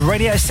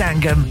Radio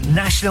Sangam,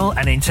 national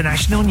and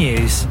international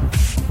news.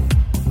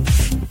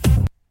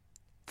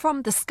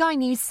 From the Sky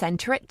News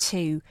Centre at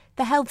 2,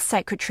 the Health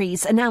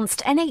Secretary's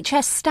announced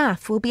NHS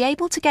staff will be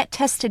able to get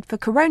tested for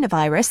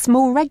coronavirus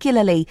more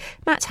regularly.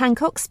 Matt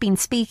Hancock's been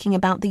speaking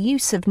about the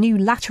use of new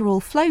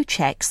lateral flow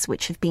checks,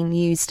 which have been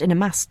used in a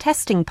mass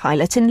testing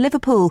pilot in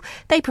Liverpool.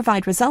 They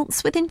provide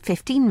results within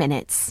 15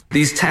 minutes.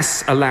 These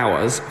tests allow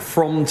us,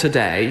 from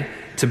today,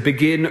 to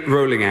begin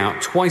rolling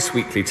out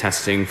twice-weekly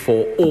testing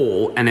for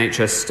all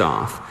NHS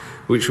staff,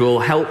 which will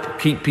help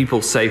keep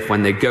people safe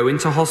when they go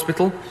into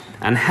hospital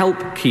and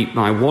help keep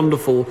my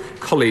wonderful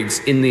colleagues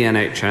in the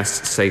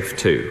NHS safe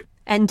too.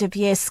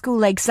 End-of-year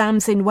school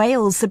exams in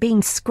Wales are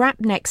being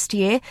scrapped next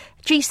year.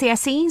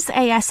 GCSEs,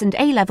 AS and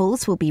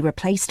A-levels will be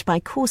replaced by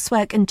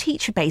coursework and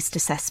teacher-based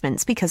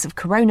assessments because of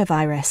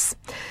coronavirus.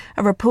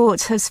 A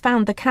report has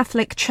found the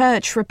Catholic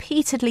Church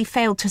repeatedly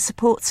failed to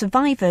support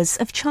survivors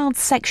of child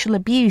sexual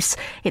abuse.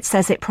 It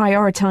says it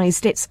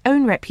prioritised its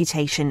own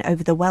reputation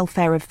over the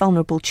welfare of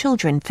vulnerable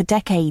children for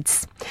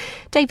decades.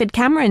 David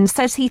Cameron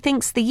says he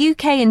thinks the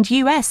UK and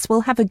US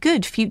will have a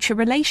good future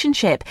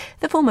relationship.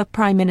 The former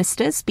Prime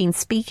Minister's been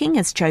speaking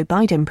as Joe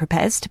Biden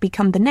prepares to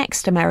become the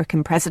next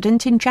American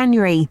president in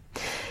January.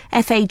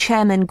 FA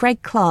Chairman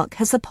Greg Clark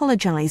has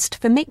apologised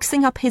for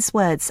mixing up his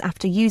words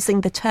after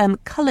using the term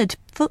coloured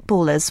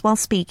footballers while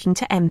speaking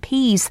to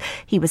MPs.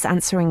 He was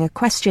answering a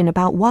question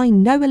about why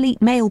no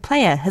elite male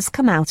player has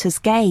come out as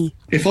gay.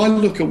 If I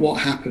look at what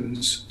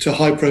happens to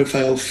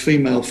high-profile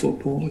female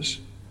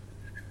footballers,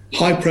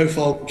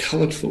 high-profile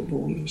coloured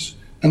footballers,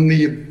 and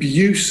the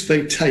abuse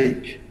they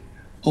take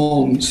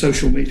on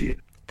social media.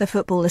 The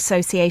Football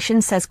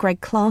Association says Greg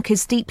Clark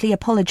is deeply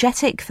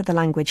apologetic for the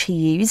language he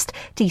used.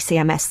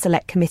 DCMS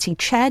Select Committee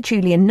Chair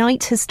Julian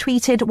Knight has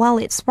tweeted, while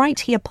it's right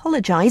he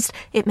apologised,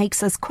 it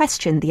makes us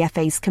question the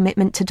FA's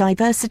commitment to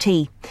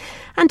diversity.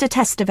 And a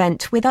test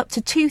event with up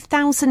to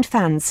 2,000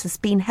 fans has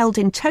been held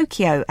in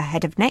Tokyo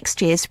ahead of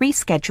next year's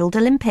rescheduled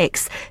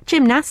Olympics.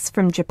 Gymnasts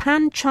from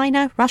Japan,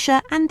 China,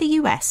 Russia and the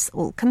US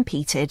all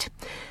competed.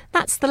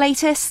 That's the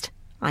latest.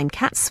 I'm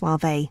Kat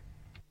Suave.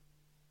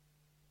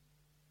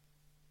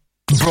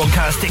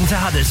 Broadcasting to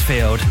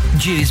Huddersfield,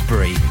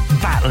 Dewsbury,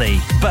 Batley,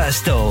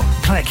 Birstall,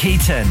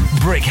 Cleckheaton,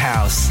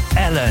 Brickhouse,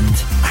 Elland,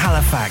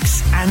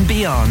 Halifax and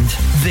beyond.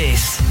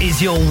 This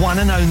is your one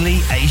and only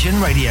Asian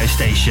radio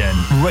station.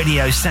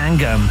 Radio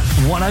Sangam,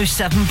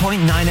 107.9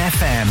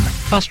 FM.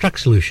 Fast Track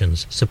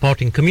Solutions,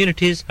 supporting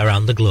communities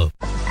around the globe.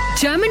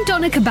 German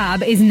Doner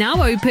Kebab is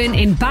now open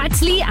in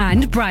Batley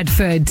and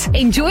Bradford.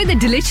 Enjoy the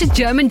delicious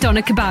German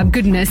Doner Kebab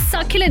goodness,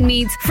 succulent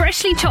meats,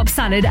 freshly chopped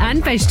salad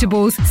and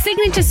vegetables,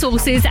 signature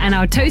sauces and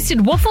our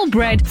toasted waffle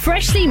bread,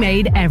 freshly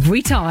made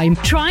every time.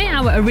 Try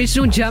our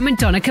original German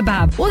Doner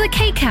Kebab or the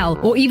cake hell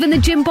or even the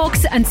gym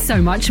box and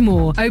so much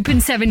more.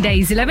 Open 7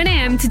 days, 11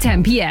 a.m. to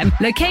 10 p.m.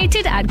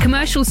 Located at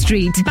Commercial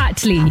Street,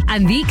 Batley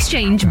and The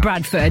Exchange,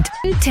 Bradford.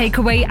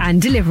 Takeaway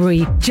and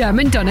delivery.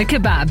 German Doner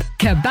Kebab.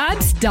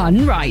 Kebabs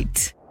done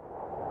right.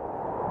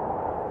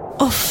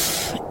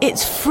 Uff,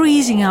 it's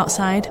freezing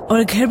outside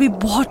और घर भी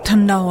बहुत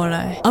ठंडा हो रहा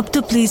है अब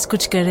तो प्लीज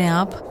कुछ करें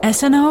आप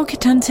ऐसा ना हो कि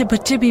ठंड से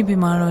बच्चे भी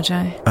बीमार हो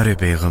जाएं अरे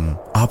बेगम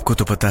आपको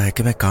तो पता है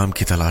कि मैं काम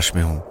की तलाश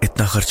में हूँ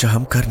इतना खर्चा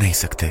हम कर नहीं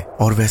सकते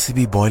और वैसे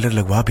भी बॉयलर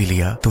लगवा भी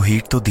लिया तो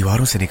हीट तो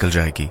दीवारों से निकल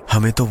जाएगी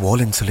हमें तो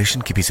वॉल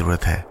इंसुलेशन की भी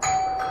जरूरत है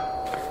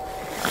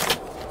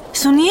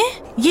सुनिए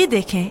ये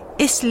देखें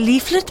इस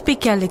लीफलेट पे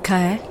क्या लिखा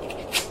है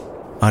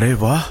अरे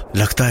वाह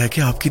लगता है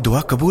कि आपकी दुआ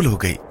कबूल हो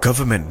गई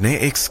गवर्नमेंट ने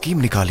एक स्कीम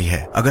निकाली है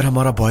अगर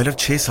हमारा बॉयलर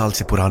 6 साल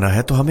से पुराना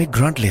है तो हम एक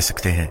ग्रांट ले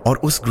सकते हैं और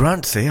उस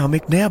ग्रांट से हम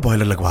एक नया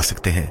बॉयलर लगवा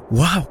सकते हैं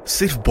वाह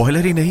सिर्फ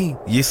बॉयलर ही नहीं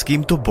ये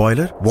स्कीम तो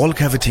boiler wall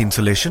cavity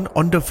insulation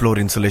under floor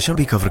insulation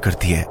भी कवर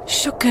करती है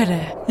शुक्र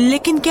है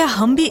लेकिन क्या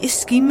हम भी इस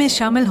स्कीम में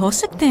शामिल हो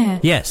सकते हैं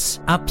Yes,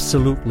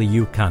 absolutely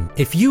you can.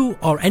 If you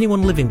or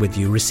anyone living with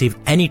you receive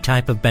any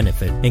type of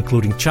benefit,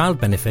 including child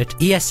benefit,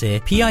 ESA,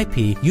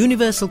 PIP,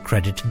 universal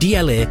credit,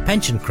 DLA,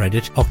 pension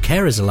credit, or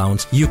carer's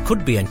allowance, you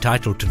could be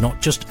entitled to not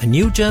just a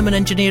new German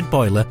engineered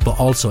boiler, but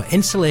also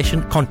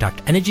insulation.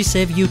 Contact Energy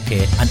Save UK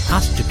and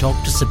ask to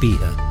talk to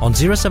Sabiha on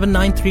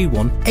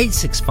 07931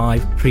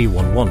 865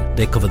 311.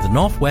 They cover the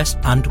North West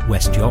and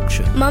West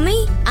Yorkshire. Mummy,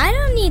 I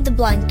don't need the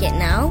blanket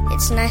now.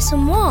 It's nice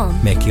and warm.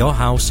 Make your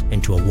house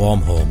into a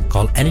warm home.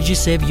 Call Energy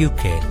Save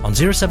UK on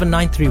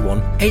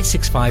 07931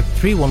 865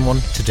 311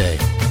 today.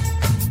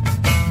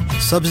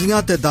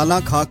 सब्जियां ते दालां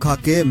खा खा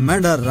के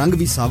मेरा रंग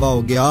भी सावा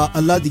हो गया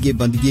अल्लाह दी ये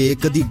बंदगी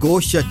कदी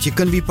गोश्त या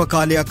चिकन भी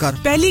पका लिया कर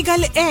पहली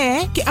गल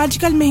है कि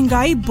आजकल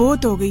महंगाई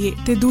बहुत हो गई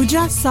है ते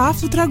दूजा साफ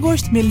सुथरा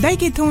गोश्त मिलदा ही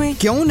किथों है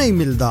क्यों नहीं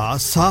मिलदा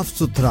साफ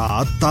सुथरा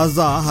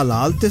ताजा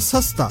हलाल ते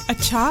सस्ता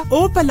अच्छा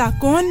ओ भला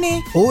कौन ने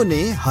ओ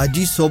ने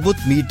हाजी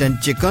सोबत मीट एंड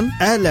चिकन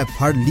एल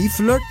फड़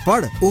लीफलेट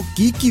पढ़ ओ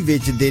की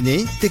बेचदे ने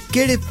ते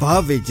केड़े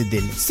भाव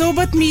बेचदे ने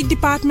सोबत meat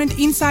department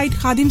inside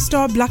Khadim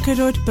store Blacker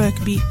road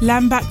Birkby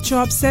lamb back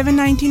chop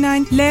 799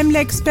 $10.99. Lamb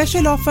leg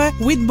special offer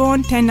with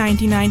bone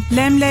 $10.99.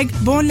 Lamb leg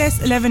boneless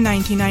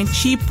 $11.99.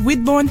 Sheep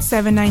with bone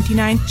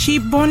 $7.99.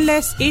 Sheep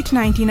boneless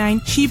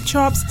 $8.99. Sheep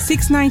chops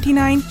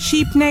 $6.99.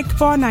 Sheep neck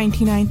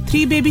 $4.99.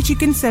 3 baby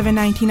chicken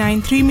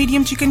 $7.99. 3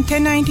 medium chicken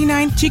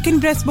 $10.99. Chicken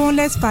breast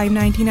boneless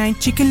 $5.99.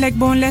 Chicken leg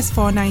boneless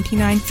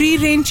 $4.99. Free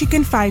range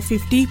chicken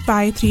 $5.50.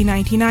 Pie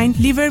 $3.99.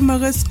 Liver,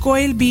 muggs,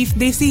 coil beef,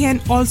 desi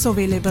hen also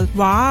available.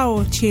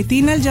 Wow,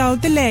 छेती नल जाओ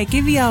ते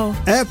लेके भी आओ.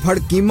 ए फड़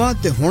कीमा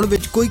ते हुण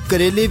विच कोई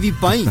करेले भी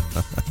पाई.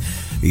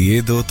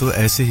 ये दो तो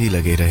ऐसे ही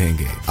लगे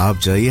रहेंगे. आप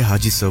जाइए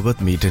हाजी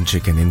सोबत meat and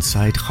chicken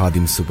inside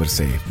Khadim super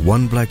safe,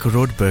 1 Black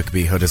Road,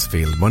 Birkby,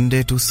 Huddersfield,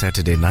 Monday to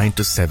Saturday 9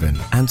 to 7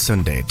 and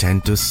Sunday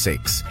 10 to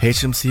 6.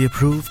 HMC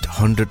approved,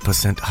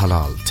 100%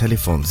 halal.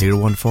 Telephone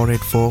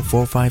 01484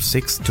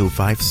 456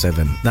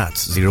 257.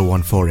 That's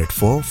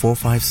 01484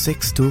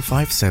 456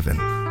 257.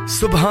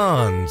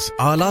 Subhans,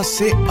 आला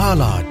से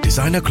आला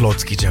designer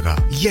clothes की जगह.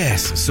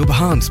 Yes,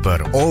 Subhans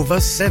पर over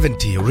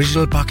 70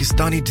 original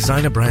Pakistani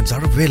designer brands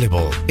are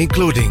available,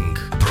 including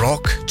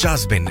Brock,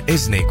 Jasmine,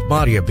 Iznik,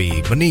 Maria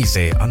B,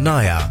 Benize,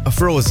 Anaya,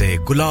 Afroze,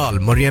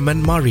 Gulal, Mariam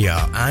and Maria,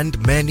 and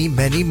many,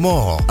 many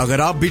more.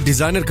 अगर आप भी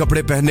designer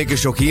कपड़े पहनने के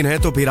शौकीन हैं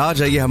तो फिर आ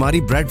जाइए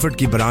हमारी ब्रैडफोर्ड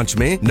की ब्रांच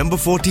में, नंबर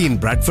 14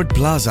 ब्रैडफोर्ड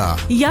प्लाजा,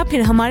 या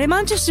फिर हमारे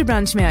मैनचेस्टर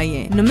ब्रांच में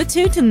आइए, number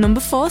 2 to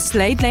number 4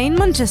 Slade Lane,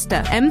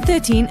 Manchester,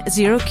 M13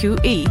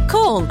 0QE.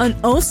 Call on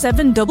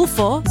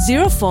 0744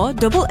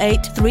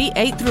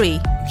 0488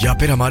 या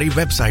फिर हमारी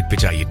वेबसाइट पे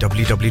जाइए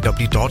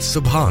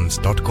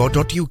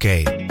www.subhans.co.uk.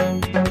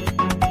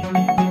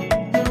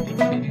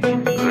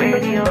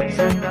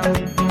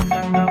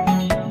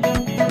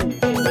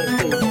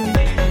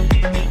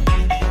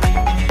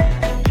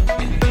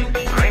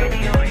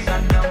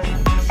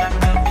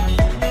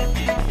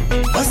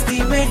 मस्ती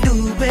में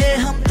डूबे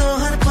हम तो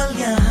हर पल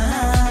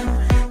यहाँ,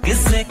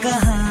 किस्से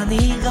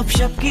कहानी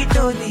गपशप की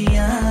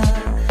टोलियाँ,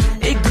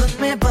 एक धुन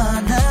में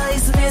बांधा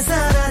इसने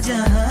सारा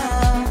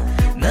जहां,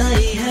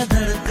 नई है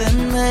धड़कन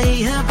नई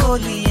है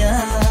बोलियां,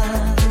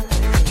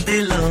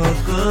 दिलों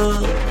को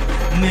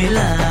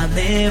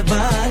मिलाने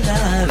वाला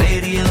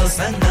रेडियो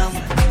संगम,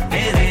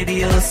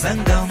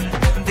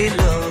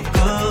 दिलों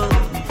को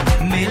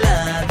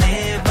मिलाने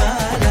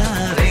वाला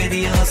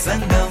रेडियो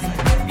संगम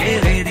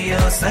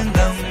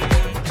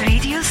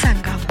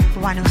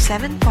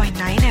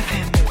 107.9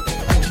 FM.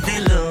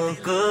 दिलों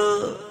को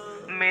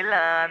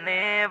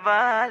मिलाने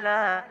वाला.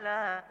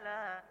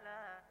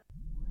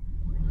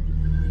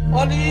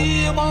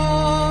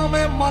 अलीमाम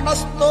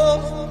मनस्तो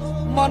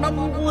मनम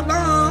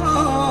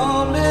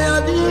गुलाम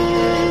अली,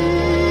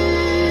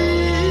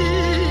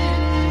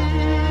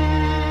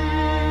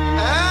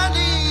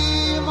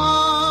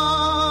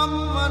 अलीमाम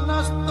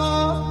मनस्तो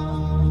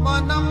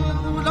मनम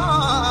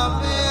गुलाम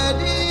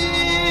अली,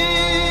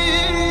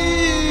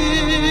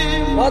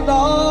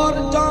 मदार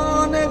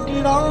जान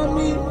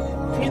गिरामी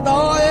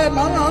फिदाए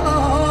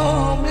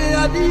नाम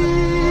अली.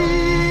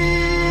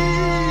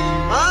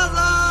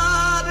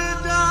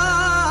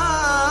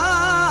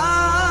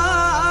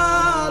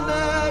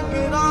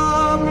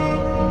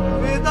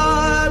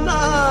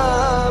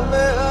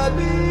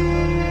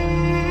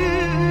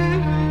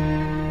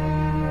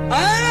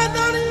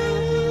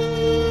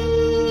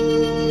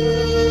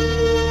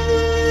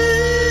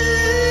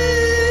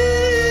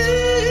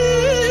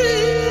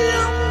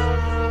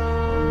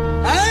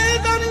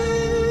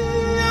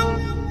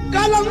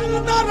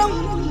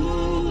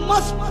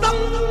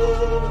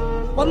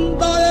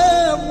 बंदाए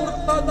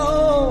मुर्तदा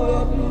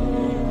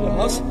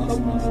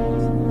हस्तम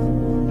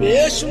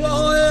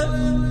पेशवाए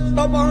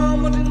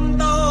तमाम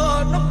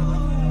जिंदान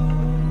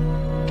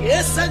के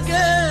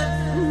सगे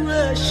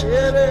हुए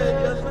शेरे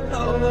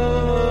जज़दा.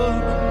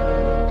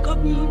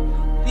 कभी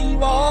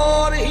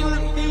दीवार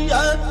हिलती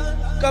है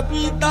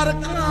कभी दर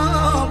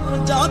कांप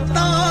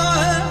जाता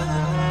है,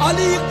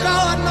 अली का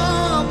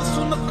नाम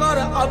सुनकर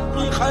अब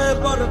भी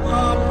खैबर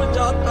कांप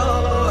जाता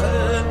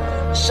है.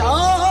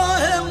 शाह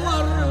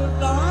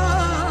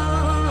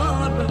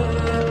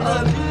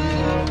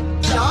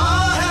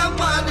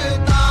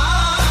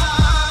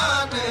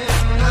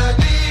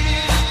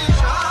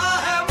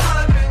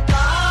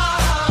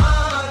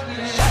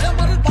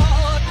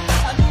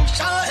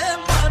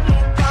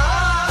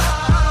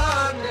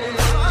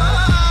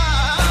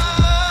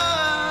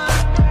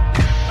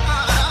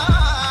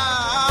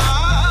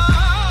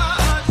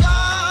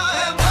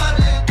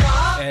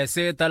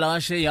ऐसे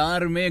तलाश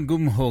यार में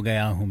गुम हो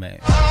गया हूँ मैं,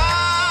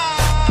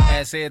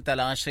 ऐसे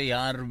तलाश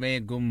यार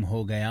में गुम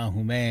हो गया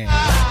हूँ मैं,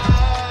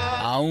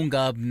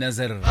 आऊंगा अब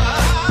नजर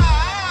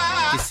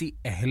किसी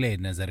अहले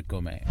नजर को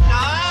मैं.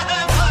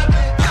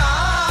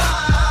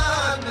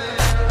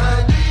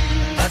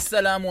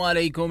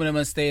 अस्सलामुअलैकुम,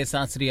 नमस्ते,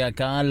 सत श्री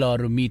अकाल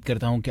और उम्मीद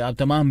करता हूं कि आप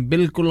तमाम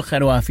बिल्कुल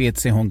खैर आफियत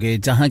से होंगे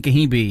जहां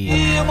कहीं भी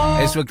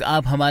इस वक्त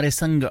आप हमारे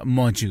संग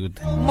मौजूद.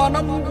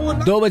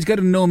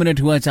 2:09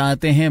 हुआ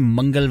चाहते हैं,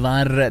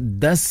 मंगलवार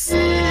 10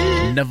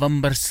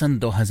 नवंबर सन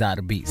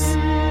 2020.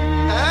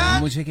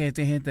 मुझे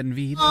कहते हैं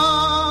तनवीर.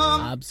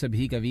 आप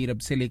सभी का वीर अब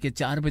से लेके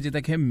 4 बजे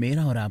तक है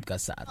मेरा और आपका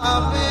साथ.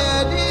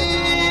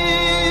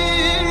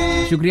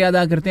 शुक्रिया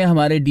अदा करते हैं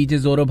हमारे डीजे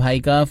जोरो भाई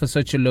का for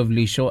such a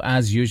lovely show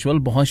as usual.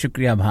 बहुत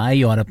शुक्रिया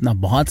भाई, और अपना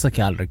बहुत सा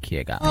ख्याल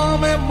रखिएगा।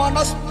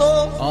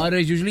 और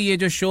यूजुअली ये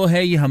जो शो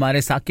है ये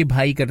हमारे साकिब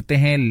भाई करते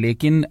हैं,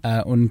 लेकिन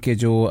उनके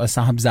जो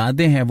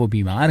साहबजादे हैं वो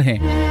बीमार हैं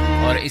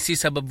और इसी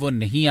सबब वो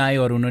नहीं आए,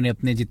 और उन्होंने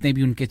अपने जितने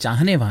भी उनके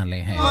चाहने वाले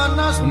हैं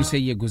उनसे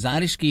ये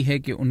गुजारिश की है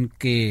कि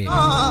उनके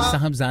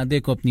साहबजादे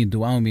को अपनी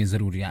दुआओं में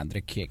जरूर याद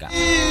रखिएगा।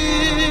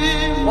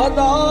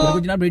 तो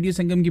जनाब रेडियो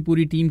संगम की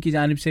पूरी टीम की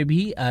जानिब से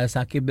भी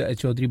साकिब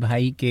चौधरी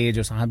भाई के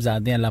जो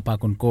साहबजादे हैं अल्लाह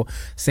पाक उनको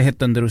सेहत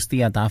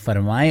तंदुरुस्ती अता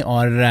फरमाए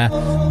और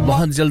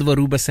बहुत जल्द वो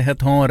रूब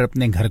सेहत हों और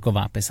अपने घर को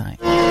वापस आएं।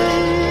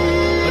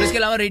 और इसके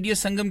अलावा रेडियो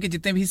संगम के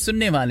जितने भी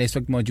सुनने वाले इस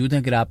वक्त मौजूद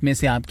हैं, अगर आप में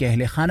से आपके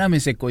अहले खाना में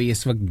से कोई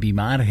इस वक्त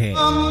बीमार है,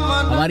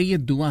 हमारी ये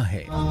दुआ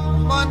है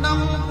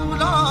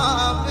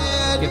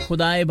कि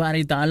खुदाए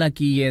बारी ताला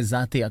की ये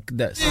ज़ाते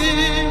अक़दस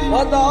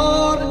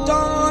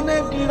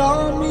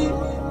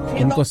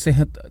उनको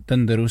सेहत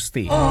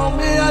तंदुरुस्ती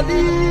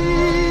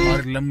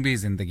और लंबी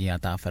जिंदगी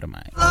अता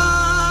फरमाए।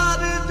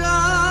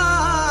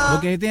 वो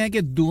कहते हैं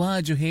कि दुआ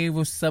जो है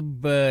वो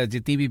सब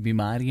जितनी भी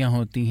बीमारियां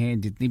होती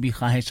हैं, जितनी भी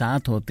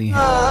ख्वाहिशात होती हैं,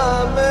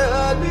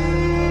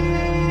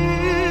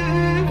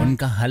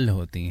 उनका हल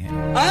होती हैं।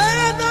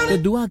 तो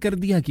दुआ कर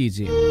दिया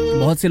कीजिए।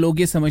 बहुत से लोग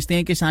ये समझते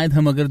हैं कि शायद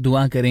हम अगर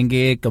दुआ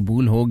करेंगे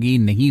कबूल होगी,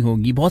 नहीं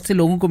होगी। बहुत से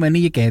लोगों को मैंने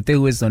ये कहते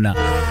हुए सुना,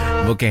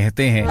 वो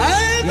कहते हैं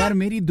यार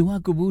मेरी दुआ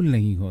कबूल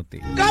नहीं होती।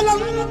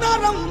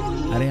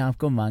 अरे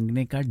आपको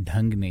मांगने का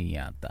ढंग नहीं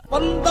आता।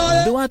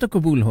 दुआ तो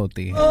कबूल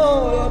होती है,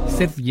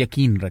 सिर्फ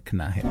यकीन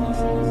रखना है।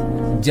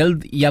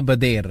 जल्द या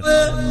बदेर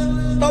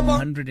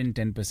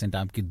 110%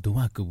 आपकी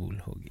दुआ कबूल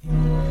होगी।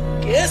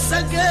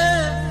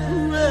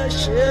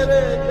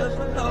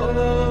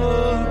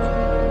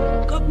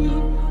 कभी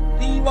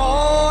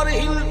दीवार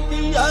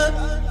हिलती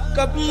है,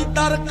 कभी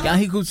दर। क्या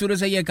ही खूबसूरत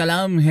सा ये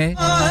कलाम है।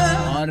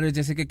 और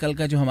जैसे कि कल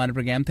का जो हमारा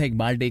प्रोग्राम था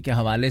इकबाल डे के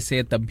हवाले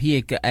से, तब भी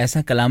एक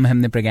ऐसा कलाम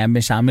हमने प्रोग्राम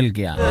में शामिल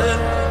किया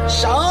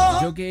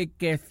जो कि एक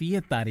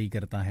कैफियत तारी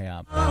करता है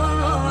आप,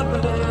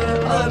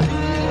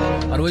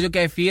 और वो जो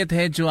कैफियत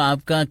है जो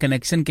आपका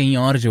कनेक्शन कहीं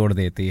और जोड़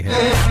देती है,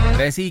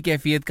 वैसी ही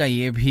कैफियत का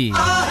ये भी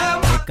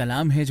एक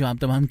कलाम है जो आप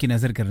तमाम की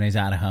नजर करने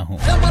जा रहा हूँ।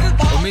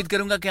 उम्मीद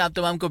करूंगा कि आप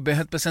तमाम को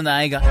बेहद पसंद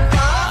आएगा।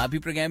 आप भी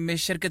प्रोग्राम में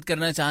शिरकत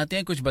करना चाहते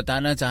हैं, कुछ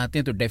बताना चाहते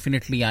हैं, तो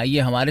डेफिनेटली आइए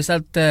हमारे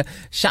साथ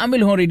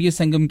शामिल हों रेडियो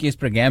संगम के इस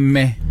प्रोग्राम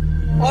में।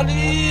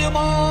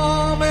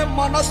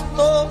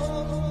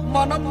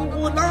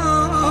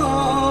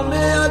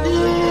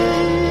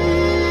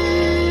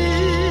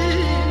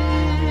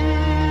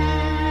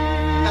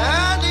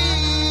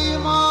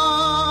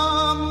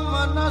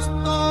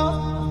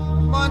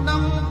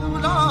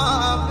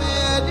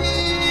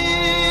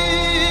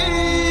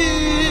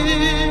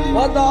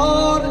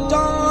 वदार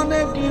जान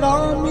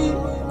गिरामी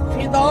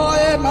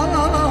फिदाए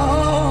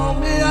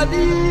नाम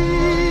अली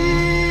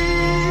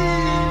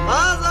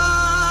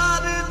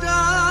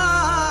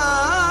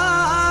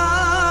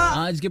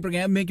आज के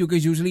प्रोग्राम में, क्योंकि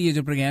यूजुअली ये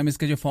जो प्रोग्राम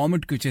इसका जो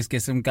फॉर्मेट कुछ इस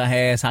किस्म का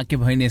है, साकिब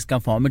भाई ने इसका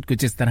फॉर्मेट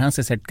कुछ इस तरह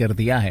से सेट कर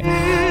दिया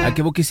है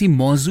कि वो किसी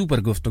मौजू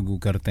पर गुफ्तगू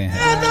करते हैं।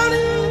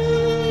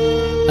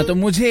 तो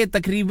मुझे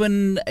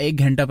तकरीबन 1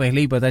 घंटा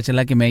पहले ही पता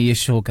चला कि मैं ये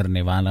शो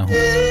करने वाला हूँ।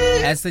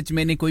 ऐसा सच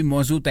मैंने कोई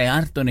मौजू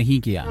तैयार तो नहीं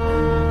किया,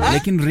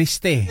 लेकिन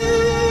रिश्ते,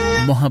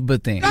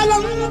 मोहब्बतें,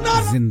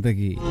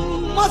 जिंदगी,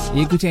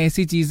 ये कुछ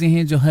ऐसी चीजें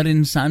हैं जो हर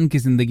इंसान की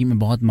जिंदगी में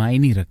बहुत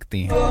मायने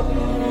रखती हैं।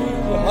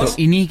 तो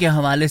इन्हीं के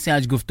हवाले से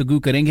आज गुफ्तगू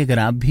करेंगे। अगर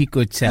आप भी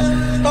कुछ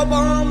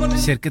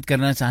शिरकत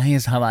करना चाहें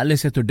इस हवाले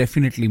से तो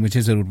डेफिनेटली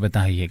मुझे जरूर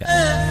बताइएगा।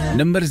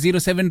 नंबर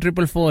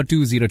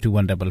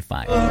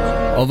 07444202155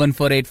 और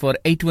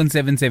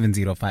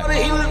 14848177005।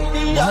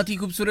 बहुत ही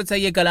खूबसूरत सा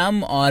ये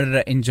कलाम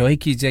और एंजॉय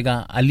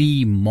कीजिएगा।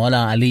 अली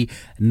मौला अली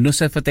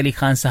नुसरत अली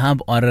खान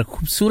साहब, और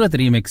खूबसूरत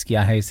रीमिक्स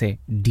किया है इसे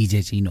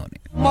डीजे चीनो ने।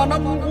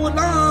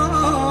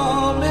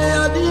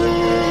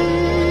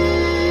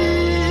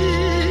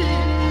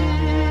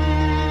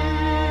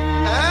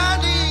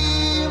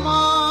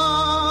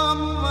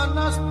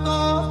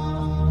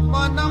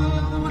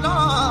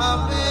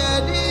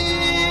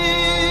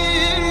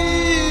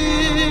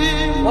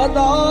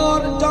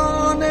 वदार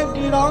जान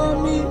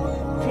गिरामी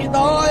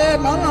फिदाए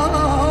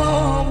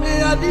नाम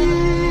अली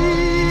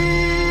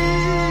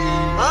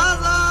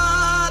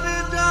हजार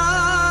जान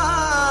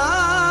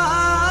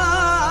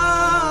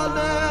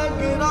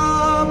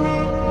गिरामी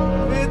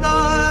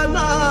फिदाए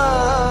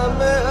नाम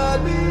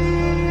अली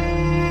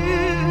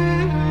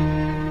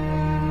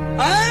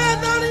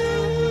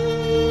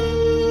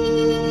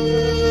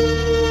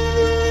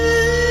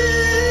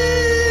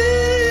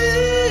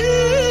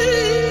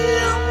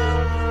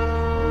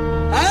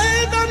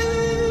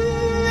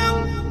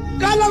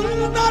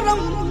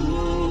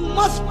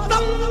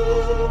मस्तम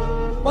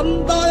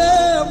बंदाए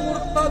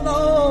मुर्तदा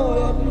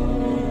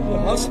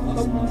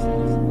हस्तम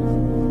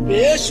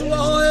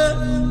पेशवाए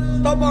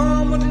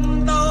तमाम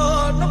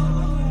जिंदानम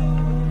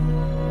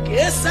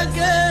के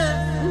सके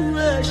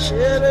हुए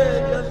शेरे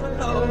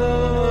गिरफ्तार।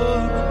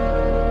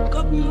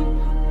 कभी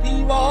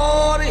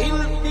दीवार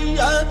हिलती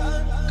है,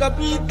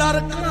 कभी दर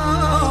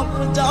कांप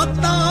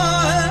जाता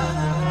है,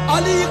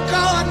 अली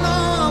का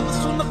नाम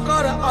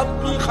सुनकर अब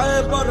भी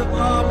खैबर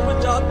कांप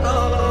जाता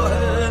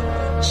है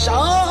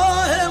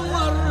शाह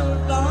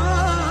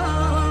मर्दान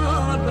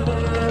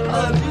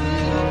अली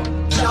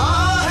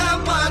शाह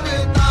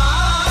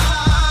मर्दान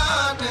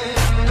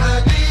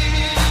अली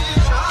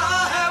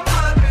शाह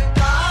मर्दान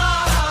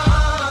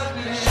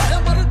शाह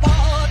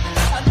मर्दान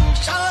अली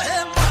शाह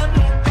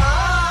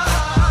मर्दान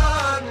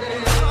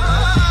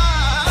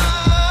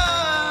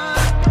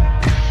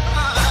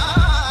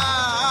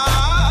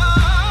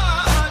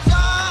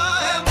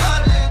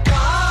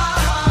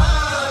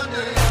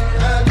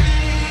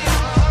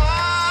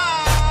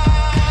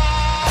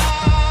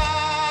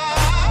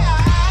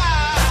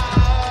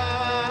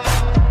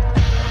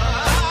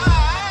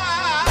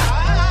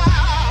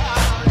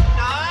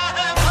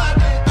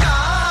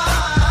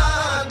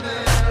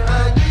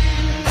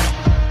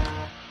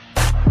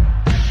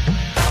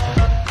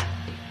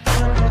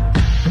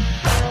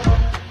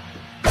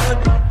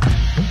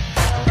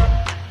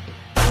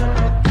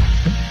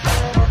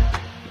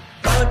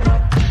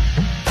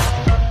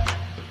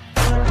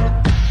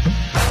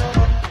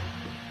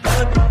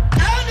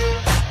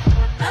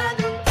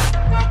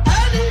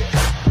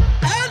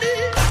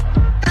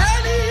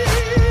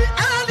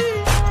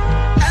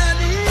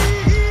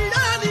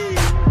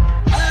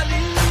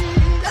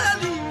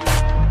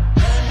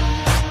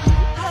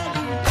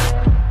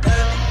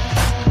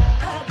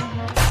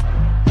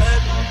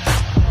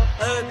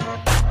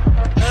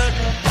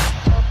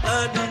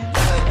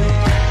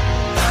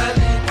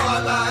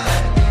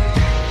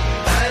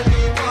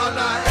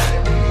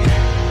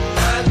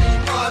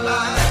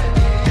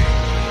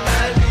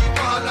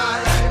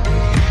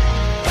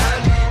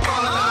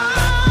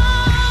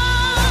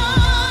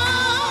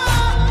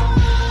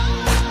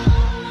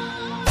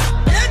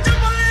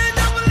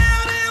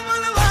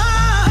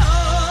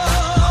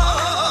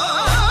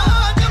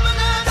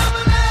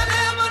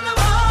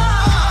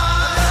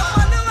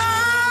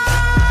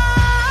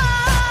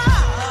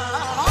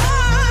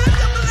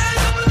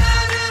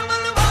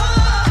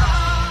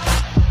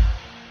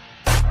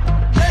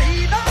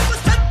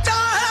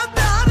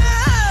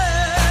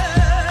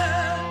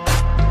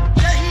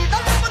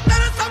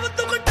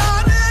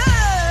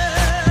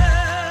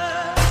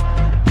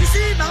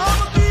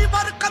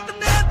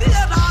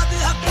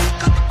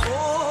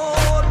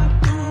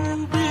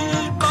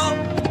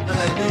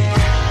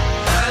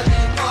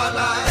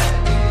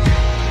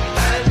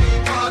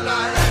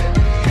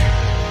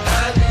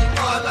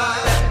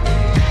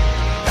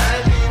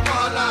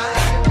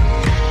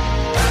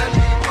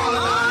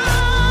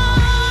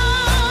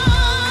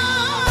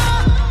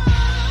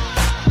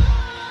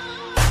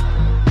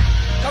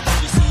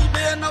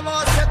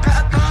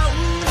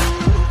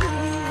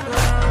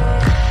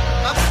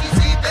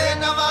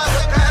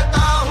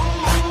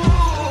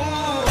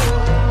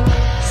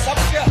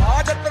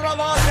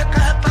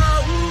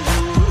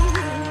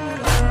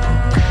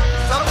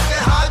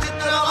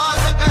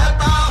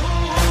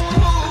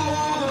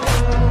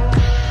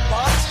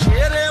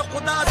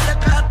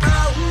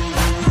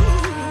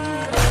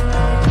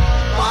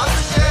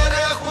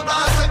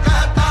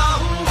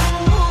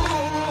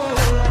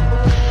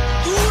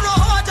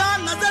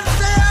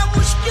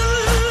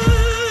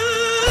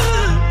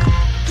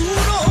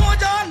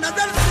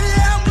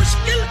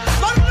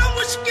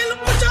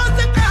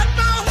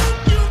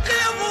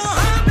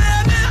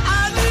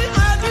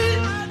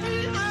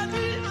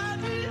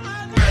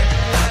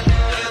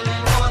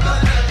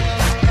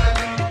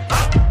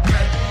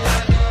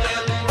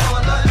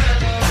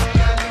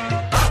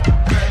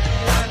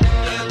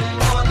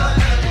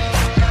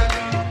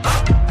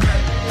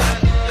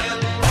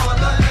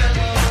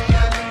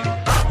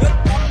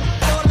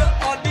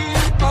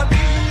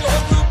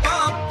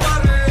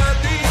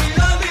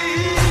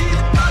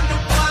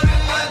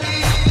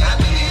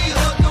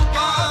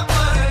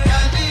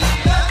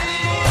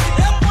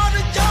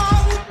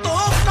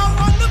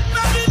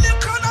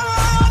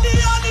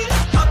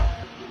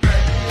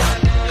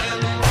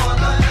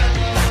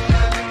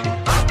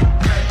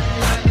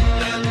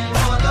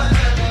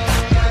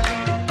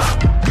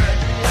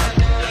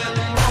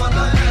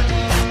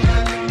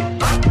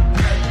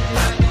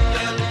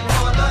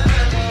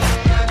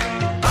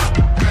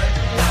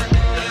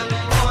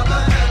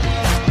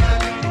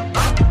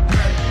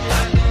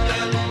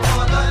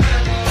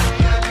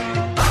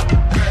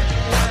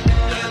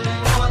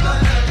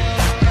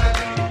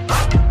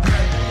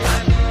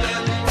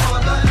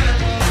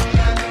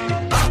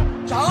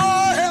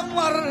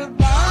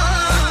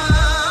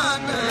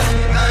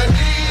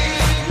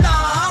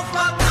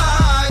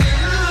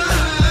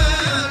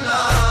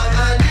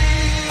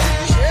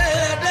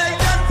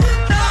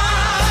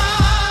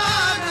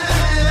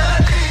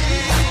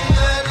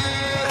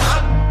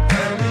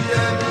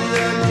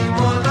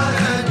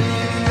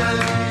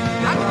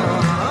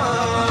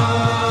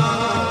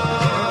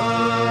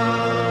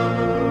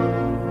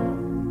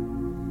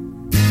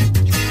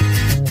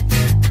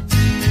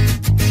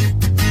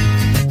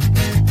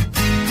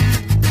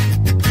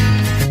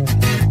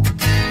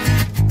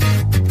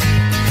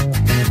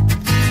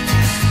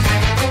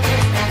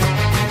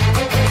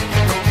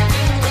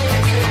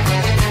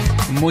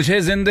मुझे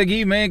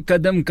जिंदगी में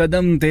कदम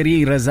कदम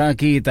तेरी रजा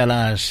की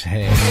तलाश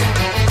है,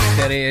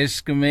 तेरे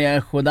इश्क में ऐ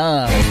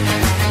खुदा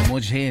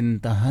मुझे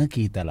इंतहा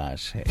की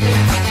तलाश है।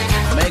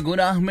 मैं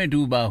गुनाह में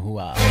डूबा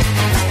हुआ,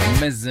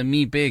 मैं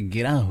ज़मीं पे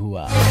गिरा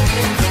हुआ,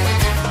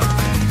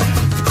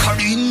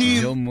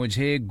 जो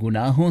मुझे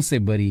गुनाहों से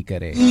बरी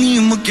करे,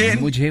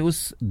 मुझे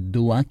उस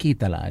दुआ की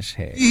तलाश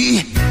है।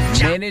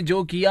 मैंने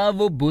जो किया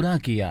वो बुरा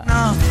किया,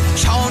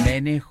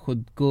 मैंने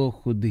खुद को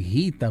खुद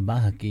ही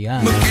तबाह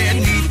किया।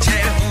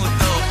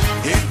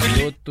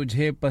 जो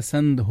तुझे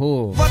पसंद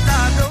हो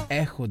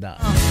ऐ खुदा,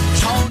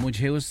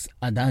 मुझे उस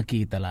अदा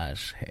की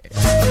तलाश है।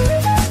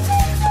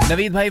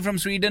 नवीद भाई फ्रॉम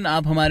स्वीडन,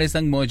 आप हमारे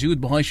संग मौजूद,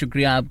 बहुत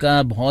शुक्रिया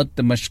आपका,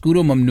 बहुत मशकूर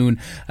ममनून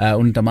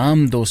उन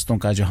तमाम दोस्तों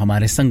का जो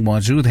हमारे संग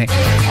मौजूद हैं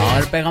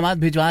और पैगाम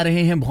भिजवा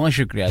रहे हैं, बहुत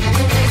शुक्रिया।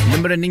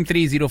 नंबर रनिंग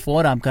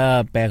 304,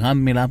 आपका पैगाम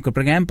मिला, आपको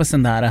प्रोग्राम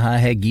पसंद आ रहा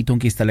है, गीतों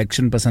की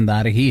सिलेक्शन पसंद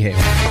आ रही है।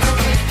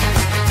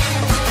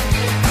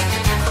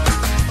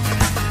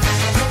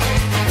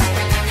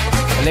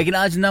 लेकिन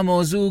आज ना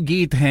मौजू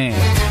गीत हैं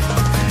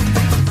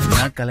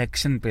ना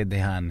कलेक्शन पे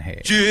ध्यान है,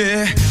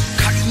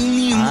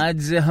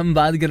 आज हम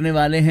बात करने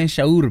वाले हैं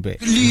शऊर पे,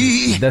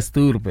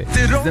 दस्तूर पे,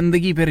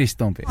 जिंदगी पे,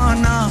 रिश्तों पे।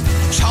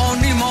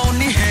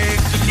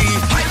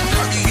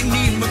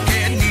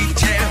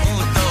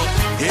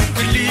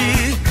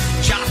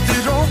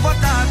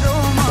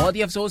 बहुत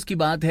ही अफसोस की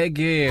बात है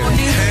कि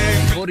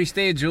वो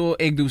रिश्ते जो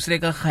एक दूसरे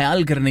का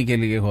ख्याल करने के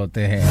लिए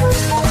होते हैं,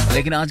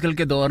 लेकिन आजकल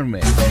के दौर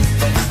में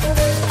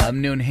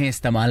हमने उन्हें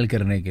इस्तेमाल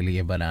करने के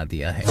लिए बना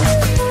दिया है।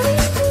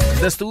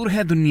 दस्तूर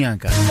है दुनिया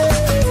का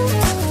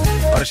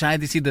और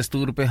शायद इसी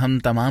दस्तूर पे हम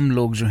तमाम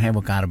लोग जो हैं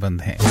वो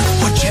कारबंद हैं,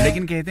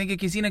 लेकिन कहते हैं कि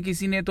किसी न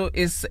किसी ने तो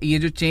ये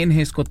जो चेन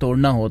है इसको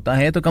तोड़ना होता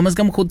है, तो कम से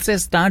कम खुद से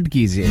स्टार्ट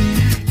कीजिए।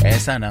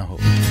 ऐसा ना हो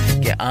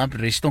कि आप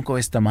रिश्तों को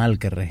इस्तेमाल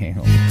कर रहे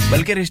हो,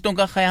 बल्कि रिश्तों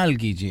का ख्याल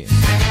कीजिए,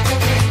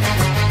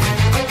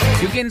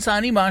 क्योंकि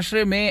इंसानी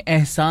माशरे में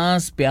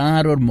एहसास,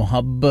 प्यार और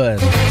मोहब्बत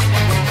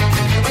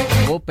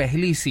वो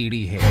पहली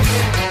सीढ़ी है,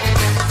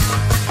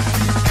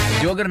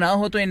 जो अगर ना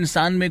हो तो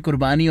इंसान में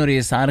कुर्बानी और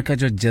एसार का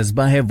जो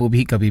जज्बा है वो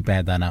भी कभी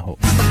पैदा ना हो।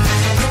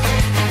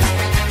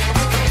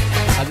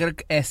 अगर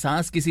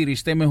एहसास किसी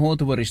रिश्ते में हो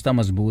तो वो रिश्ता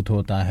मजबूत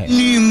होता है,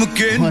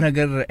 और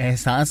अगर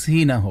एहसास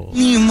ही ना हो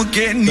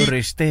तो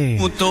रिश्ते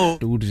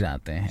टूट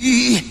जाते हैं।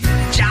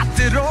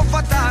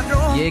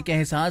 ये एक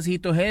एहसास ही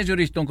तो है जो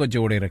रिश्तों को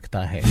जोड़े रखता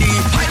है।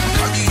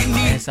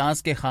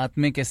 एहसास के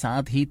खात्मे के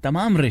साथ ही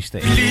तमाम रिश्ते,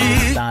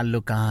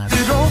 ताल्लुकात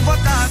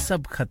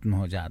सब खत्म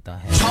हो जाता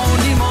है।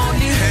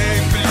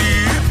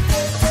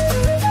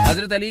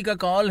 हजरत अली का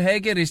कौल है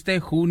कि रिश्ते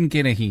खून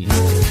के नहीं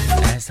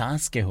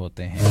एहसास के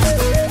होते हैं,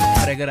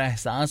 और अगर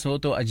एहसास हो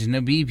तो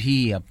अजनबी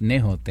भी अपने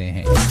होते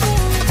हैं,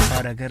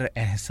 और अगर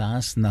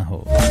एहसास न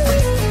हो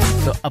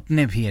तो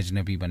अपने भी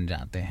अजनबी बन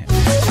जाते हैं।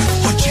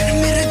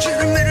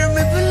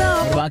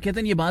 और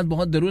वाकईतन ये बात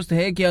बहुत दुरुस्त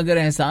है कि अगर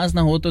एहसास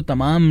ना हो तो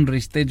तमाम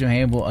रिश्ते जो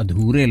हैं वो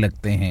अधूरे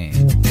लगते हैं।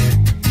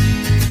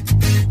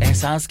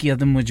 एहसास की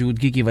अदम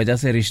मौजूदगी की वजह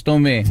से रिश्तों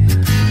में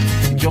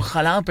जो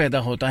खला पैदा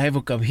होता है वो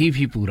कभी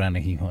भी पूरा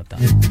नहीं होता।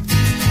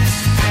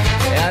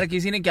 यार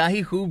किसी ने क्या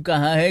ही खूब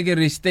कहा है कि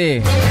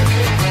रिश्ते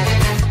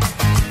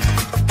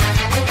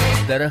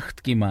दरख्त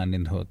की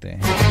मानिंद होते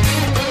हैं,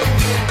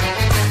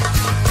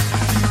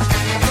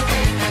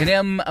 जिन्हें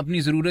हम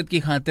अपनी जरूरत की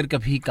खातिर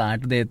कभी काट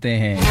देते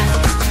हैं,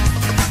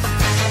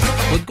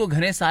 खुद को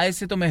घने साए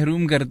से तो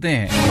महरूम करते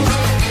हैं,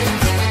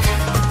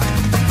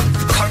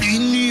 खड़ी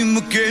नीम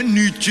के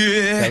नीचे,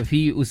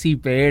 कभी उसी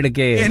पेड़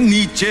के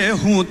नीचे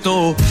हूँ तो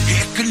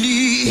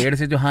एकली, पेड़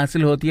से जो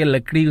हासिल होती है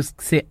लकड़ी,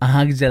 उससे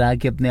आग जला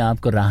के अपने आप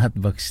को राहत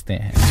बख्शते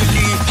हैं।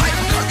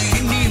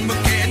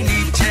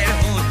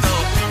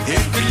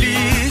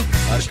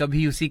 और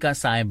कभी उसी का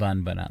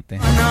साएबान बनाते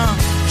हैं।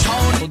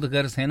 खुद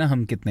गर्ज है ना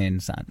हम कितने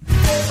इंसान।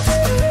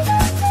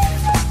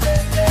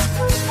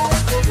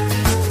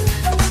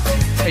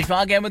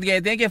 इशफाक अहमद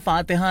कहते हैं कि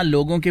फातिहा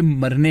लोगों के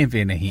मरने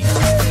पे नहीं,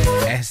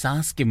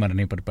 एहसास के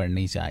मरने पर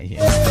पढ़नी चाहिए,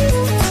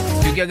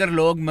 क्योंकि अगर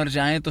लोग मर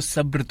जाएं तो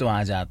सब्र तो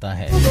आ जाता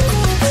है,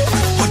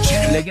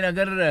 लेकिन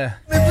अगर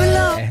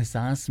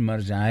एहसास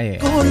मर जाए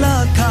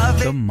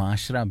तो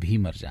माशरा भी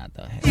मर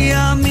जाता है।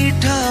 या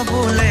मीठा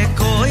बोले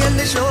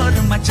कोयल शोर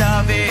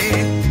मचावे,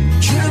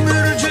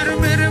 झिरमिर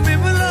झिरमिर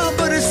बिमला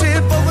बरसे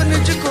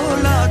पवन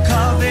चकोला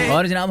खावे।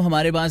 और जनाब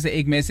हमारे पास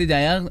एक मैसेज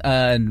आया,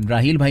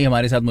 राहिल भाई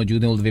हमारे साथ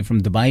मौजूद है all the way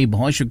from Dubai,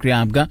 बहुत शुक्रिया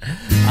आपका।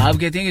 आप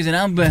कहते हैं कि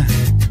जनाब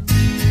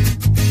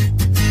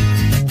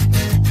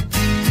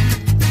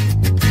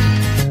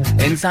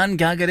इंसान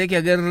क्या करे कि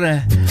अगर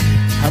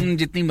हम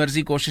जितनी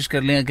मर्जी कोशिश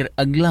कर लें, अगर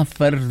अगला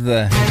फर्द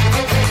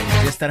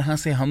जिस तरह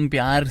से हम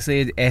प्यार से,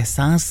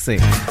 एहसास से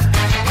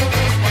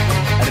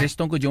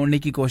रिश्तों को जोड़ने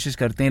की कोशिश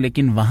करते हैं,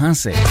 लेकिन वहां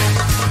से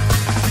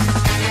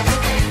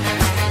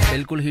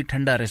बिल्कुल ही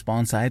ठंडा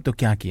रिस्पॉन्स आए तो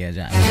क्या किया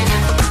जाए।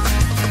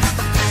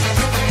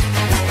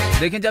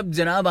 देखें, जब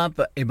जनाब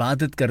आप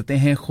इबादत करते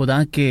हैं,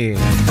 खुदा के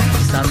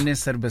सामने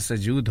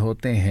सरबसजूद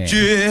होते हैं,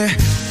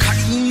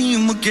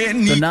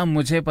 तो ना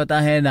मुझे पता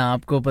है, ना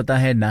आपको पता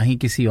है, ना ही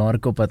किसी और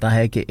को पता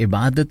है कि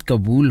इबादत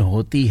कबूल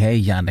होती है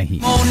या नहीं।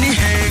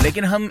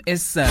 लेकिन हम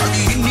इस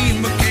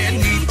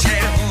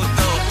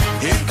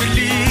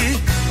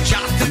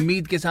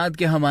उम्मीद के साथ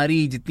कि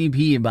हमारी जितनी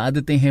भी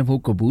इबादतें हैं वो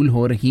कबूल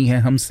हो रही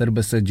हैं, हम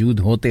सर्वसजूद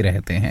होते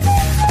रहते हैं।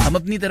 हम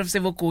अपनी तरफ से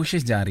वो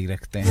कोशिश जारी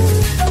रखते हैं।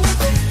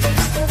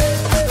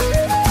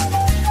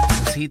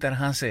 उसी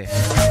तरह से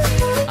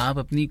आप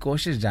अपनी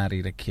कोशिश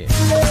जारी रखिए।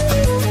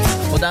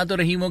 खुदा तो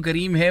रहीम और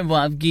करीम है, वो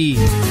आपकी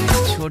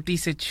छोटी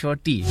से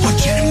छोटी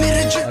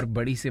और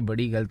बड़ी से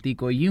बड़ी गलती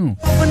को यूं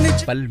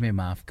पल में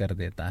माफ कर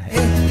देता है।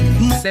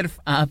 सिर्फ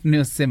आपने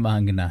उससे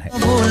मांगना है,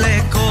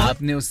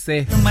 आपने उससे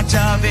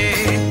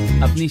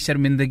अपनी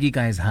शर्मिंदगी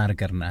का इजहार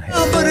करना है।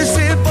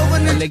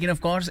 लेकिन ऑफ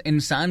कोर्स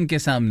इंसान के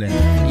सामने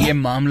ये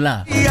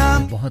मामला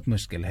बहुत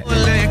मुश्किल है,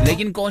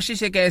 लेकिन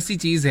कोशिश एक ऐसी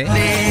चीज है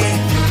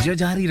जो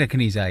जारी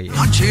रखनी चाहिए।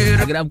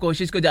 अगर आप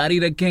कोशिश को जारी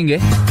रखेंगे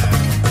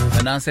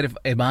तो ना सिर्फ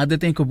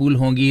इबादतें कबूल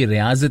होंगी,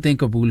 रियाजतें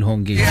कबूल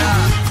होंगी,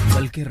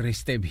 बल्कि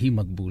रिश्ते भी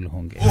मकबूल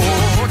होंगे।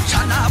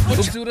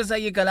 खूबसूरत सा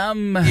ये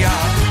कलाम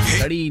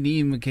खड़ी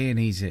नीम के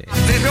नीचे।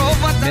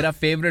 मेरा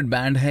फेवरेट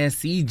बैंड है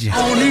सीज।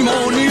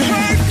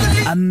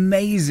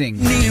 अमेजिंग,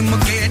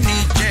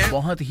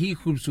 बहुत ही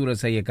खूबसूरत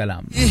सा ये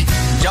कलाम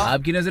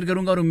आपकी नजर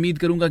करूंगा और उम्मीद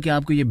करूंगा कि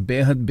आपको ये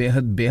बेहद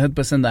बेहद बेहद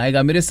पसंद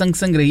आएगा। मेरे संग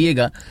संग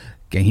रहिएगा,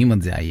 कहीं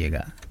मत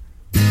जाइएगा।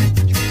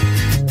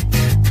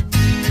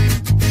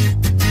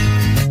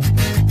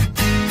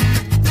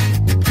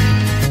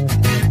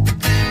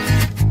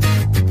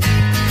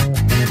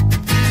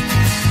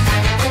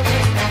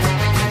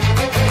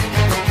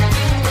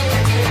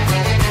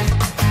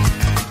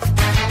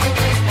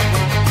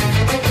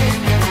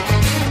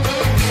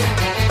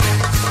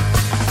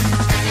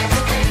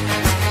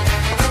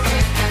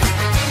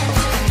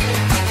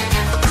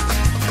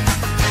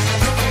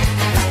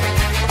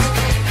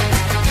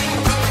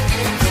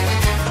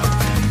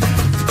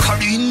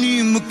 खड़ी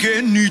नीम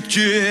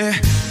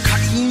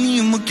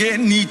के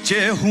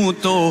नीचे हूँ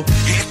तो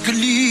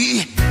एकली,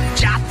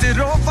 जाते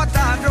रो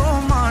बता रो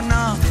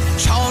माना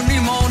छौनी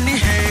मौनी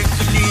है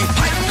एकली।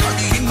 भाई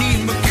खड़ी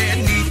नीम के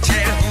नीचे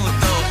हूँ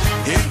तो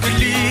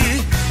एकली,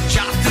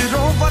 जाते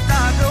रो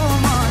बता रो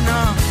माना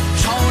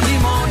छौनी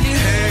मौनी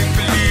है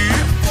एकली।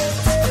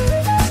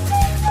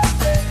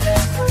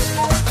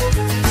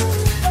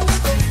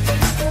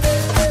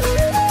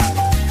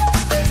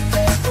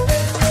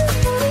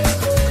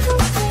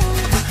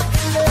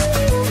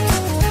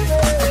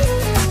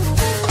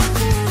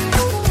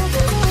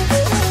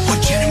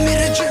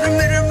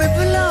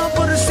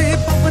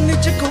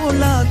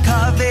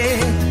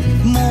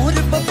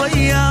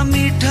 पपैया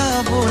मीठा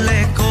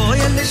बोले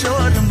कोयल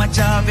शोर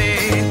मचावे,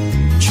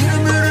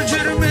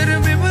 झिरमिर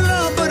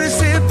बिबला पर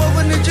से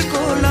पवन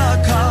चकोला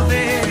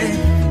खावे।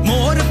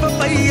 मोर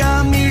पपैया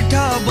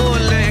मीठा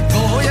बोले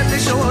कोयल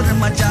शोर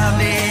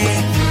मचावे,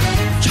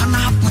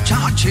 छना पुछा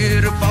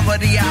झिर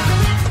पवरिया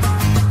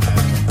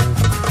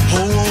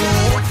हो,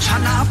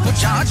 छना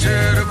पुछा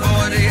झिर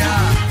पवरिया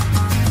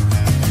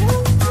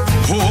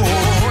हो,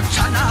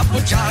 छना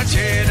पुछा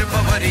झिर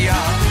पवरिया।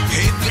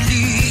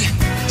 एकली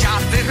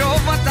जाते रो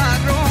बता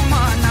रो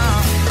माना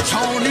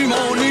छौनी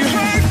मौनी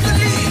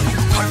एकली,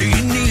 खड़ी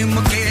नीम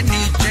के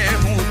नीचे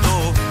हूँ तो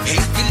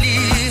एकली,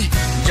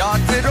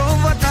 जाते रो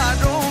बता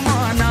रो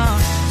माना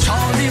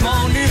छौनी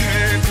मौनी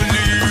एकली।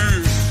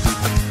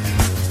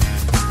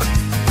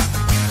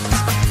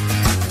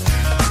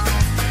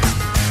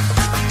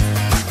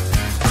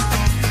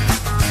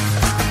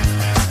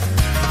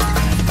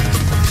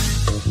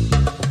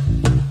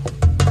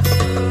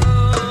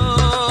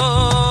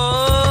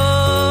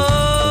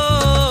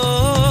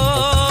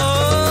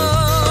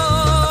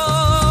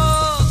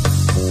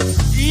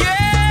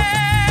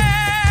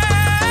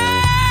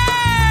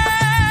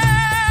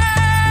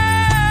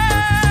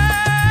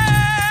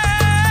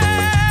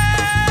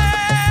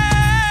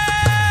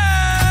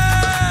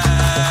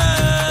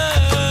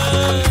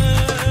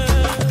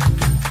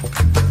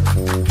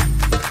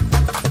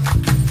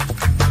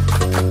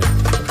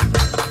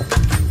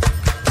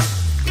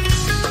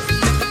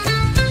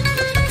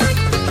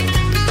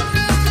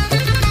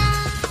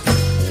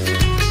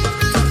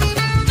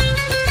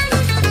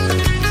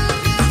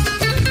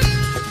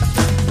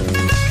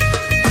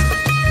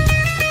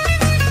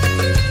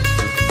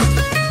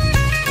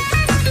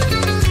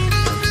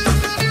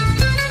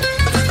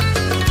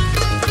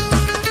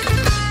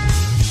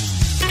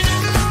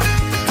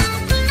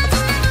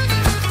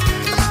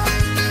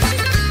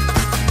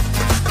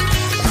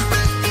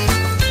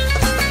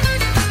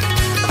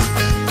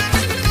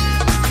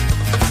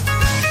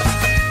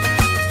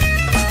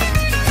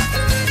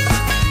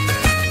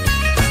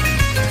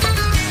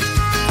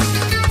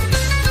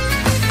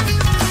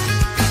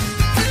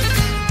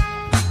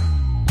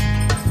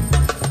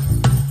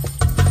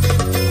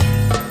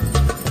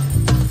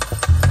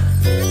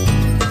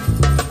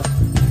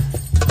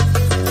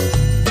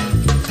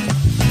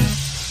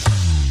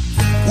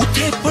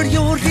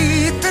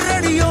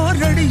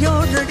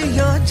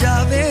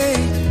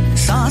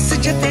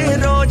 सांस जते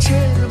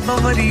रोजे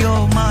बवरियो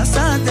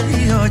मासा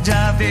दरियो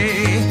जावे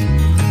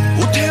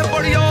उठे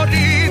बड़ियो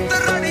रीत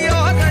रड़ियो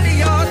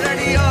रड़ियो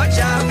रड़ियो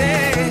जावे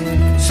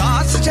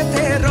सांस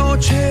जते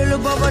रोजे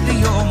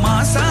बवरियो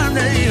मासा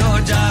दरियो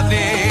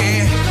जावे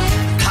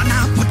थाना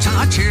पुछा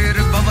छेर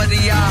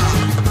बवरिया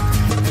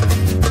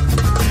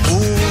ओ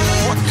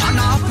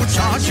थाना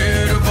पुछा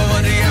छेर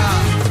बवरिया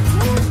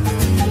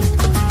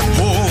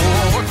ओ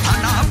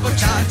थाना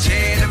पुछा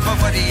छेर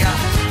बवरिया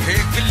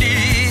हेकली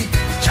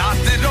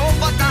जाते रो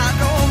बता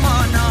रो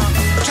माना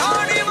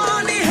छाड़ी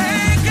मानी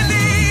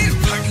हेकली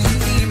खड़ी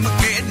नीम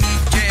के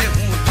नीचे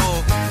हूँ तो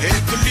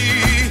हेकली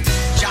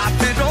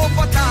जाते रो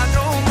बता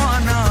रो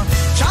माना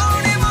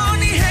छाड़ी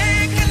मानी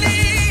हेकली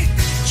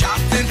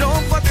जाते रो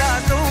बता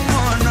रो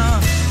माना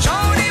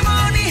छाड़ी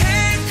मानी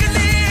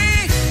हेकली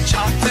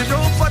जाते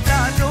रो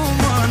बता रो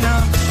माना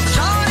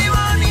छाड़ी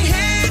मानी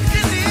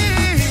हेकली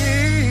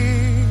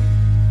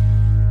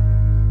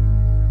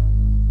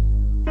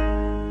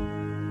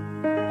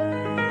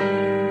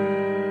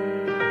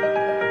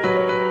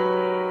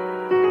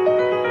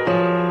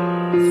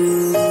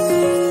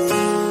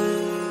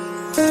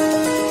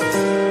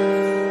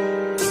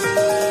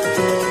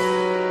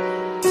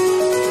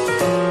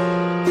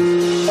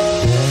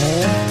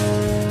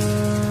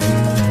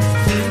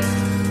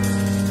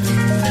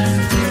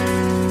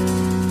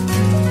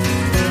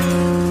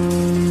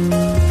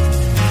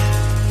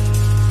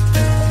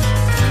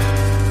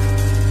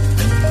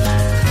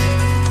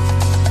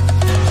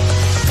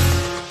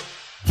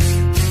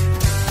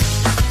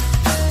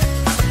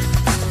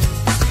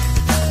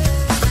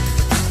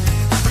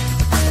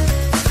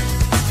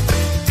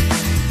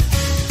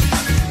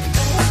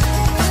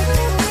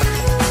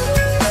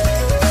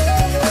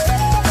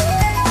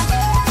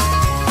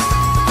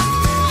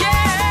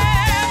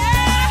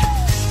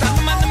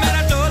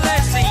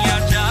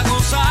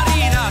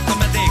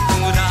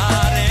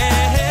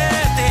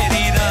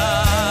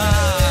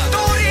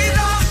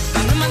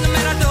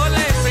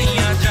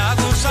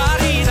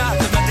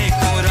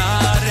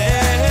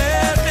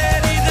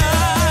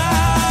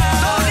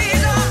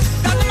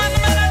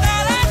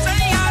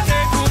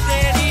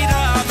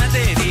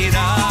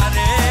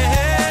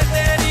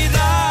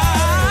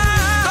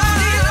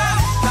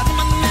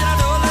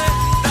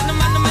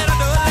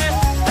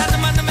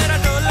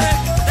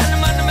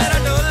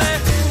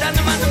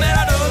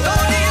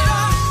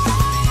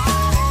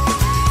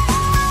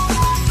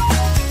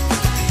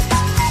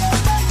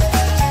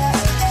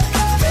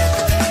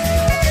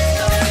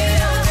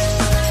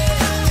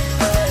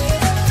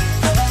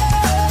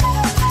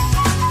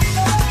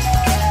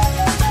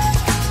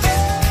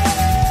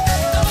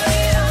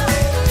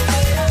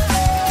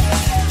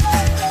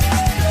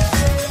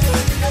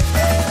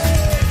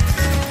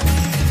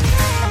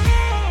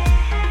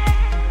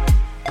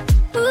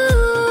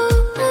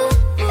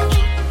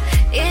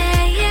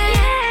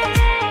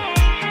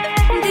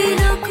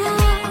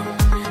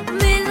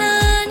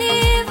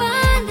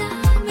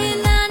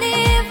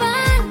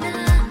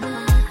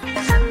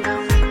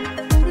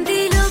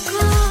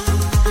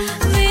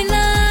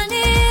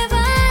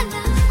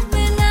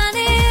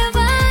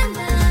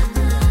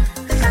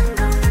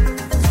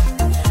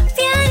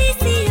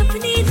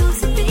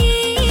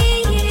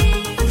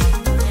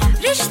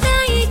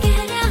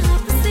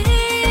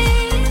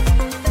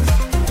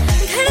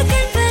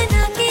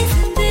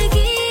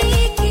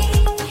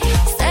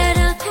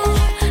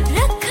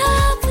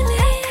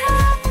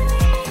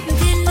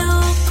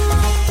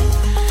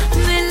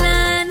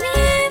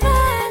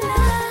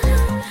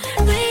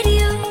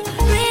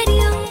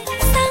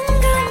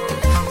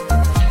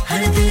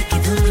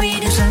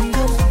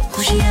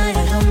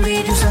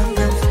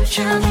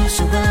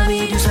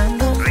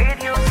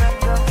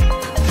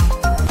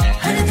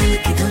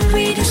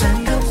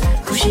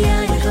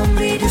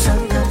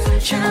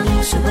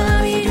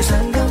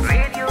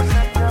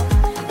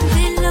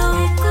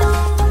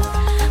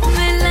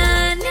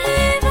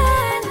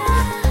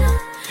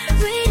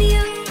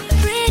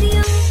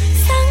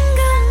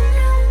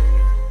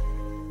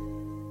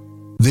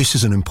This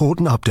is an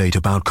important update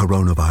about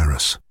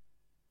coronavirus.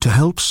 To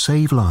help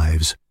save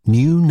lives,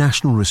 new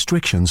national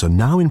restrictions are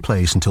now in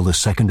place until the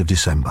 2nd of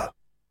December.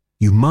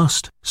 You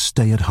must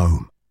stay at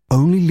home.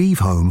 Only leave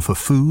home for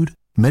food,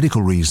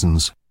 medical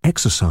reasons,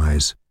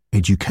 exercise,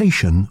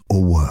 education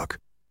or work.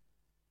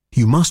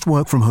 You must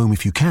work from home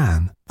if you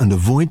can and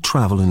avoid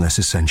travel unless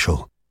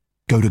essential.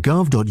 Go to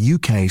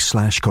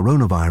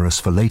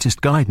gov.uk/coronavirus for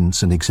latest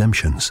guidance and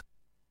exemptions.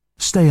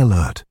 Stay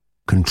alert.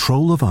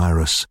 Control the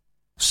virus.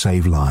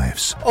 Save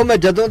lives. ओ मैं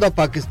जदों दा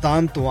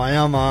पाकिस्तान तो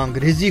आया वां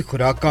अंग्रेजी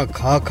खुराकां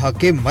खा खा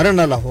के मरन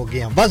वाला हो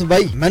गया बस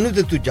भाई मैनू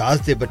ते तू जहाज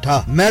ते बैठा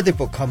मैं ते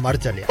भुखा मर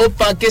चलिया ओ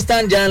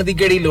पाकिस्तान जान दी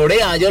केड़ी लोड़ है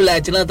आ जाओ ले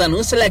चला तानू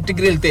सिलेक्ट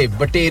ग्रिल ते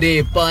बटेरे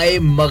पाए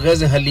मगज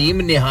हलीम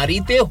निहारी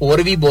ते होर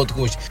भी बहुत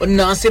कुछ और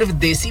ना सिर्फ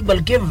देसी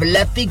बल्कि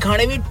वलैती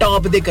खाने भी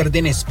टॉप दे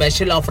करदे ने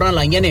स्पेशल ऑफरां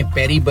लाईयां ने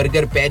peri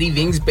burger peri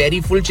wings peri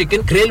full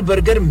chicken grill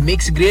burger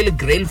mix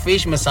grill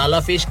fish masala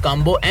fish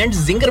combo and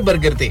zinger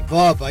burger ते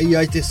वाह भाई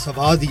आज ते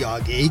स्वाद ही आ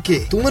गई के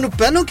तू मेनू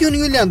पहलों क्यों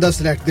नहीं लियांदा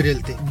सिलेक्ट ग्रिल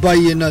ते भाई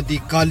इना दी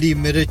काली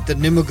मिर्च ते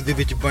नमक दे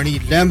विच बनी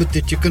लैम्ब ते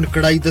चिकन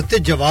कढ़ाई दा ते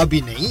जवाब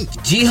ही नहीं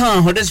जी हां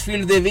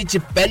हडर्सफील्ड दे विच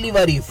पहली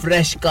बारी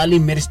फ्रेश काली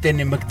मिर्च ते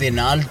नमक दे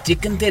नाल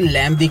चिकन ते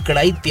लैम्ब दी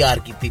कढ़ाई तैयार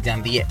कीती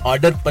जांदी है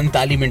ऑर्डर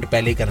 45 मिनट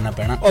पहले करना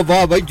पैना ओ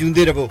वाह भाई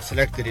जूंदे रहो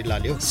सिलेक्ट ग्रिल ला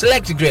लियो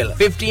select grill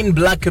 15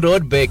 black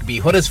road Birkby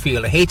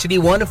Huddersfield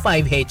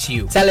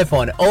HD15HU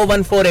telephone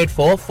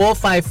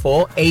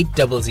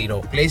 01484454800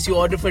 place your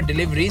order for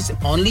deliveries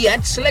only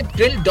at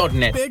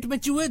selectgrill.net पेट में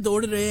चूहे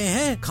दौड़ रहे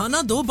हैं खाना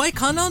दो भाई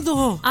खाना दो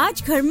आज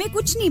घर में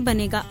कुछ नहीं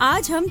बनेगा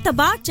आज हम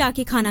तबाक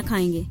जाके खाना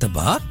खाएंगे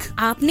तबाक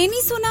आपने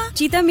नहीं सुना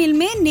चीता मिल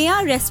में नया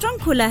रेस्टोरेंट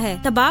खुला है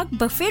तबाक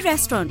बफे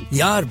रेस्टोरेंट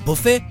यार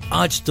बुफे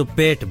आज तो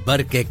पेट भर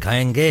के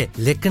खाएंगे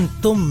लेकिन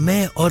तुम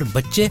मैं और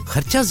बच्चे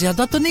खर्चा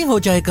ज्यादा तो नहीं हो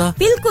जाएगा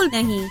बिल्कुल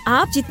नहीं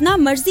आप जितना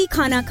मर्जी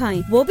खाना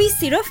खाएं वो भी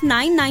सिर्फ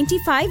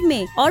 995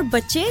 में और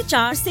बच्चे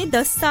 4 से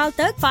 10 साल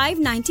तक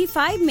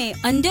 595 में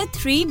अंडर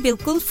 3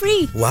 बिल्कुल फ्री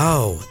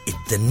वाओ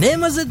इतने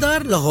मजेदार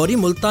लाहौरी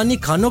मुल्तानी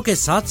खानों के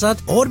साथ साथ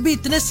और भी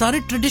इतने सारे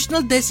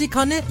ट्रेडिशनल देसी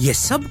खाने ये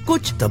सब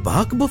कुछ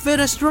तबाक बुफे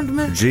रेस्टोरेंट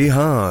में जी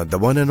हाँ the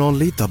one and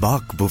only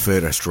Tabak Buffet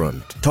Restaurant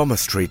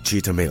Thomas Street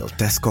Cheetah Mill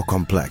Tesco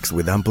Complex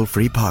with ample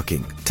free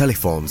parking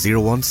telephone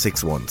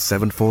 0161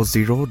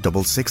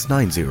 740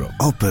 6690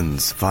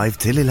 opens 5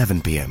 till 11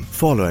 p.m.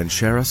 follow and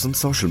share us on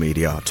social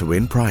media to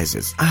win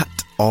prizes at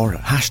or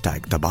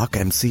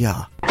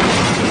 #TabakMCR.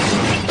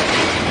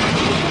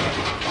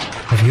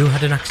 Have you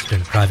had an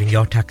accident driving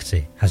your taxi?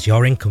 Has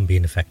your income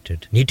been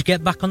affected? Need to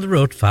get back on the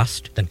road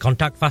fast? Then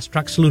contact Fast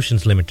Track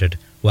Solutions Limited,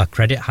 who are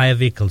credit hire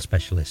vehicle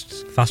specialists.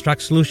 Fast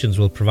Track Solutions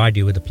will provide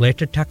you with a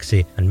plated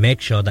taxi and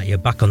make sure that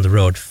you're back on the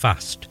road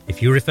fast. If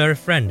you refer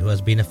a friend who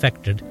has been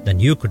affected, then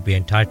you could be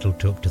entitled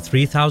to up to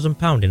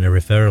 £3,000 in a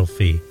referral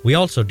fee. We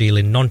also deal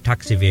in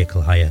non-taxi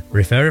vehicle hire.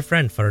 Refer a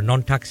friend for a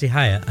non-taxi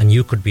hire and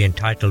you could be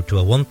entitled to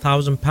a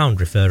 £1,000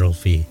 referral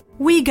fee.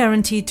 We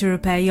guarantee to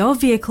repair your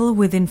vehicle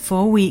within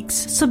 4 weeks,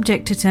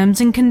 subject to terms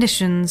and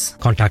conditions.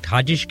 Contact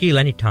Haji Shkil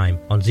anytime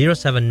on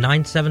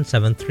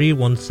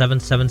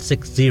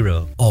 07977317760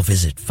 or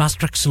visit Fast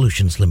Track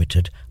Solutions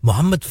Limited,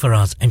 Mohammed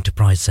Faraz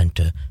Enterprise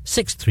Centre,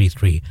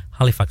 633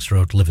 Halifax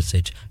Road,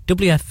 Liversedge,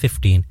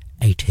 WF15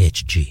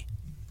 8HG.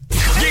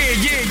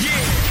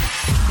 Yeah.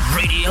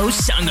 Radio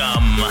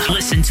Sangam.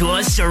 Listen to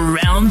us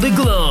around the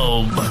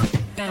globe.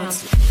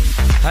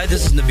 Hi,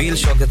 this is Nabil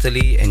Shaukat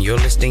Ali and you're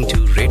listening to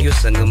Radio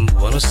Sangam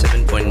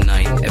 107.9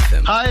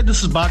 FM. Hi,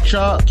 this is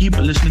Baksha. Keep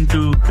listening to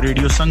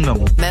Radio Sangam.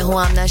 मैं हूँ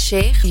आमना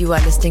Sheikh. You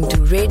are listening to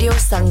Radio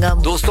Sangam.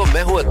 दोस्तों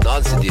मैं हूँ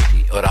अदनान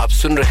सिद्दीकी और आप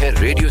सुन रहे हैं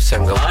radio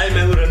संगम. Hi,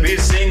 मैं हूँ रणवीर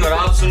सिंह और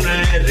आप सुन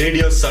रहे हैं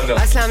रेडियो संगम.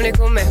 अस्सलाम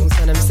वालेकुम मैं हूँ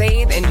सनम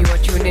Saeed and you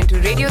are tuned into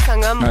Radio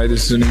Sangam. Hi, this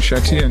is Zunin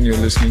Shetty and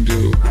you're listening to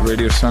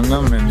Radio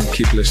Sangam and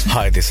keep listening.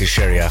 Hi, this is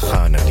Sharia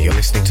Khan and you're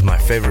listening to my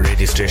favorite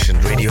radio station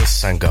Radio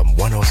Sangam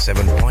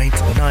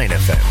 107.9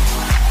 FM.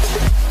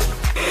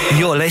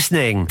 You're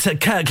listening to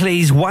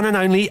Kirklees one and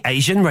only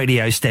Asian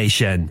radio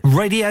station,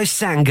 Radio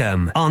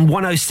Sangam on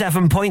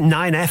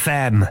 107.9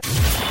 FM.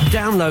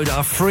 Download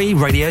our free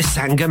Radio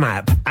Sangam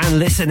app and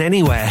listen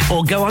anywhere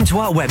or go onto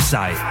our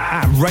website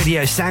at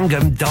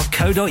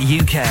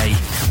radiosangam.co.uk.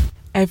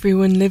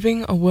 Everyone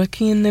living or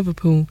working in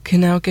Liverpool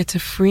can now get a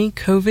free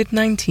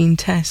COVID-19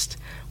 test,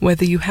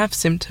 whether you have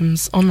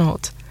symptoms or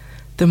not.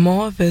 The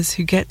more of us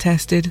who get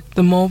tested,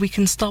 the more we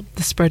can stop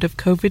the spread of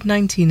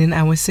COVID-19 in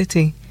our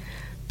city.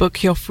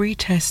 Book your free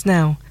test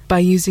now by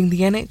using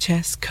the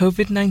NHS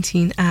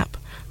COVID-19 app,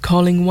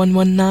 calling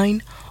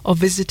 119 or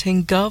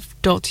visiting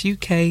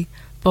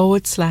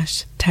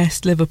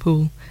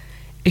gov.uk/testliverpool.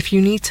 If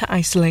you need to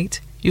isolate,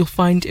 you'll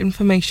find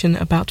information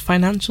about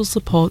financial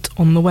support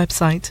on the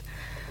website.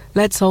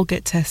 Let's all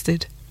get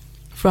tested.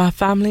 For our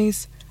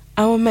families,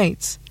 our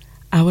mates,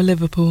 our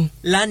Liverpool.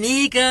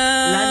 Lanika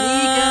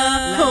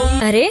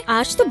अरे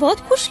आज तो बहुत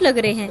खुश लग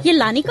रहे हैं ये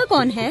Lanika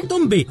कौन है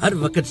तुम भी हर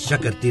वक्त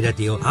शक करती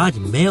रहती हो आज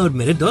मैं और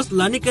मेरे दोस्त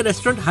लानिका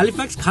रेस्टोरेंट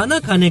हैलिफैक्स खाना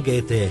खाने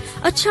गए थे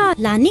अच्छा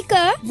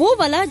लानिका वो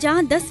वाला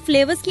जहाँ 10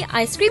 फ्लेवर्स की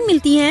आइसक्रीम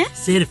मिलती है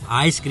सिर्फ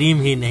आइसक्रीम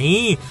ही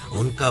नहीं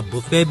उनका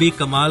बुफे भी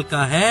कमाल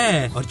का है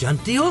और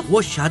जानती हो वो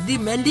शादी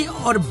मेहंदी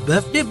और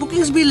बर्थडे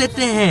बुकिंग्स भी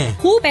लेते हैं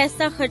खूब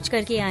पैसा खर्च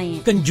करके आए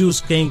हैं कंजूस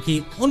कहीं की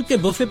उनके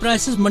buffet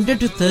prices Monday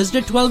to Thursday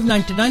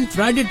 12.99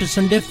 Friday to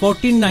Sunday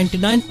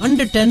 14.99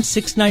 under 10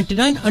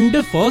 6.99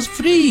 under 4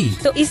 free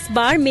तो इस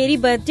बार मेरी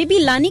बर्थडे भी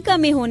लानिका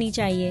में होनी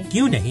चाहिए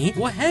क्यों नहीं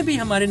वो है भी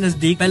हमारे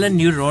नजदीक पेलन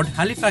न्यू रोड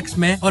हैलिफैक्स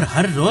में और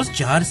हर रोज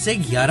 4 से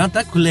 11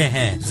 तक खुले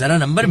हैं जरा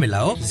नंबर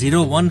मिलाओ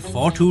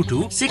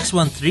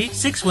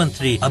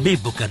 01422613613 अभी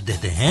बुक कर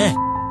देते हैं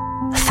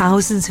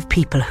Thousands of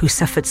people who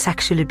suffered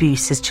sexual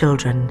abuse as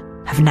children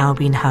have now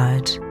been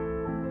heard.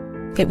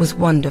 It was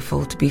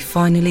wonderful to be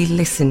finally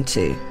listened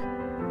to.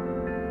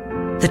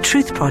 The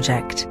Truth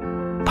Project,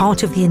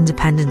 part of the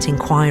independent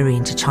inquiry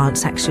into child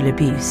sexual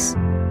abuse,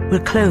 will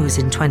close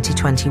in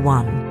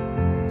 2021.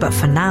 But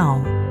for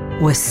now,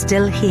 we're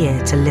still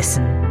here to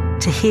listen,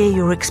 to hear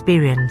your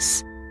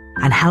experience,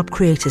 and help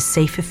create a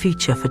safer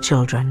future for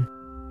children.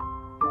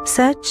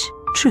 Search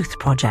Truth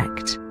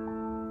Project.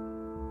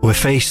 We're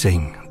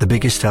facing the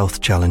biggest health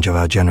challenge of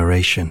our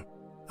generation,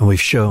 and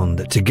we've shown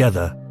that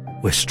together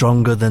we're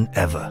stronger than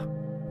ever.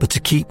 But to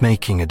keep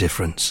making a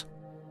difference,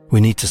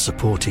 we need to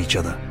support each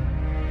other.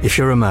 If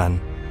you're a man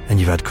and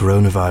you've had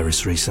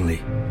coronavirus recently,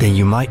 then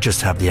you might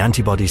just have the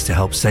antibodies to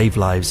help save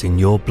lives in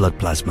your blood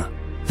plasma.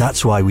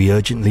 That's why we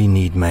urgently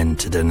need men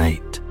to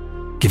donate.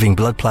 Giving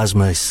blood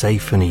plasma is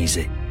safe and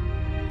easy.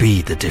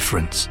 Be the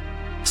difference.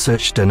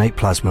 Search Donate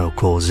Plasma or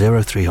call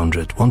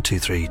 0300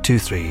 123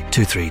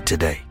 2323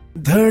 today.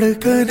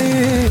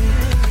 धड़कनें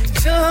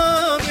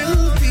जहाँ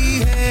मिलती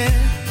हैं,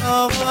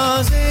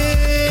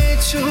 आवाज़ें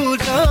छू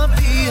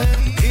जाती हैं,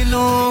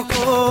 दिलों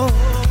को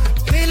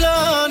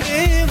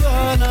मिलाने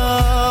वाला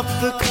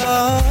आपका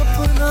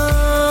अपना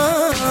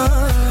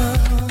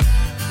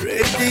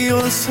रेडियो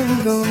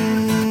संगम।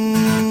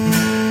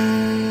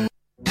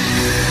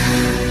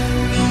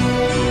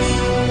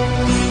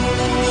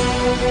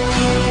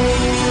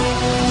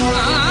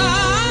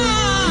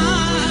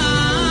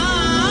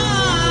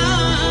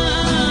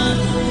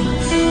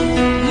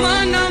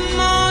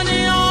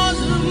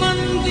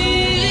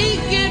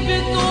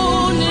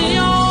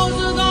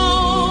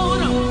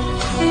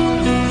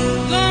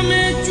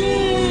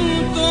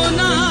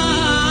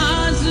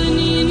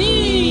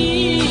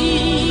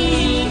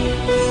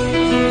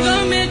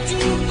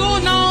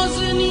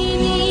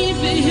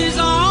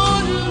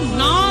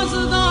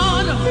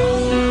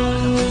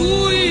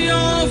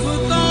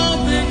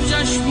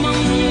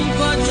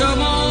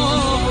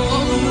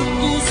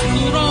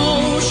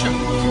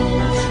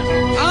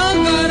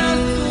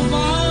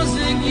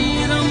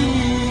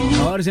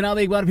 जनाब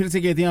एक बार फिर से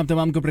कहते हैं आप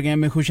तमाम को प्रोग्राम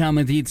में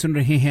खुशामदीद। सुन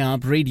रहे हैं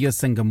आप रेडियो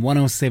संगम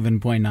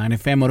 107.9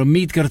 FM और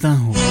उम्मीद करता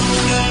हूँ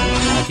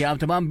कि आप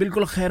तमाम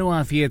बिल्कुल खैर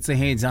आफियत से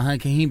हैं जहाँ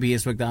कहीं भी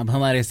इस वक्त आप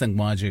हमारे संग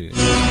मौजूद।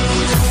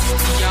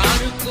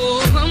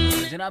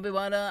 जनाब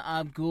वाला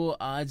आपको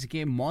आज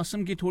के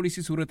मौसम की थोड़ी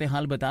सी सूरत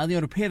हाल बता दें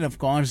और फिर ऑफ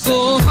कोर्स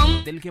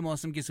दिल के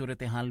मौसम की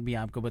सूरत हाल भी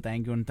आपको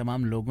बताएंगे उन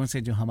तमाम लोगों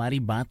से जो हमारी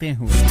बातें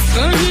हुई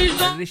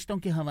रिश्तों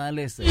के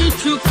हवाले से,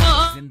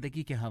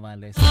 जिंदगी के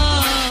हवाले से,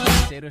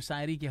 शेर व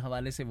शायरी के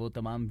हवाले से, वो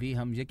तमाम भी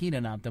हम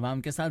यकीनन आप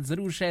तमाम के साथ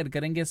जरूर शेयर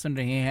करेंगे। सुन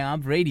रहे हैं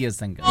आप रेडियो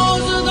संगम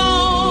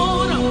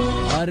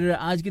और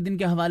आज के दिन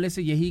के हवाले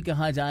से यही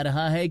कहा जा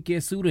रहा है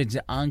कि सूरज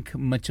आंख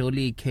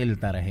मचोली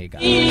खेलता रहेगा।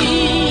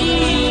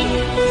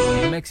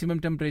 मैक्सिमम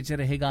टेम्परेचर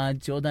रहेगा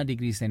 14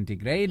 डिग्री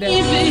सेंटीग्रेड,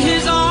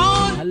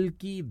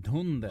 हल्की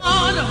धुंध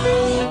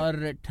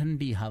और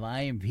ठंडी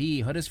हवाएं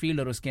भी हरसफील्ड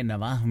और उसके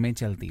नवाह में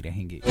चलती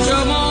रहेंगी।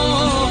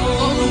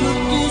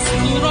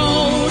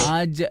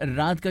 आज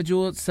रात का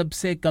जो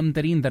सबसे कम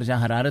तरीन दर्जा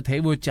हरारत है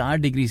वो 4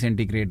 डिग्री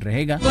सेंटीग्रेड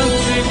रहेगा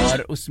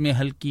और उसमें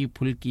हल्की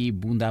फुल्की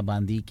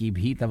बूंदाबांदी की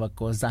भी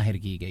तवक्को जाहिर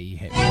की गई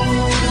है।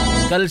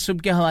 कल सुबह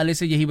के हवाले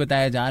से यही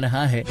बताया जा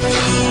रहा है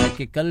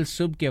कि कल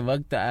सुबह के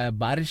वक्त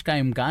बारिश का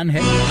इम्कान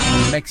है।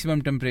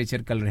 मैक्सिमम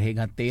टेम्परेचर कल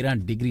रहेगा 13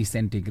 डिग्री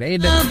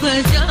सेंटीग्रेड,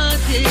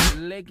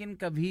 लेकिन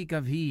कभी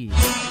कभी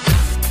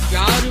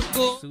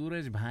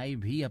सूरज भाई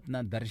भी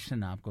अपना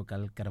दर्शन आपको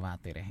कल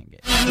करवाते रहेंगे।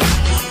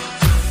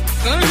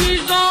 कहीं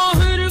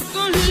जाहिर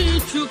कहीं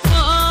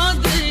छुपा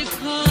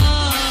देखा,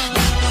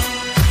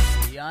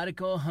 यार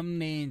को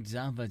हमने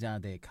जा बजा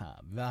देखा।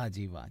 वाह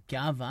जी वाह,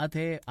 क्या बात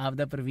है।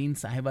 आबदा परवीन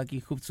साहिबा की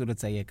खूबसूरत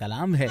सा ये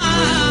कलाम है।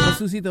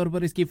 खुसूसी तौर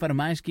पर इसकी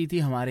फरमाइश की थी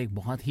हमारे एक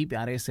बहुत ही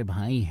प्यारे से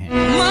भाई हैं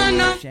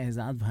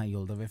शहजाद भाई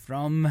all the way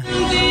from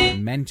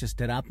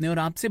Manchester. आपने और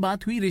आपसे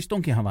बात हुई रिश्तों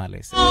के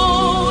हवाले से।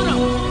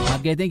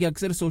 आप कहते हैं कि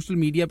अक्सर सोशल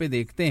मीडिया पे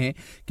देखते हैं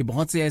कि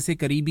बहुत से ऐसे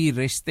करीबी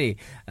रिश्ते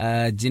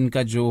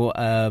जिनका जो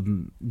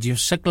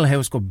शक्ल है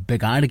उसको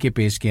बिगाड़ के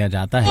पेश किया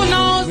जाता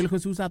है।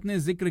 बिलखुसूस आपने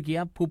जिक्र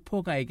किया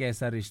फुफ्फो का एक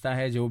ऐसा रिश्ता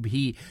है जो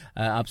भी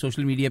आप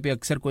सोशल मीडिया पे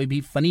अक्सर कोई भी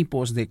फनी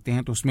पोस्ट देखते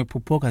हैं तो उसमें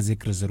फुफ्फो का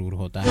जिक्र जरूर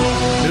होता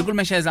है। बिल्कुल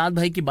मैं शहजाद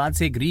भाई की बात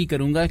से एग्री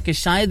करूंगा कि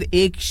शायद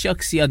एक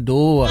शख्स या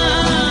दो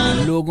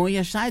लोगों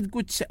या शायद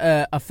कुछ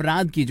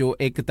अफराद की जो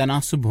एक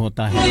तनासुब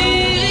होता है,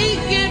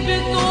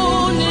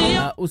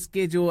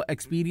 उसके जो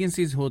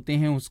एक्सपीरियंसेस होते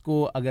हैं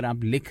उसको अगर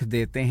आप लिख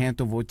देते हैं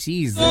तो वो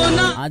चीज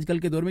आजकल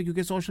के दौर में,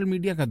 क्योंकि सोशल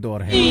मीडिया का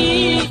दौर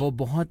है, वो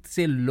बहुत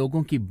से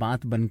लोगों की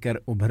बात बनकर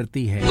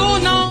उभरती है।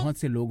 बहुत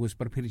से लोग उस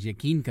पर फिर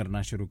यकीन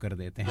करना शुरू कर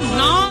देते हैं।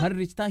 हर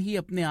रिश्ता ही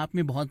अपने आप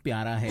में बहुत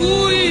प्यारा है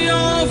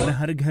और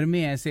हर घर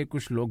में ऐसे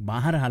कुछ लोग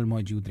बहरहाल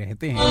मौजूद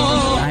रहते हैं,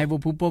 चाहे वो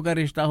फूफो का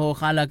रिश्ता हो,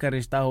 खाला का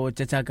रिश्ता हो,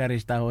 चचा का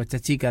रिश्ता हो,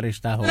 चची का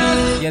रिश्ता हो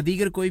या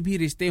दीगर कोई भी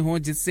रिश्ते हो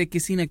जिससे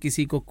किसी न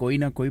किसी को कोई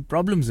ना कोई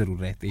प्रॉब्लम जरूर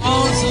रहती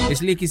है।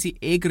 इसलिए किसी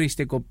एक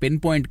रिश्ते को पिन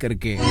पॉइंट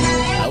करके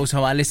उस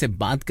हवाले से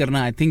बात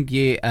करना आई थिंक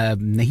ये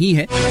नहीं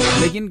है,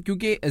 लेकिन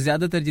क्योंकि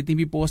ज्यादातर जितनी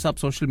भी पोस्ट आप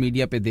सोशल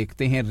मीडिया पे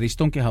देखते हैं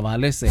रिश्तों के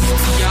हवाले से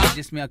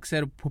जिसमें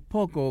अक्सर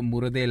फुफ्फो को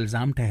मुर्दे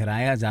इल्जाम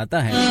ठहराया जाता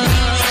है,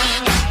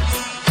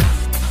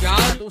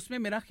 तो उसमें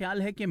मेरा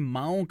ख्याल है कि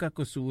माओं का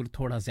कसूर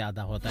थोड़ा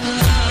ज्यादा होता है,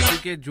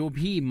 क्योंकि जो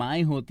भी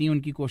माएं होती हैं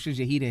उनकी कोशिश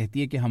यही रहती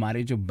है कि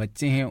हमारे जो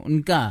बच्चे हैं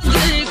उनका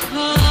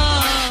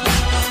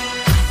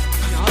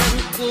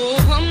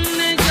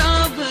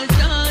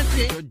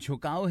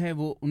झुकाव है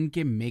वो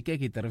उनके मेके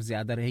की तरफ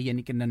ज्यादा रहे,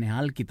 यानी कि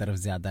ननिहाल की तरफ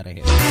ज्यादा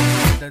रहे।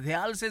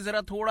 दधियाल से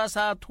जरा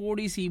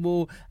थोड़ी सी वो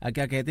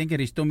क्या कहते हैं कि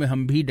रिश्तों में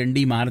हम भी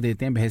डंडी मार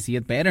देते हैं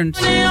बहसियत पेरेंट्स,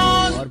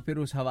 और फिर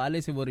उस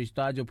हवाले से वो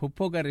रिश्ता जो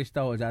फुफ्फो का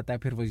रिश्ता हो जाता है,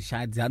 फिर वो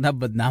शायद ज्यादा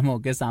बदनाम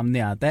होकर सामने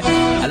आता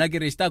है। हालांकि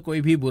रिश्ता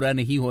कोई भी बुरा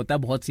नहीं होता,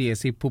 बहुत सी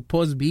ऐसी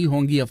फुफ्फोज भी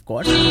होंगी ऑफ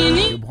कोर्स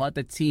जो बहुत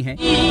अच्छी हैं,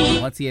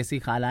 बहुत सी ऐसी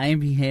खालाएं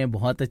भी हैं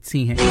बहुत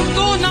अच्छी हैं।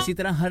 इसी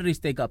तरह हर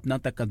रिश्ते का अपना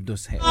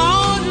तकद्दुस है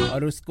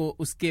और उसको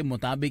उसके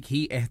मुताबिक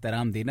ही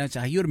एहतराम देना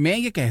चाहिए। और मैं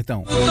ये कहता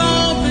हूँ,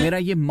 मेरा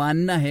ये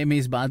मानना है, मैं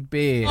इस बात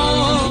पे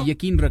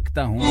यकीन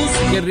रखता हूँ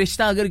कि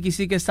रिश्ता अगर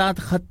किसी के साथ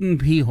खत्म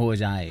भी हो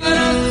जाए,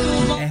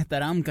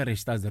 एहतराम का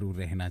रिश्ता जरूर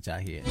रहना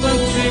चाहिए,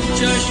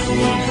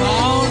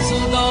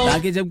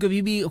 ताकि जब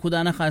कभी भी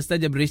खुदा ना खास्ता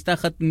जब रिश्ता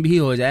खत्म भी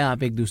हो जाए,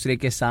 आप एक दूसरे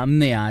के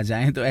सामने आ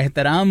जाएं तो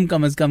एहतराम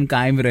कम से कम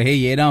कायम रहे।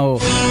 ये ना हो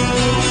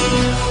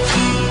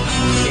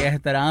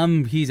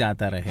एहतराम भी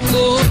जाता रहे।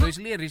 तो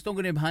इसलिए रिश्तों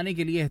को निभाने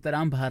के लिए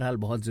एहतराम बहरहाल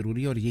बहुत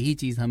जरूरी है, और यही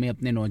चीज हमें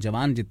अपने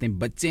नौजवान जितने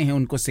बच्चे हैं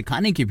उनको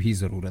सिखाने की भी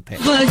जरूरत है।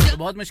 तो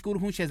बहुत मशकूर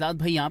हूँ शहजाद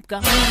भाई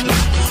आपका।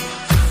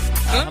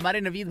 हमारे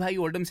नवीद भाई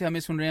ओल्डम से हमें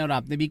सुन रहे हैं और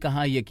आपने भी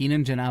कहा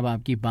यकीनन जनाब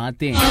आपकी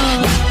बातें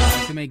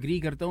से मैं एग्री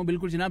करता हूँ।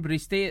 बिल्कुल जनाब,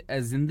 रिश्ते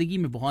जिंदगी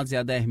में बहुत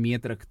ज्यादा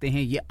अहमियत रखते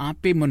हैं। ये आप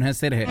पे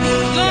मुनहसर है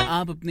कि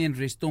आप अपने इन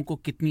रिश्तों को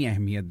कितनी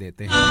अहमियत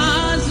देते हैं।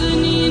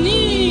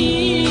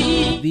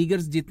 दीगर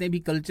जितने भी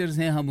कल्चर्स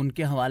हैं हम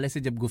उनके हवाले से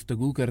जब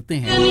गुफ्तगू करते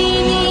हैं,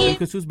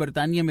 बिलखुसूस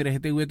बरतानिया में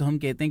रहते हुए, तो हम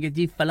कहते हैं कि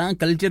जी फलां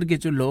कल्चर के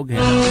जो लोग हैं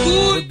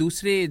वो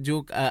दूसरे जो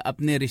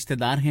अपने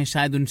रिश्तेदार हैं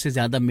शायद उनसे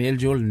ज्यादा मेल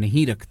जोल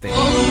नहीं रखते।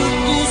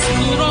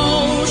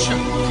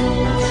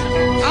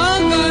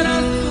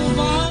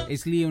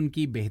 इसलिए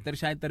उनकी बेहतर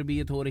शायद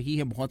तरबियत हो रही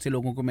है। बहुत से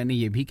लोगों को मैंने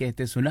ये भी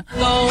कहते सुना,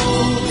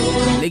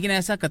 लेकिन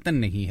ऐसा कतन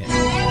नहीं है।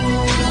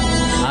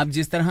 आप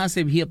जिस तरह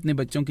से भी अपने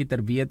बच्चों की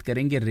तरबियत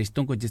करेंगे,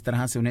 रिश्तों को जिस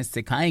तरह से उन्हें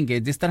सिखाएंगे,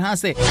 जिस तरह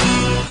से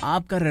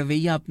आपका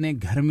रवैया अपने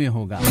घर में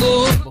होगा,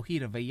 वही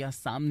रवैया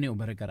सामने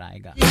उभर कर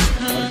आएगा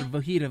और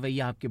वही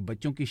रवैया आपके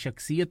बच्चों की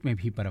शख्सियत में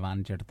भी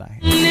परवान चढ़ता है।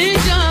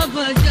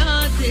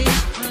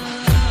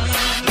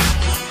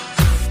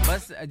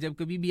 बस जब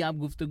कभी भी आप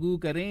गुफ्तगू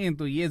करें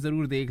तो ये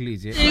जरूर देख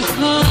लीजिए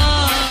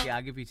कि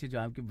आगे पीछे जो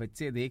आपके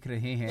बच्चे देख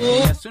रहे हैं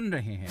या सुन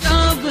रहे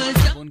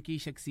हैं उनकी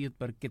शख्सियत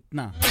पर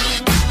कितना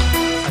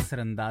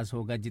असरअंदाज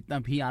होगा, जितना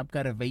भी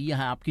आपका रवैया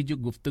है, आपकी जो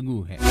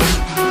गुफ्तगू है।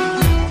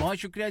 बहुत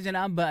शुक्रिया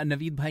जनाब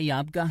नवीद भाई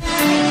आपका,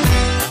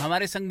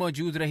 हमारे संग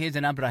मौजूद रहे।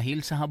 जनाब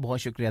राहील साहब बहुत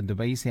शुक्रिया,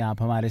 दुबई से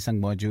आप हमारे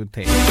संग मौजूद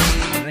थे।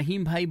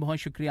 रहीम भाई बहुत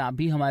शुक्रिया, आप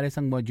भी हमारे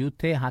संग मौजूद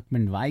थे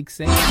हाकमंड वाइक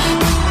से।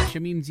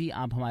 शमीम जी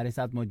आप हमारे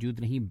साथ मौजूद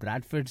रही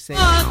ब्रैडफोर्ड से।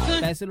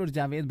 फैसल और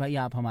जावेद भाई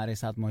आप हमारे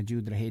साथ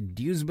मौजूद रहे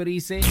ड्यूसबरी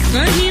से।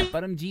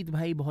 परमजीत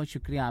भाई बहुत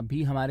शुक्रिया, आप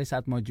भी हमारे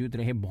साथ मौजूद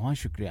रहे, बहुत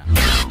शुक्रिया।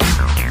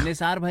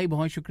 निसार भाई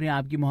बहुत शुक्रिया,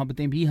 आपकी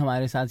मोहब्बतें भी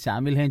हमारे साथ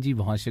शामिल हैं जी,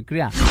 बहुत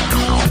शुक्रिया।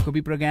 आपको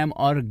भी प्रोग्राम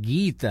और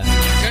गीत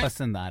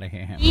पसंद आ रहे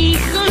हैं।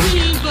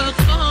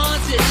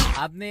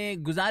 आपने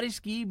गुजारिश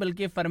की,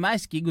 बल्कि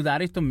फरमाइश की,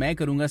 गुजारिश तो मैं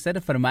करूंगा सर,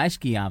 फरमाइश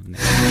की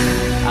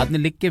आपने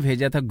लिख के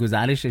भेजा था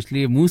गुजारिश,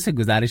 इसलिए मुंह से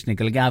गुजारिश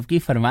निकल गया। आपकी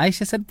फरमाइश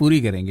है सर,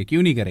 पूरी करेंगे,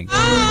 क्यों नहीं करेंगे।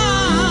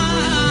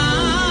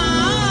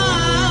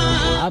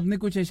 आपने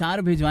कुछ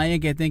इशार भिजवाए हैं,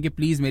 कहते हैं कि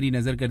प्लीज मेरी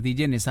नजर कर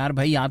दीजिए। निसार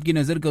भाई आपकी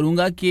नजर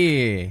करूंगा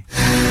कि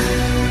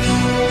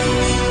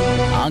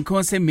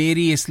आंखों से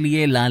मेरी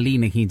इसलिए लाली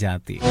नहीं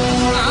जाती,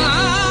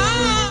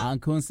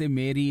 आंखों से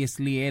मेरी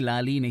इसलिए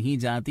लाली नहीं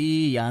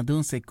जाती,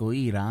 यादों से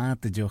कोई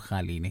रात जो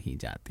खाली नहीं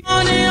जाती।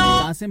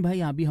 कासिम भाई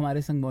आप भी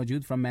हमारे संग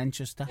मौजूद फ्रॉम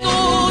मैनचेस्टर।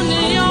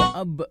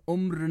 अब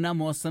उम्र न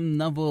मौसम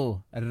न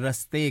वो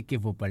रस्ते के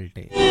वो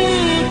पलटे,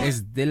 इस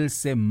दिल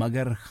से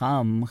मगर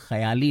खाम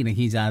ख्याली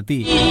नहीं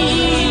जाती,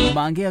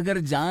 मांगे अगर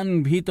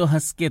जान भी तो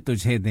हंस के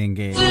तुझे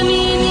देंगे,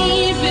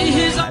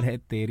 अरे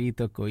तेरी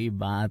तो कोई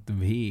बात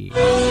भी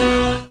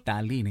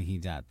टाली नहीं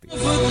जाती।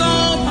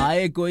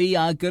 आए कोई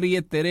आकर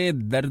ये तेरे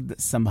दर्द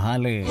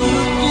संभाले,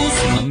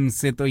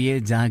 हमसे तो ये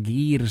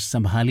जागीर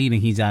संभाली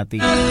नहीं जाती,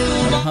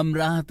 और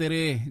हमराह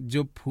तेरे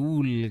जो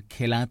फूल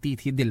खिलाती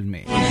थी दिल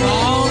में,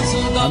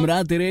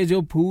 हमराह तेरे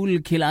जो फूल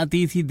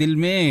खिलाती थी दिल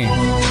में,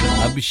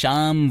 अब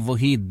शाम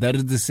वही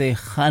दर्द से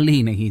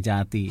खाली नहीं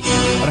जाती,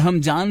 और हम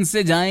जान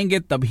से जाएंगे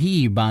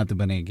तभी बात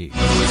बनेगी,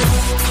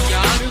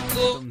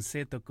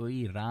 तुमसे तो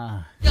कोई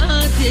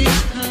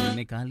राह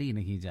निकाली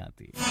नहीं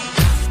जाती।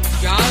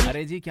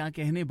 अरे जी क्या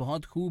कहने,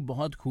 बहुत खूब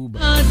बहुत खूब।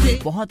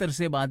 बहुत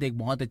अरसे बाद एक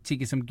बहुत अच्छी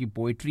किस्म की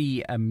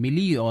पोइट्री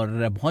मिली, और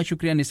बहुत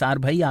शुक्रिया निसार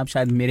भाई, आप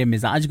शायद मेरे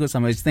मिजाज को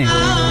समझते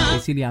हैं,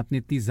 इसीलिए आपने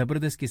इतनी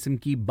जबरदस्त किस्म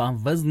की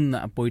बावजन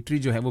पोइट्री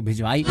जो है वो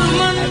भिजवाई,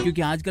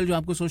 क्योंकि आजकल जो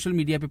आपको सोशल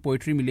मीडिया पे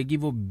पोइट्री मिलेगी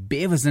वो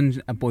बेवजन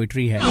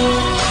पोइट्री है,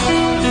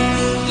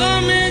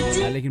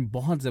 लेकिन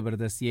बहुत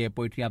जबरदस्त ये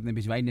पोइट्री आपने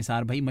भिजवाई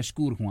निसार भाई,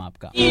 मशकूर हूँ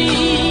आपका।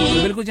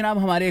 तो बिल्कुल जनाब,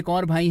 हमारे एक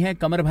और भाई हैं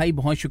कमर भाई,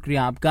 बहुत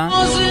शुक्रिया आपका,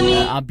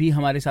 आप भी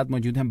हमारे साथ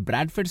मौजूद हैं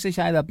ब्रैडफोर्ड से,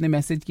 शायद आपने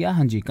मैसेज किया।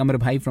 हाँ जी, कमर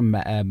भाई फ्रॉम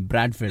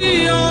ब्रैडफोर्ड।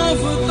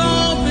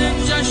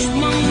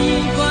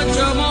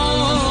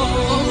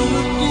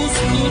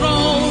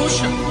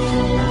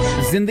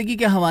 जिंदगी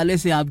के हवाले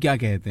से आप क्या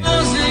कहते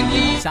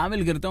हैं?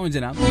 शामिल करता हूँ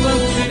जनाब,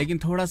 लेकिन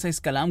थोड़ा सा इस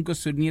कलाम को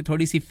सुनिए,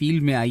 थोड़ी सी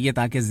फील में आइए,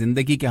 ताकि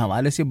जिंदगी के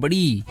हवाले से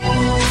बड़ी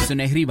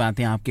सुनहरी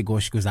बातें आपके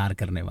गोश गुजार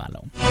करने वाला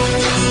हूँ।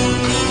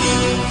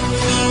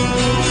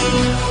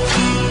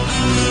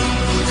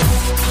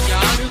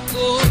 यार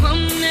को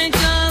हमने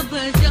जा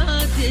बजा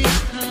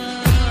देखा,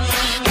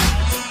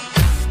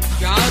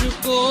 यार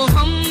को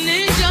हमने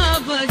जा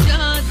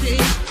बजा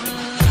देखा,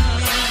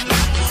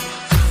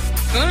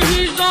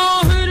 कहीं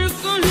जाहिर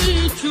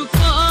कहीं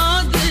छुपा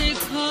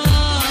देखा,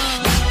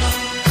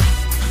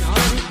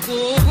 यार को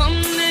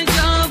हमने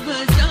जा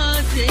बजा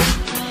देखा।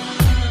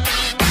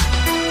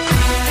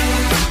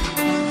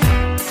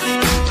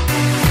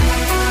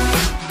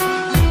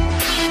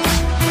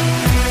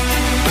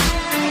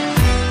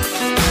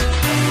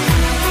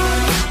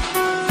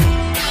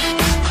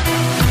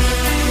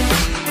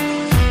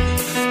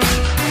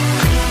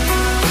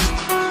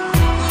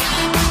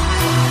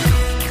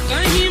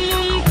 कहीं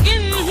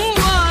मुमकिन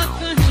हुआ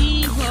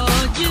कहीं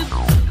वाजिब,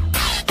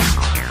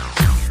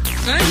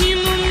 कहीं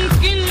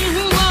मुमकिन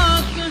हुआ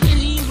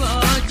कहीं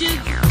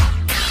वाजिब,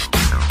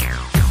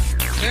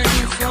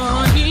 कहीं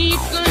फानी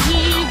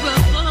कहीं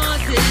बका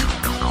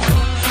देखा।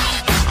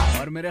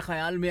 और मेरे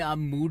ख्याल में आप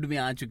मूड में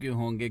आ चुके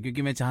होंगे,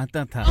 क्योंकि मैं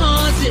चाहता था,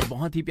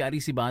 बहुत ही प्यारी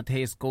सी बात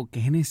है, इसको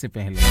कहने से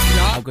पहले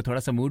आपको थोड़ा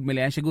सा मूड में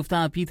ले आए। शगुफ्ता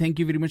आप ही, thank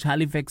you very much.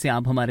 Halifax से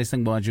आप हमारे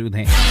संग मौजूद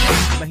हैं।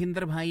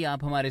 महेंद्र भाई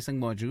आप हमारे संग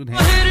मौजूद हैं,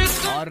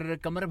 और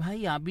कमर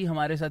भाई आप भी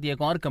हमारे साथ।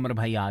 एक और कमर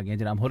भाई आ गए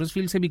जनाब,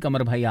 हॉरसफील्ड से भी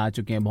कमर भाई आ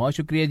चुके हैं। बहुत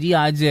शुक्रिया जी,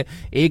 आज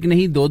एक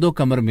नहीं दो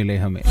कमर मिले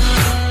हमें,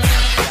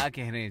 क्या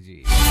कह रहे हैं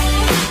जी।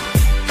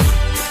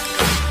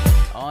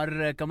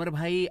 और कमर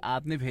भाई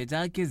आपने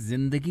भेजा कि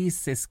जिंदगी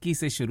सिसकी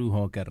से शुरू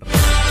होकर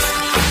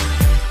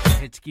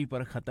हिचकी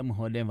पर खत्म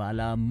होने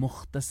वाला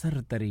मुख्तसर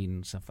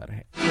तरीन सफर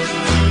है।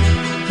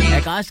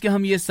 काश कि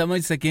हम ये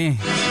समझ सकें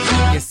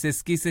कि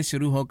सिसकी से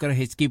शुरू होकर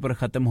हिचकी पर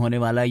खत्म होने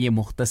वाला ये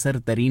मुख्तसर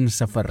तरीन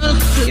सफर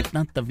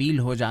कितना तवील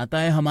हो जाता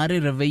है हमारे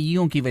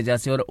रवैयों की वजह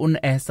से और उन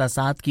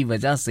एहसासात की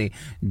वजह से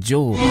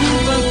जो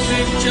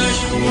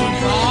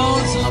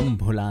हम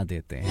भुला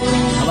देते हैं।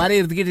 हमारे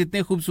इर्द गिर्द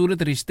इतने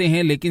खूबसूरत रिश्ते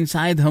हैं, लेकिन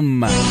शायद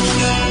हम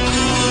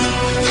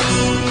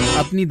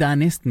अपनी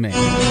दानिस्त में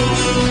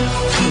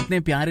इतने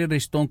प्यारे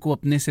रिश्तों को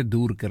अपने से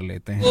दूर कर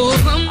लेते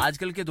हैं।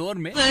 आजकल के दौर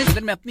में,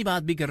 अगर मैं अपनी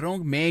बात भी कर रहा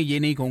हूँ, मैं ये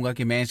नहीं कहूंगा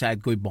कि मैं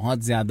शायद कोई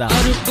बहुत ज्यादा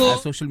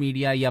सोशल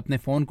मीडिया या अपने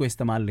फोन को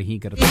इस्तेमाल नहीं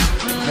करता।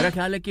 मेरा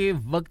ख्याल है कि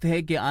वक्त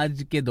है कि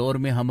आज के दौर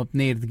में हम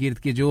अपने इर्द गिर्द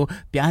के जो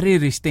प्यारे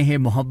रिश्ते हैं,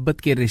 मोहब्बत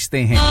के रिश्ते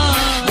हैं,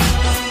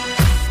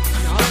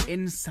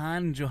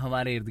 इंसान जो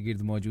हमारे इर्द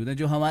गिर्द मौजूद हैं,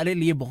 जो हमारे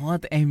लिए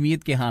बहुत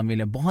अहमियत के हामिल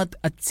हैं, बहुत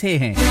अच्छे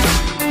हैं,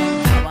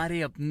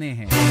 हमारे अपने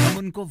हैं, हम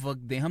उनको वक्त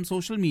दें। हम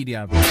सोशल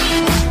मीडिया पे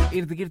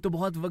इर्द गिर्द तो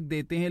बहुत वक्त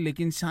देते हैं,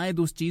 लेकिन शायद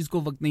उस चीज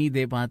को वक्त नहीं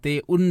दे पाते,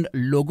 उन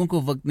लोगों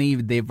को वक्त नहीं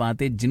दे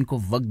पाते जिनको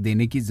वक्त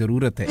देने की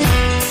जरूरत है।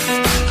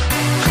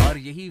 और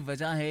यही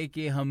वजह है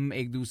कि हम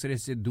एक दूसरे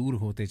से दूर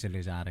होते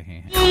चले जा रहे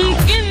हैं।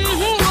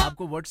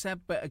 आपको व्हाट्सएप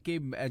के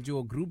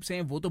जो ग्रुप्स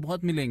हैं वो तो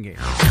बहुत मिलेंगे,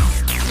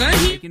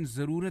 लेकिन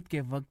जरूरत के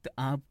वक्त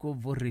आपको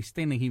वो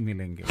रिश्ते नहीं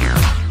मिलेंगे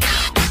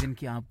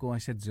जिनकी आपको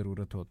अशद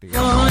जरूरत होती है।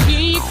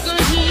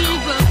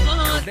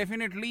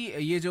 डेफिनेटली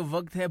ये जो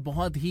वक्त है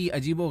बहुत ही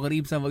अजीबो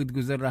गरीब सा वक्त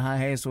गुजर रहा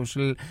है।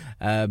 सोशल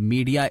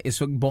मीडिया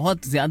इस वक्त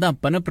बहुत ज्यादा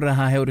पनप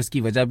रहा है और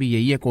इसकी वजह भी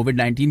यही है,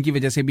 कोविड-19 की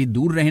वजह से भी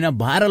दूर रहना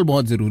बहरहाल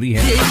बहुत जरूरी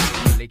है,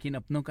 लेकिन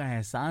अपनों का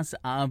एहसास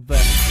आप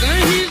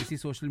किसी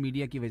सोशल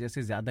मीडिया की वजह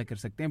से ज्यादा कर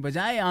सकते हैं।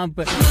 बजाय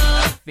आप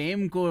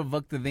फेम को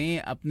वक्त दें,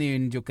 अपने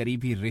जो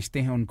करीबी रिश्ते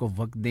हैं उनको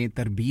वक्त दें,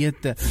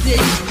 तरबियत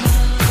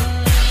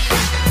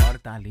और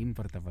तालीम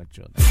पर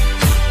तवज्जो दें।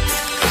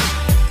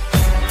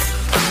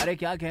 अरे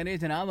क्या कह रहे हैं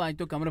जनाब, आज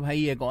तो कमर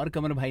भाई, एक और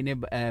कमर भाई ने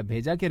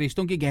भेजा कि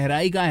रिश्तों की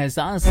गहराई का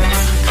एहसास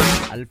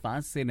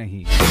अल्फाज से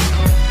नहीं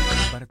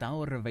बर्ताव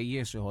और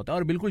रवैये से होता है।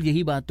 और बिल्कुल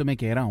यही बात तो मैं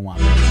कह रहा हूँ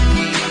आपको।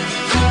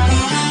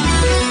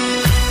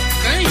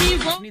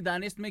 अपनी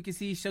दानिश में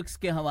किसी शख्स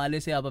के हवाले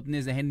से आप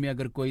अपने जहन में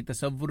अगर कोई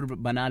तसव्वुर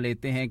बना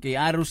लेते हैं कि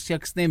यार उस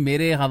शख्स ने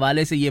मेरे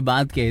हवाले से ये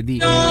बात कह दी,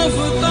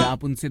 तो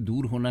आप उनसे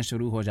दूर होना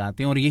शुरू हो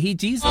जाते हैं और यही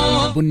चीज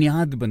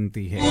बुनियाद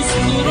बनती है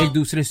एक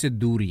दूसरे से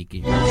दूरी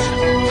की।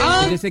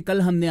 तो जैसे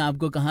कल हमने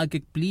आपको कहा कि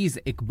प्लीज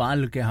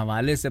इकबाल के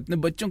हवाले से अपने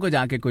बच्चों को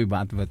जाके कोई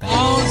बात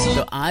बताएं,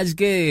 तो आज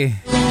के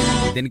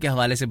दिन के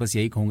हवाले से बस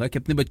यही कहूंगा कि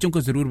अपने बच्चों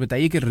को जरूर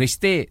बताइए कि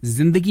रिश्ते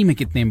जिंदगी में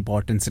कितने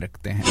इंपॉर्टेंस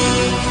रखते हैं।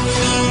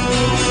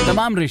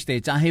 तमाम रिश्ते,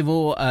 चाहे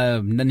वो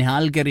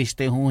ननिहाल के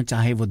रिश्ते हों,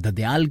 चाहे वो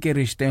ददयाल के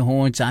रिश्ते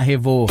हों, चाहे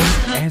वो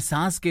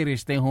एहसास के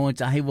रिश्ते हों,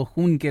 चाहे वो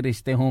खून के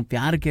रिश्ते हों,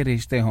 प्यार के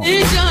रिश्ते हों,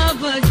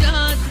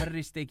 हर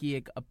रिश्ते की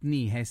एक अपनी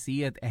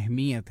हैसियत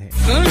अहमियत है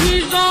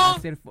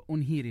सिर्फ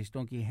उन्हीं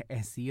रिश्तों की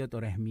हैसियत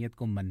और अहमियत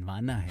को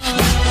मनवाना है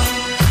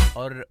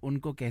और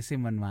उनको कैसे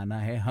मनवाना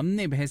है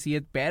हमने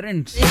बहैसियत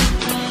पेरेंट्स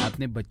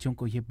अपने बच्चों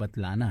को ये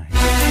बतलाना है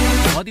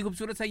बहुत ही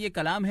खूबसूरत सा ये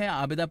कलाम है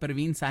आबिदा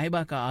परवीन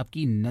साहिबा का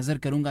आपकी नजर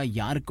करूंगा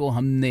यार को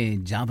हमने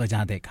जा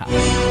बजा देखा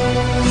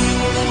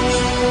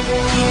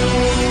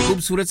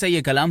खूबसूरत सा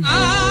ये कलाम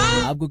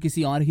आपको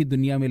किसी और ही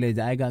दुनिया में ले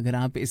जाएगा अगर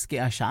आप इसके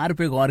अशार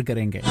पे गौर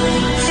करेंगे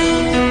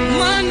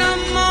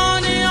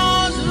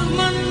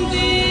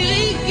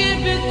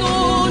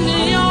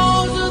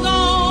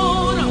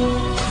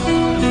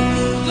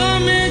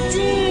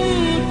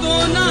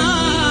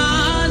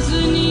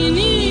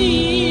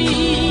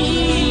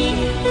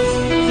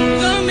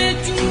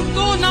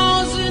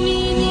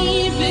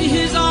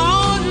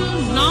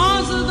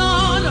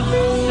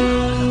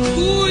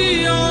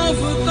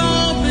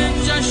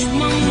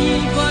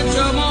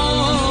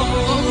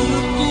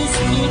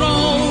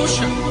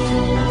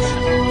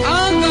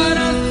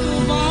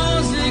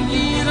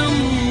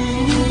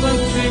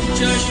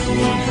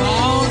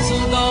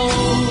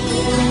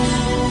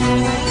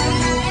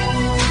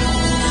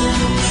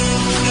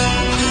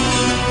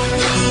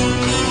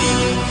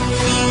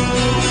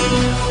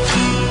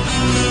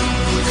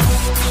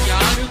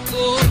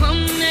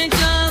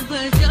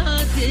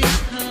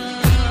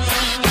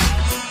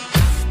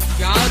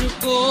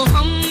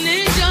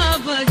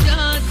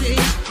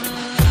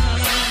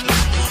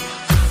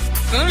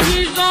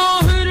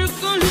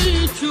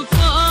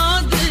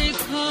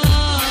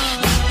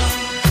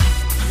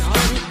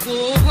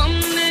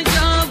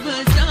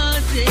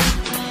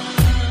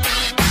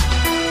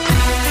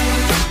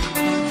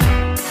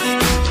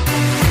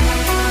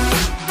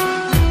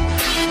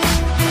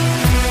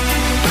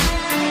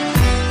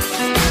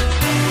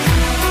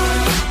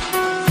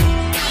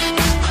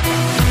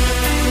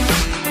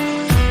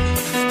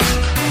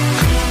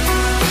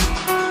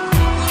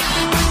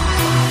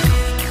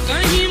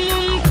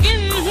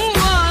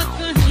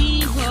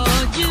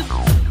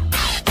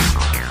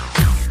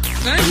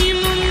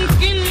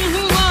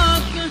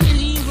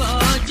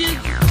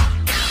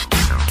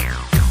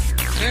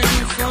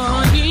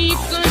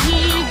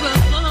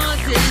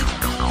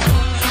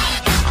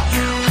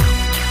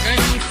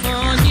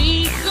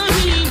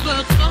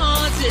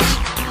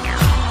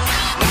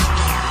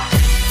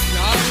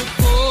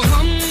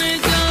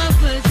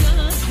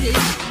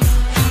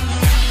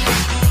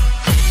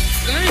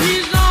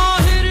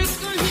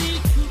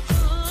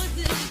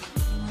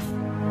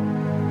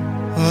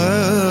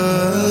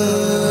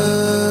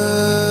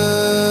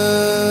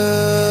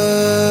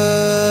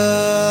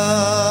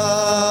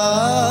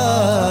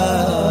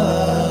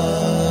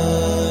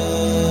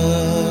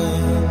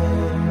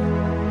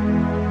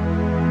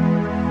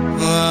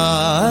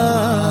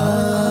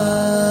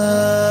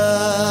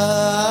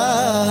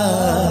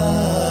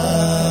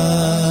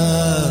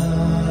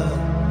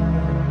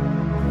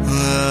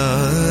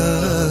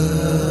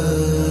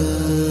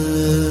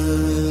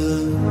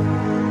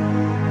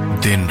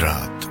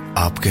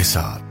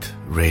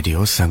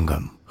रेडियो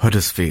संगम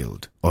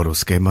हडर्सफील्ड और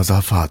उसके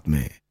मज़ाफ़ात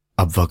में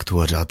अब वक्त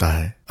हुआ जाता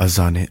है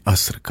अज़ान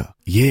असर का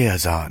ये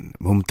अज़ान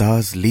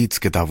मुमताज लीड्स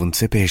के ताउन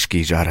से पेश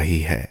की जा रही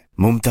है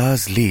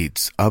मुमताज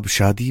लीड्स अब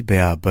शादी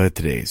ब्याह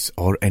बर्थडेज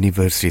और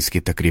एनिवर्सरीज की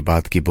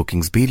तकरीबात की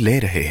बुकिंग्स भी ले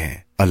रहे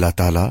हैं अल्लाह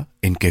ताला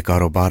इनके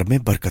कारोबार में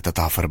बरकत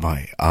अता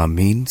फरमाए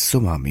आमीन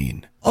सुम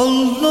आमीन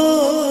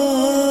अल्लाहु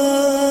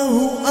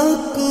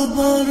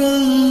Akbar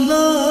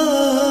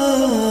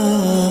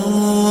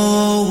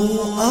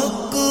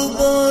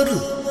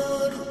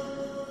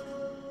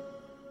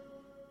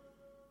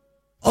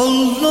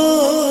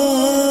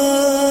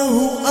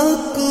Allahu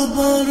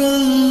Akbar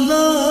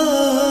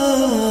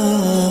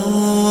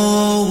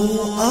Allahu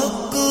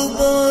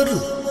Akbar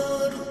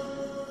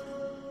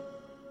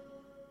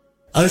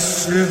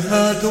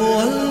Ashhadu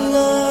an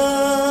la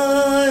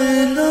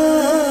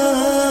ilaha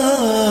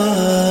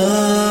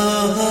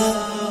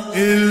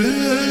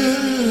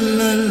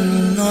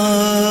illallah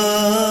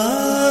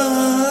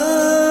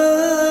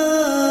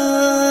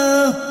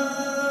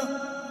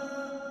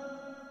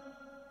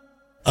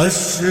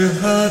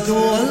Ashhadu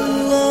an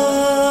la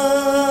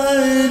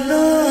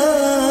ilaha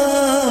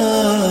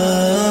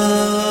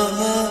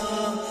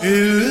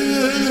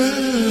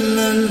illallah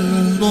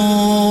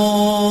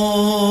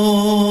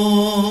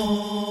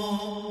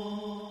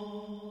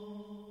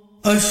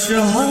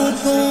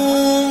Ashhadu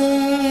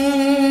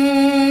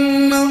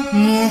anna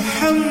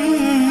Muhammadar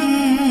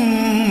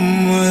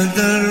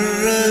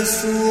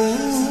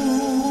Rasulullah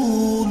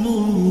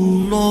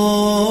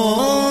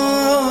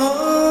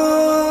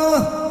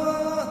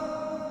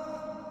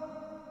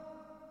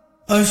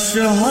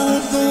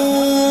أشهد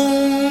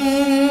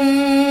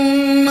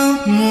أن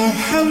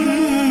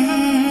محمدًا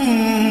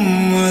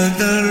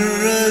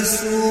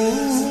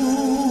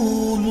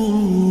رسول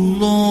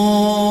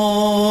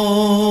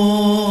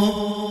الله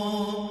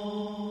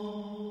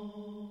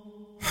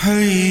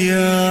حي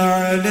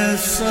على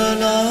الصلاة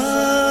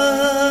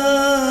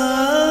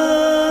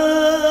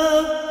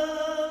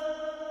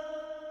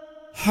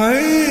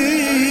حي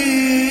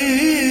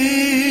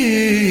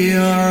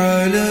على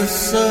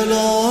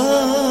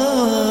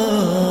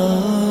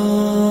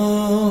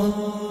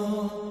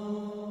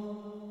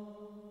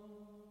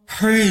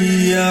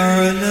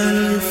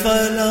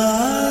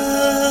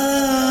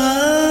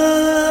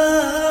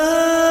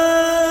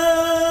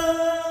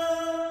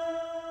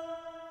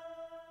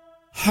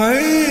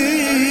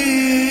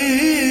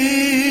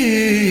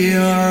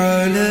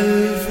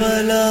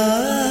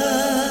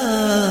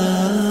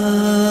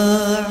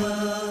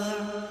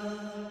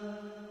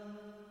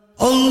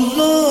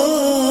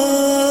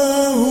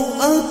Allahu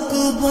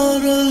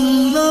Akbar,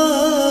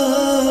 Allahu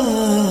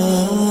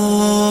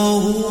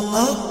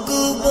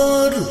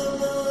Akbar,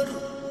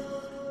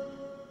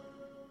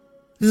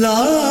 La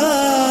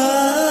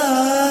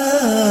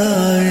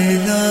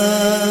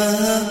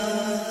ilaha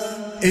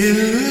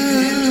illallah.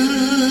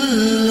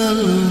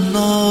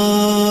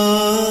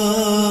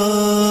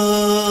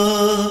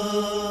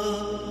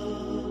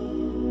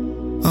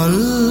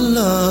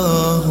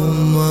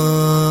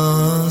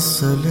 Allahumma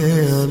salli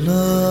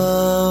ala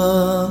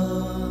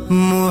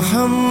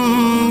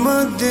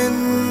Muhammadin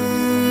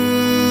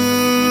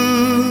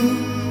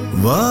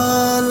wa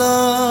ala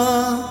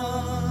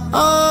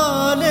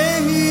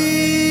alihi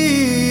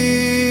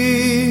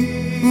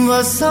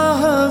wa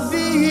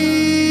sahbihi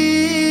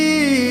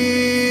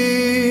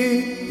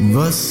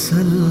wa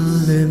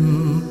sallim.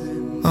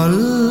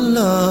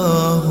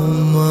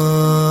 Allahumma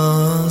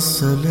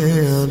salli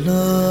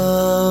ala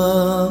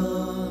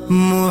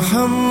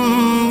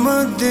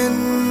Muhammadin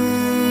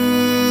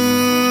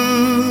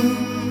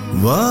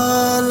wa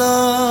ala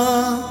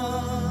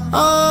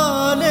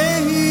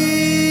alihi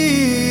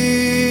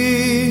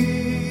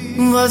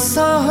wa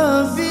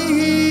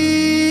sahbihi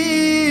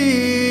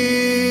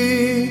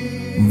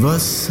wa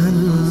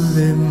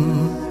sallim.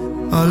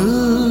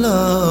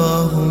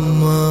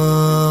 Allahumma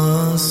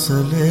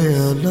salli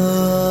ala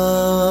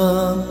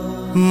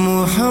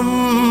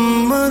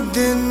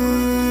Muhammadin.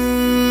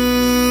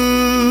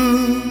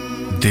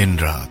 दिन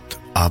रात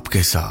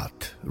आपके साथ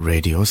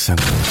radio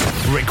Sangam.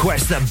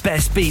 Request the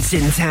best beats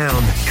in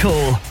town.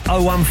 Call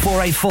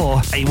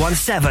 01484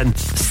 817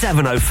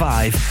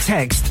 705.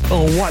 Text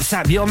or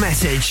WhatsApp your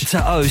message to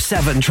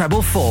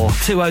 07444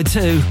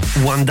 202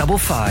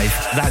 155.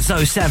 That's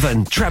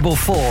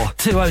 07444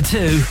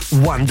 202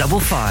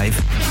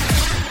 155.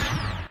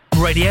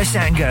 Radio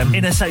Sangam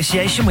in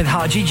association with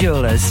Haji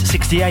Jewellers,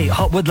 68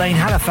 Hotwood Lane,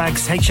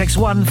 Halifax,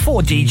 HX1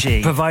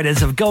 4DG.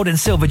 Providers of gold and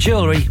silver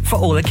jewellery for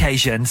all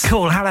occasions.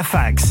 Call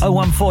Halifax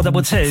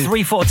 01422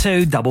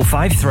 342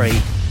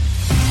 553.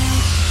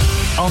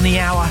 On the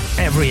hour,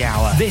 every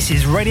hour. This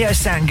is Radio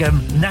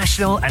Sangam,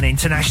 national and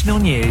international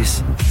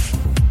news.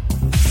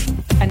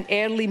 An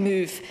early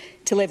move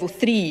to level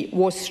 3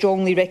 was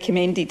strongly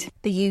recommended.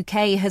 The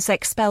UK has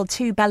expelled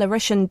 2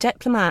 Belarusian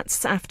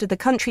diplomats after the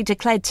country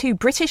declared 2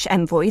 British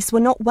envoys were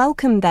not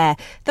welcome there.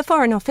 The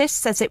Foreign Office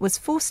says it was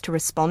forced to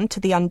respond to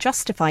the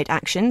unjustified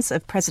actions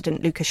of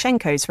President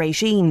Lukashenko's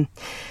regime.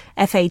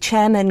 FA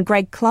Chairman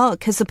Greg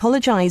Clark has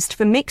apologised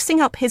for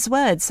mixing up his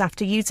words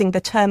after using the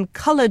term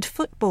coloured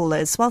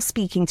footballers while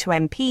speaking to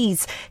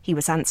MPs. He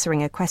was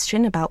answering a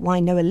question about why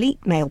no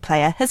elite male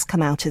player has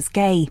come out as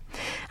gay.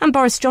 And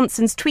Boris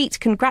Johnson's tweet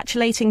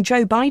congratulating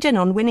Joe Biden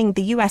on winning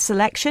the US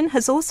election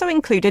has also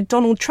included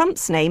Donald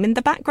Trump's name in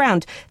the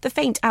background. The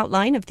faint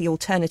outline of the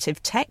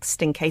alternative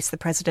text, in case the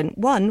president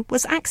won,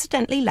 was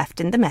accidentally left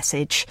in the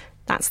message.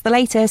 That's the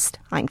latest.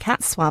 I'm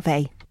Kat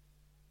Suave.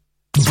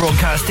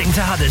 Broadcasting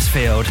to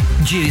Huddersfield,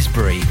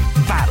 Dewsbury,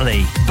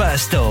 Batley,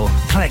 Birstall,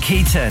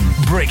 Cleckheaton,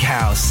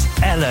 Brickhouse,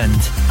 Elland,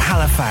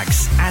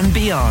 Halifax and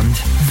beyond.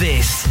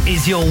 This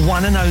is your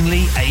one and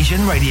only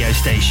Asian radio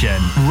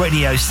station.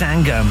 Radio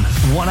Sangam,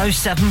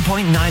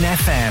 107.9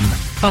 FM.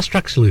 Fast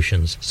Track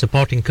Solutions,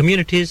 supporting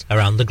communities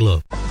around the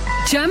globe.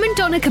 German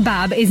Doner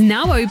Kebab is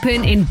now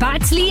open in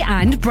Batley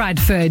and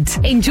Bradford.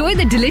 Enjoy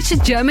the delicious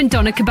German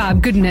Doner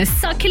Kebab goodness,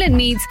 succulent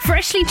meats,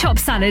 freshly chopped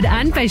salad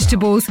and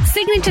vegetables,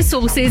 signature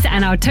sauces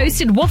and our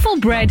toasted waffle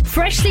bread,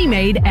 freshly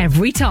made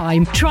every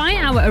time. Try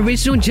our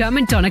original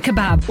German Doner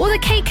Kebab or the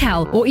cake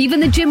hell or even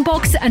the gym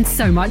box and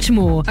so much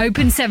more.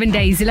 Open 7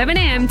 days, 11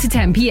 a.m. to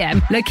 10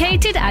 p.m.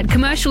 Located at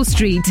Commercial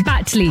Street,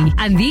 Batley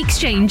and The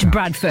Exchange,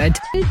 Bradford.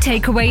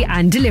 Takeaway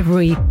and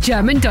delivery.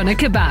 German Doner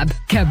Kebab.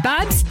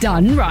 Kebabs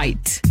done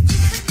right.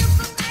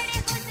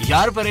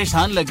 यार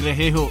परेशान लग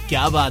रहे हो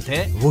क्या बात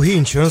है वही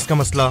insurance का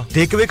मसला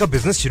टेकअवे का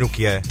बिजनेस शुरू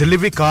किया है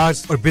डिलीवरी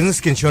कार्ड्स और बिजनेस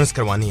की इंश्योरेंस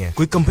करवानी है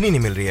कोई कंपनी नहीं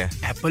मिल रही है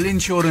एप्पल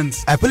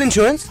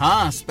इंश्योरेंस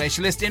हाँ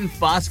specialist in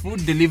fast food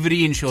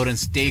delivery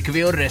insurance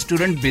takeaway और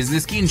रेस्टोरेंट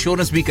बिजनेस की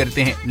इंश्योरेंस भी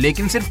करते हैं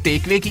लेकिन सिर्फ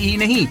टेकअवे की ही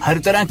नहीं हर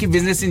तरह की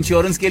बिजनेस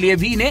इंश्योरेंस के लिए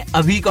भी इन्हें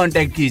अभी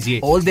कांटेक्ट कीजिए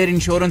all their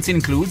insurance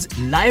includes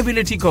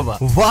liability cover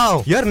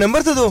wow यार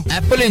नंबर तो दो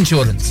Apple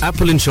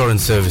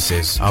insurance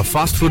services our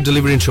fast food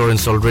delivery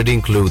insurance already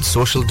includes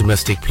social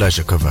domestic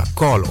pleasure cover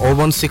Call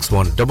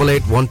 0161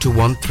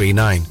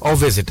 881139 or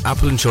visit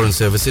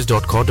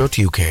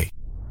appleinsuranceservices.co.uk.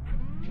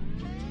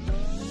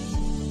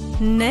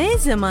 नए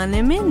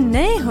जमाने में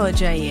नए हो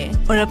जाइए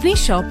और अपनी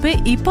शॉप पे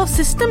ईपॉस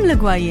सिस्टम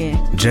लगवाइए।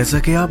 जैसा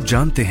कि आप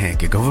जानते हैं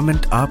कि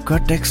गवर्नमेंट आपका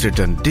टैक्स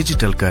रिटर्न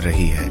डिजिटल कर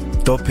रही है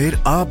तो फिर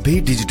आप भी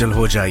डिजिटल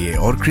हो जाइए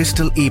और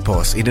Crystal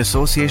EPOS in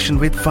association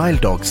with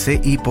Filedog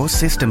से ईपोस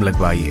सिस्टम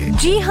लगवाइए।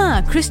 जी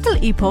हाँ, Crystal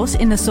EPOS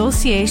in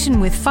association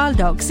with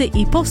Filedog से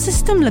ईपोस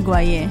सिस्टम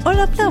लगवाइए और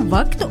अपना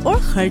वक्त और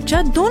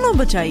खर्चा दोनों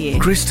बचाइए।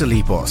 Crystal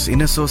EPOS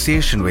in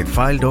association with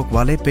Filedog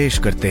वाले पेश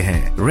करते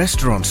हैं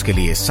रेस्टोरेंट्स के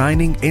लिए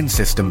साइनिंग इन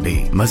सिस्टम भी।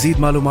 मजीद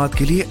मालूमात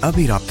के लिए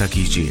अभी राब्ता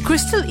कीजिए।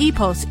 Crystal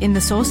EPOS in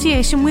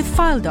association with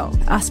Filedog,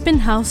 Aspen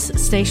House,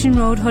 Station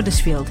Road,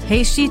 Huddersfield,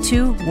 HG2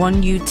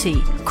 1UT.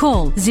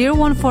 Call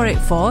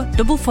 01484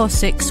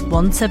 446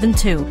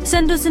 172.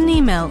 Send us an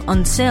email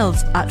on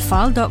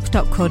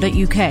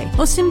sales@filedoc.co.uk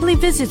or simply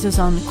visit us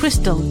on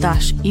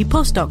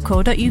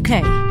crystal-epos.co.uk.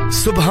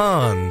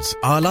 Subhans,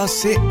 आला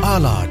से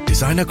आला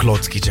डिजाइनर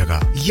क्लॉथ्स की जगह।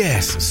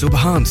 Yes,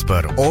 Subhans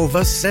पर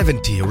over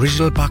 70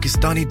 original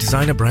Pakistani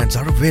designer brands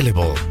are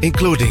available,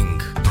 including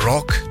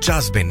Brock,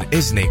 Jasmine,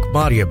 Iznik,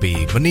 Maria B,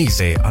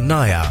 Manize,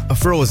 Anaya,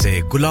 Afroze,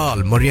 Gulal,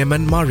 Mariam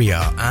and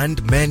Maria, and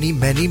many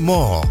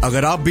more.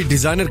 अगर आप भी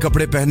designer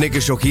कपड़े पहनने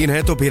के शौकीन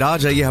हैं तो फिर आ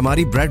जाइए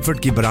हमारी ब्रैडफोर्ड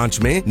की ब्रांच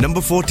में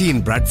नंबर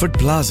 14 ब्रैडफोर्ड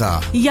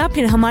प्लाजा, या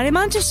फिर हमारे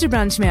मैनचेस्टर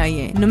ब्रांच में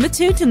आइए number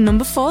 2 to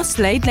number 4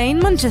 Slade Lane,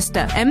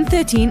 Manchester,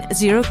 M13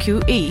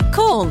 0QE.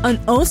 Call on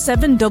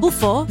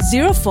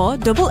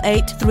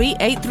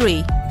 07440488383.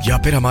 या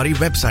फिर हमारी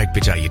वेबसाइट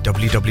पे जाइए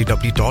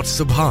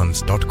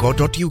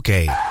www.subhans.co.uk.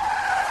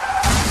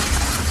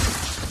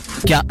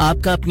 क्या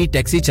आपका अपनी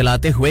टैक्सी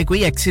चलाते हुए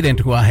कोई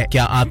एक्सीडेंट हुआ है?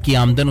 क्या आपकी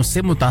आमदन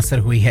उससे मुतासर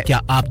हुई है?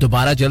 क्या आप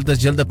दोबारा जल्द से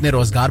जल्द अपने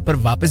रोजगार पर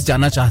वापस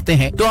जाना चाहते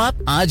हैं? तो आप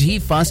आज ही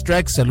फास्ट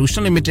ट्रैक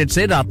सोल्यूशन लिमिटेड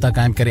से राब्ता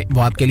कायम करें।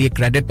 वो आपके लिए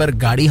क्रेडिट पर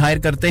गाड़ी हायर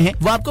करते हैं।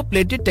 वो आपको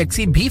प्लेटेड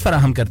टैक्सी भी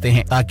फराहम करते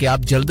हैं ताकि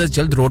आप जल्द से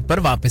जल्द रोड पर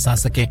वापस आ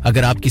सके।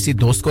 अगर आप किसी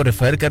दोस्त को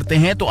रेफर करते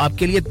हैं तो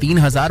आपके लिए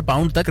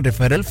 £3000 तक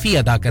रेफरल फी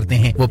अदा करते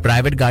हैं। वो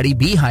प्राइवेट गाड़ी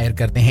भी हायर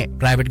करते हैं।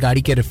 प्राइवेट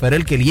गाड़ी के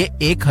रेफरल के लिए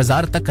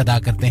 1000 तक अदा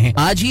करते हैं।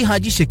 आज ही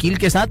हाजी शकील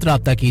के साथ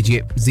राब्ता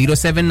कीजिए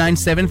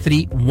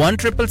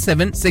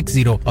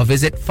 07973-17760 और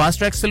visit Fast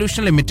Track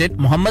Solution Limited,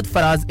 Mohammad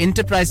Faraz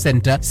enterprise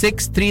centre,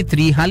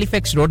 633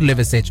 Halifax Road,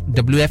 Liversedge,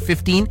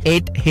 WF15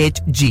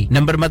 8HG।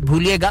 Number मत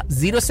भूलिएगा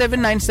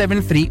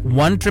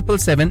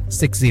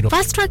 07973-17760।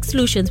 Fast Track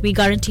Solutions, we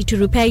guarantee to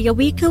repair your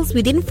vehicles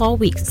within 4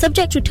 weeks,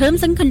 subject to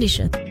terms and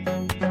conditions.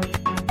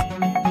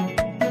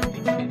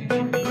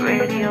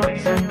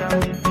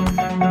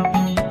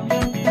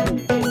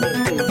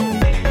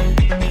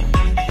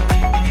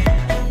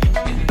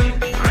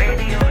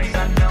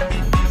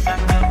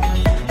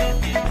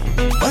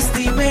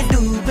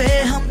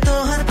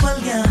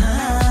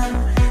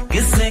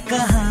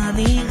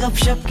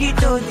 गपशप की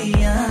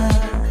टोलियां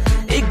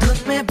एक धुन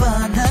में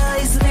बांधा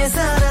इसने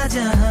सारा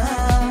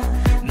जहां,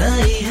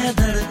 नई है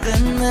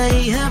धड़कन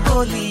नई है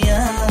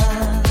बोलियां,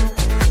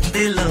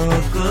 दिलों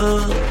को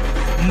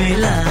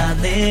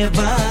मिलाने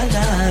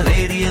वाला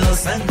रेडियो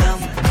संगम,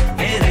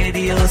 ये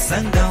रेडियो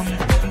संगम,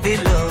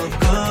 दिलों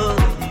को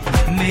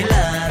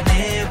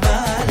मिलाने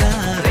वाला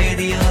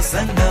रेडियो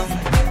संगम,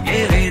 ये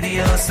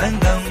रेडियो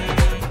संगम,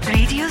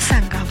 रेडियो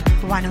संगम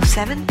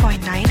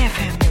 107.9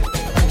 FM,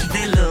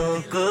 दिलों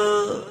को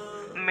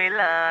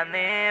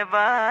मिलाने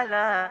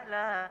वाला।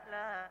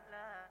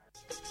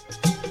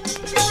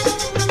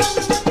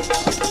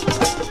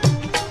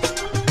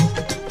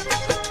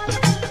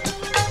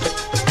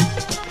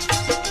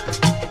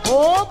 ओ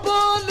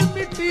बोल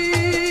मिट्टी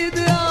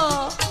दिया,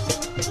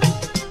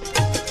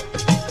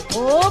 ओ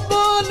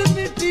बोल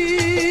मिट्टी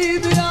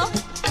दिया,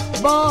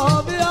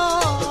 बाबिया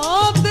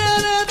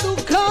तेरे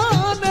दुखां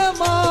ने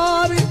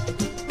मारी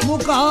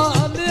मुका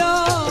लिया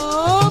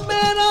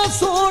मेरा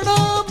सोना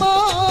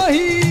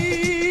माही,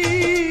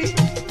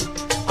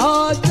 आ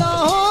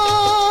जाओ।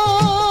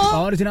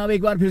 और जनाब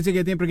एक बार फिर से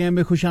कहते हैं प्रोग्राम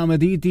में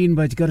खुशामदीद।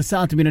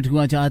 3:07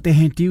 हुआ चाहते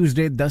हैं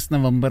ट्यूसडे 10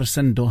 नवंबर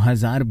सन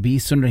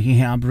 2020। सुन रही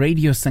हैं आप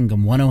रेडियो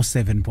संगम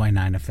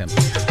 107.9 FM।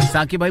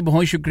 साकिब भाई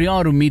बहुत शुक्रिया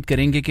और उम्मीद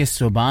करेंगे कि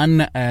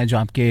सुबान जो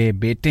आपके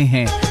बेटे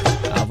हैं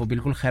वो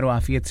बिल्कुल खैर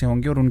आफियत से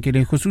होंगे और उनके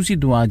लिए खुसूसी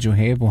दुआ जो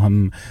है वो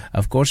हम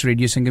ऑफ कोर्स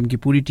रेडियो संगम की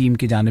पूरी टीम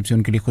की जानिब से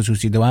उनके लिए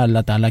खुसूसी दुआ,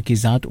 अल्लाह ताला की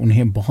ज़ात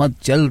उन्हें बहुत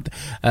जल्द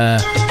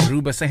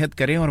रूबसेहत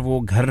करे और वो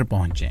घर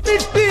पहुंचे।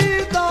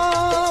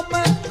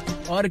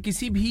 और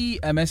किसी भी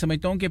मैं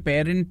समझता हूँ कि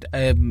पेरेंट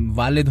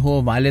वालिद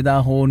हो वालिदा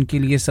हो उनके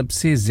लिए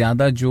सबसे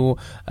ज़्यादा जो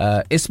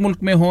इस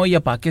मुल्क में हो या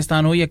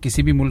पाकिस्तान हो या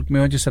किसी भी मुल्क में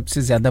हो जो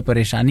सबसे ज़्यादा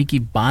परेशानी की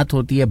बात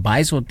होती है,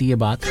 बायस होती है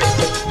बात,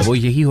 वो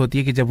यही होती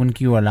है कि जब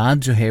उनकी औलाद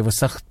जो है वो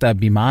सख्त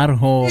बीमार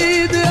हो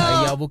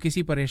या वो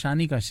किसी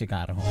परेशानी का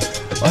शिकार हो,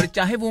 और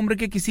चाहे वो उम्र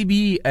के किसी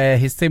भी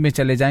हिस्से में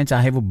चले जाएं,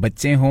 चाहे वो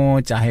बच्चे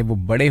हों चाहे वो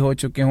बड़े हो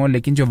चुके हों,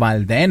 लेकिन जो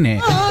वालिदैन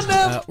हैं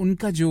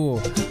उनका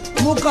जो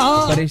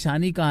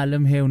परेशानी का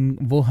आलम है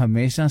वो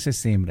हमेशा से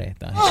सेम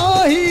रहता है।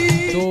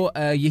 तो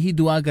यही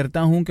दुआ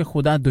करता हूँ कि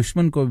खुदा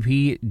दुश्मन को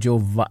भी जो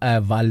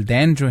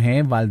वालिदैन जो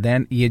हैं,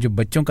 वालिदैन ये जो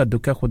बच्चों का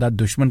दुख है, खुदा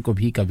दुश्मन को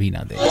भी कभी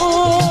ना दे।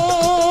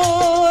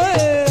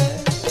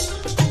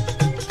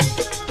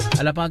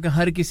 अल्लाह पाक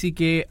हर किसी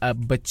के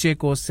बच्चे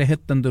को सेहत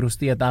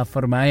तंदुरुस्ती अता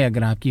फरमाए।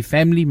 अगर आपकी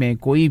फैमिली में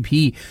कोई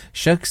भी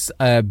शख्स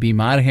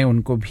बीमार है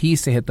उनको भी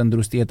सेहत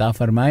तंदुरुस्ती अता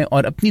फरमाए।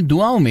 और अपनी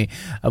दुआओं में,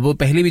 वो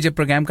पहले भी जब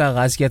प्रोग्राम का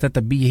आगाज़ किया था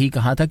तब भी यही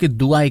कहा था कि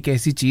दुआ एक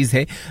ऐसी चीज़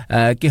है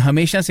कि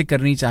हमेशा से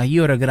करनी चाहिए,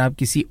 और अगर आप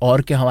किसी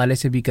और के हवाले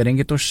से भी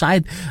करेंगे तो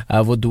शायद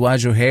वो दुआ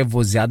जो है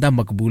वो ज़्यादा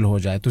मकबूल हो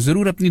जाए। तो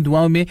ज़रूर अपनी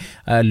दुआओं में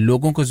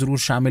लोगों को ज़रूर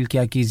शामिल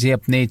किया कीजिए,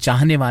 अपने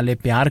चाहने वाले,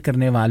 प्यार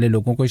करने वाले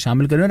लोगों को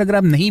शामिल करें। और अगर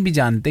आप नहीं भी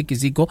जानते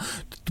किसी को,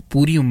 तो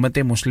पूरी उम्मत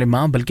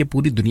मुस्लिमा बल्कि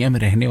पूरी दुनिया में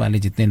रहने वाले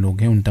जितने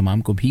लोग हैं उन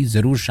तमाम को भी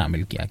ज़रूर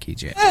शामिल किया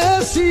कीजिए।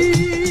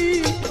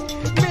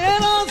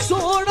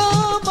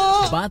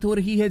 बात हो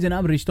रही है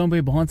जनाब रिश्तों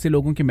पे, बहुत से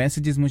लोगों के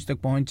मैसेजेस मुझ तक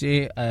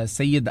पहुंचे।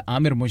 सैयद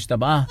आमिर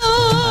मुश्तबा,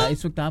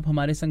 इस वक्त आप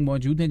हमारे संग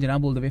मौजूद हैं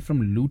जनाब, all the way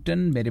from Lutan.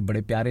 मेरे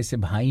बड़े प्यारे से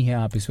भाई हैं,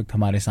 आप इस वक्त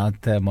हमारे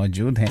साथ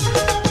मौजूद हैं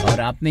और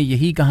आपने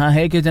यही कहा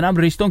है कि जनाब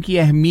रिश्तों की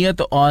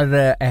अहमियत और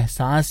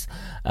एहसास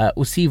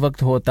उसी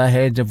वक्त होता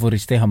है जब वो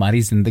रिश्ते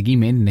हमारी जिंदगी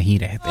में नहीं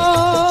रहते।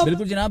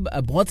 बिल्कुल जनाब,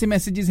 बहुत से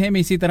मैसेजेस हैं,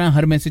 मैं इसी तरह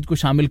हर मैसेज को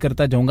शामिल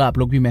करता जाऊंगा। आप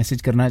लोग भी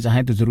मैसेज करना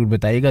चाहें तो जरूर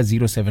बताइएगा।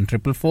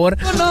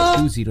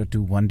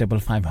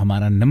 07444202155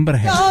 हमारा नंबर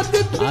है।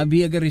 आप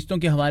भी अगर रिश्तों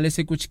के हवाले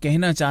से कुछ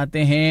कहना चाहते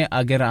हैं,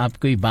 अगर आप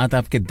कोई बात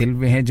आपके दिल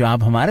में है जो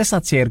आप हमारे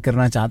साथ शेयर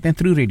करना चाहते हैं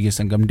थ्रू रेडियो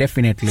संगम,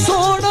 डेफिनेटली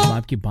हम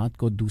आपकी बात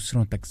को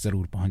दूसरों तक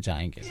जरूर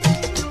पहुंचाएंगे।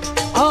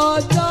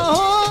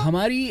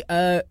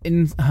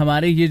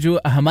 हमारे ये जो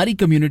हमारी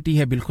कम्युनिटी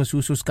है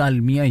बिलखुसूस, उसका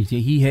अलमिया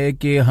यही है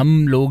कि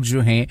हम लोग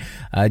जो हैं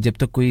जब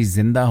तक कोई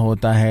जिंदा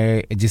होता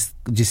है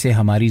जिसे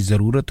हमारी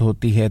ज़रूरत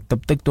होती है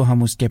तब तक तो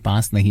हम उसके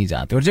पास नहीं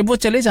जाते, और जब वो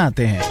चले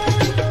जाते हैं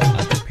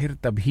फिर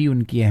तभी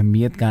उनकी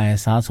अहमियत का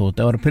एहसास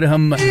होता है। और फिर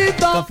हम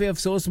काफ़ी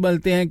अफसोस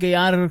बोलते हैं कि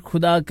यार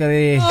खुदा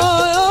करे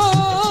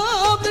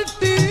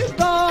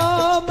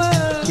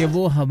कि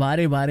वो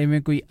हमारे बारे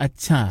में कोई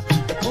अच्छा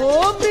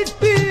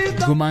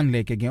गुमान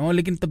लेके गए हों,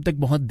 लेकिन तब तक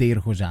बहुत देर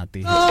हो जाती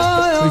है।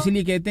 तो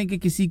इसीलिए कहते हैं कि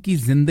किसी की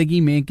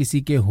जिंदगी में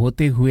किसी के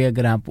होते हुए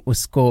अगर आप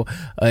उसको,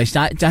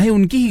 चाहे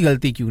उनकी ही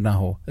गलती क्यों ना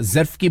हो,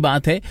 ज़र्फ की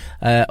बात है,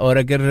 और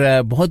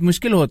अगर बहुत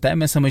मुश्किल होता है,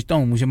 मैं समझता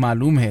हूँ, मुझे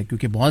मालूम है,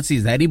 क्योंकि बहुत सी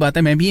ज़ाहिरी बात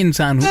है, मैं भी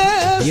इंसान हूँ,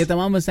 ये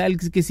तमाम मसाइल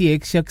किसी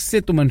एक शख्स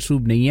से तो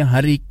मंसूब नहीं है।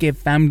 हर एक के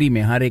फैमिली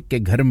में, हर एक के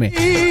घर में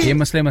ये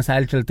मसले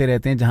मसाइल चलते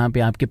रहते हैं, जहाँ पे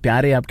आपके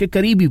प्यारे, आपके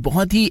करीबी,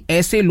 बहुत ही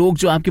ऐसे लोग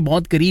जो आपके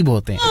बहुत करीब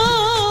होते हैं,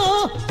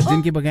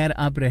 जिनके बगैर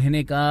आप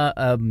रहने का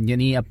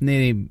यानी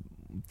अपने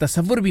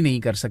तसव्वुर भी नहीं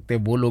कर सकते,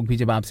 वो लोग भी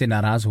जब आपसे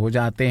नाराज हो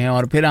जाते हैं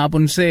और फिर आप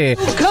उनसे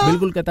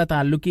बिल्कुल कता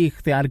ताल्लुकी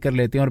इख्तियार कर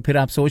लेते हैं, और फिर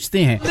आप सोचते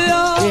हैं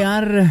कि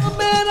यार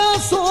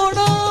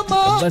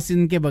बस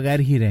इनके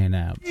बगैर ही रहना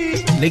है,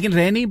 लेकिन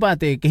रह नहीं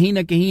पाते, कहीं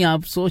ना कहीं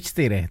आप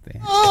सोचते रहते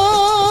हैं।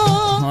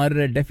 और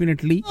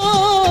डेफिनेटली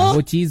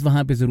वो चीज़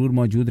वहाँ पे ज़रूर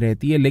मौजूद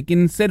रहती है,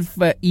 लेकिन सिर्फ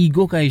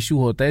ईगो का इशू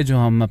होता है जो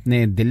हम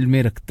अपने दिल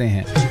में रखते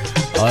हैं,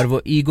 और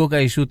वो ईगो का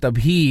इशू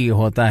तभी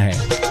होता है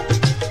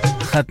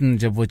खत्म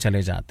जब वो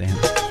चले जाते हैं।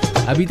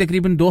 अभी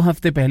तकरीबन 2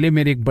 हफ्ते पहले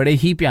मेरे एक बड़े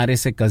ही प्यारे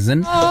से कज़न,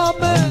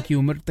 उनकी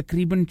उम्र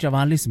तकरीबन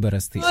 44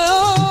 बरस थी,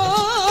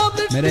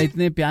 मेरे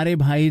इतने प्यारे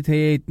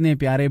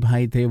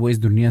भाई थे, वो इस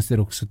दुनिया से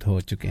रुखसत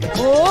हो चुके हैं।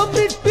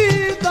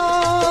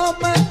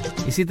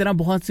 इसी तरह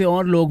बहुत से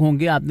और लोग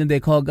होंगे, आपने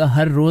देखा होगा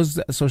हर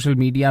रोज सोशल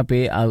मीडिया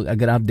पे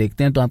अगर आप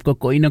देखते हैं तो आपको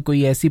कोई ना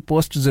कोई ऐसी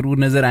पोस्ट जरूर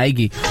नजर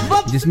आएगी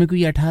जिसमें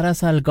कोई 18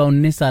 साल का,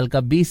 19 साल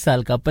का, 20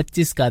 साल का,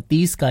 25 का,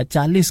 30 का,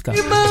 40 का,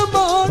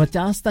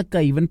 50 तक का,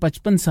 इवन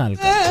 55 साल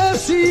का।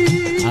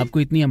 आपको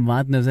इतनी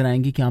अमवात नजर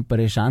आएंगी कि आप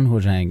परेशान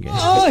हो जाएंगे।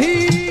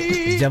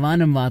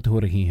 जवान अमवात हो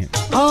रही हैं,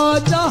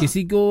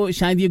 किसी को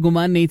शायद ये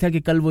गुमान नहीं था कि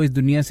कल वो इस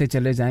दुनिया से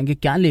चले जाएंगे,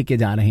 क्या लेके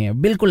जा रहे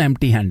हैं, बिल्कुल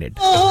एम्प्टी हैंडेड,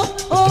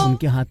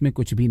 उनके हाथ में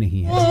कुछ भी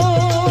नहीं है।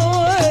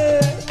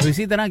 तो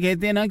इसी तरह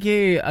कहते हैं ना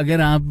कि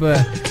अगर आप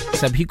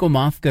सभी को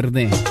माफ कर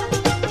दें,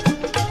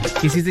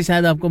 किसी से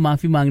शायद आपको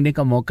माफी मांगने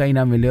का मौका ही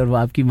ना मिले और वो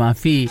आपकी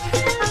माफी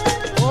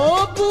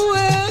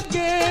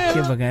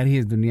के बगैर ही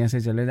इस दुनिया से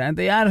चले जाएं,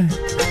 तो यार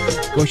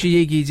कोशिश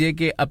ये कीजिए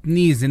कि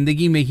अपनी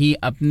जिंदगी में ही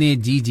अपने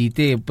जी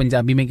जीते,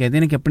 पंजाबी में कहते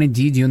हैं ना कि अपने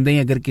जी जिਉਂਦੇ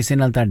अगर किसी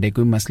नाल ਤੁਹਾਡੇ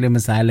कोई मसले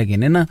मसाइल लगे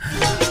ने ना,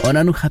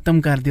 ਉਹਨਾਂ ਨੂੰ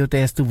ਖਤਮ ਕਰ ਦਿਓ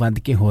ਤੇ ਇਸ ਤੋਂ ਵੱਧ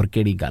ਕੇ ਹੋਰ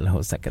ਕਿਹੜੀ ਗੱਲ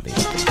ਹੋ ਸਕਦੀ।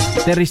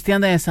 ਤੇ ਰਿਸ਼ਤਿਆਂ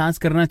ਦਾ ਅਹਿਸਾਸ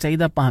ਕਰਨਾ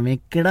ਚਾਹੀਦਾ, ਭਾਵੇਂ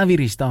ਕਿਹੜਾ ਵੀ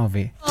ਰਿਸ਼ਤਾ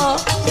ਹੋਵੇ।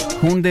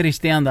 ਖੂਨ ਦੇ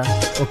ਰਿਸ਼ਤਿਆਂ ਦਾ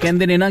ਉਹ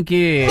ਕਹਿੰਦੇ ਨੇ ਨਾ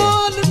ਕਿ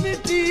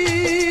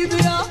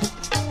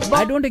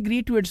I don't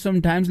agree to it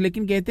sometimes,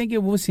 लेकिन कहते हैं कि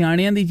वो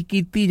सियाणियां दी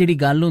कीती ਜਿਹੜੀ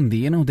ਗੱਲ ਹੁੰਦੀ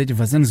ਹੈ ਨਾ ਉਹਦੇ 'ਚ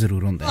ਵਜ਼ਨ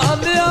ਜ਼ਰੂਰ ਹੁੰਦਾ ਹੈ। ਉਹ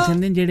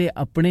ਕਹਿੰਦੇ ਨੇ ਜਿਹੜੇ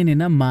ਆਪਣੇ ਨੇ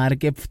ਨਾ ਮਾਰ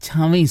ਕੇ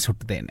ਛਾਵੇਂ ਹੀ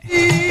ਸੁੱਟਦੇ ਨੇ,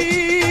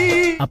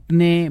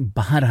 अपने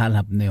बहरहाल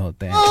अपने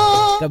होते हैं,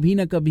 कभी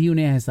ना कभी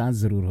उन्हें एहसास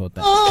जरूर होता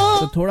है।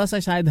 तो थोड़ा सा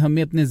शायद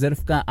हमें अपने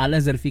ज़र्फ़ का, आला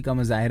ज़र्फ़ी का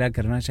मुज़ाहिरा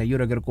करना चाहिए,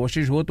 और अगर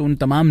कोशिश हो तो उन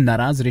तमाम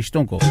नाराज़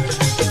रिश्तों को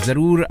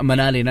ज़रूर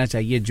मना लेना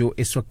चाहिए जो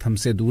इस वक्त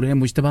हमसे दूर है।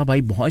 मुश्तबा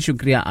भाई बहुत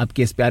शुक्रिया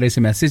आपके इस प्यारे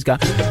से मैसेज का।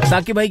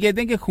 साकिब भाई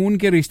कहते हैं कि खून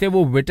के रिश्ते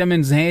वो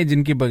विटामिन हैं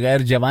जिनके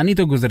बगैर जवानी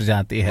तो गुजर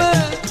जाती है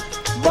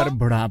पर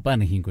बुढ़ापा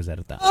नहीं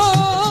गुजरता।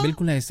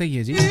 बिल्कुल ऐसा ही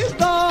है जी,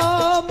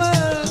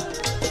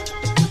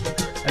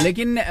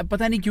 लेकिन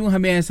पता नहीं क्यों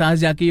हमें एहसास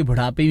जाके ये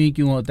बुढ़ापे में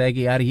क्यों होता है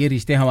कि यार ये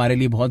रिश्ते हमारे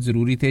लिए बहुत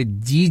जरूरी थे,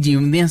 जी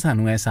जीवंदियां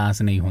सानू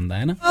एहसास नहीं होता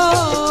है ना।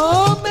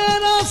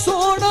 मेरा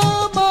सोना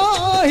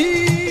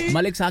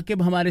मालिक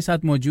साकिब हमारे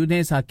साथ मौजूद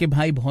हैं। साकिब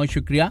भाई बहुत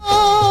शुक्रिया।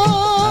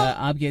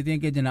 आप कहते हैं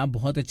कि जनाब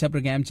बहुत अच्छा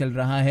प्रोग्राम चल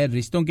रहा है।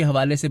 रिश्तों के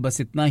हवाले से बस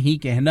इतना ही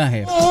कहना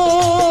है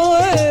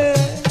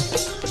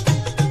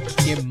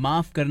कि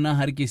माफ करना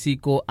हर किसी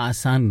को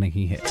आसान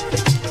नहीं है।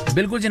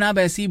 बिल्कुल जनाब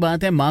ऐसी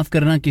बात है, माफ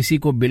करना किसी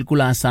को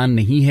बिल्कुल आसान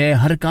नहीं है।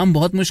 हर काम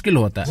बहुत मुश्किल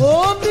होता है,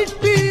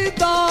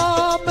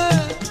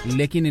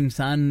 लेकिन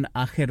इंसान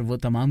आखिर वो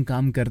तमाम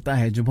काम करता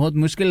है जो बहुत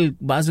मुश्किल,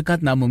 बाज़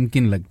औक़ात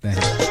नामुमकिन लगता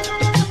है।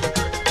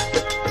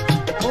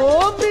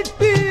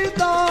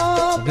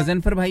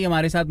 गजनफर भाई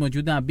हमारे साथ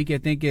मौजूद हैं। आप भी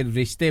कहते हैं कि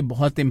रिश्ते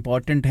बहुत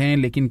इंपॉर्टेंट हैं,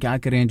 लेकिन क्या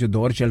करें, जो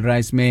दौर चल रहा है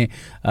इसमें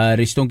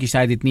रिश्तों की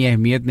शायद इतनी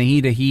अहमियत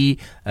नहीं रही।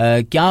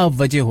 क्या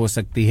वजह हो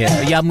सकती है,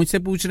 ये आप मुझसे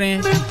पूछ रहे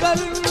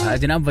हैं?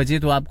 जनाब वजह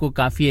तो आपको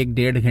काफ़ी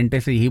 1-1.5 घंटे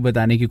से यही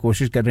बताने की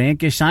कोशिश कर रहे हैं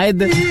कि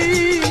शायद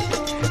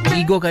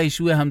ईगो का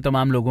इशू है हम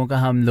तमाम लोगों का।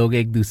 हम लोग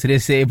एक दूसरे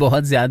से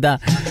बहुत ज़्यादा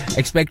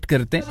एक्सपेक्ट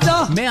करते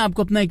हैं। मैं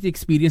आपको अपना एक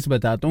एक्सपीरियंस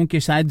बताता हूँ कि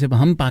शायद जब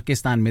हम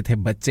पाकिस्तान में थे,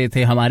 बच्चे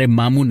थे, हमारे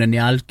मामू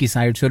ननियाल की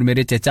साइड से और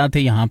मेरे चचा थे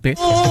यहाँ पे,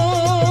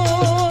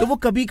 तो वो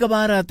कभी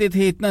कभार आते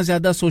थे। इतना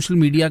ज्यादा सोशल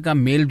मीडिया का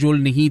मेल जोल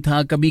नहीं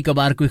था। कभी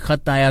कभार कोई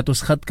खत आया तो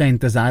उस खत का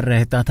इंतजार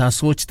रहता था,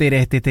 सोचते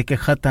रहते थे कि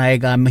खत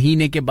आएगा।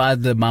 महीने के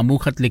बाद मामू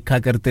खत लिखा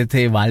करते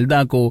थे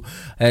वालिदा को,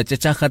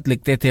 चचा खत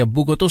लिखते थे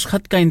अब्बू को, तो उस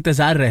खत का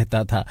इंतजार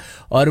रहता था।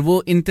 और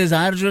वो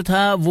इंतजार जो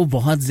था वो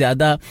बहुत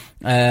ज्यादा,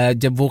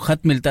 जब वो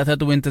खत मिलता था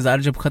तो वो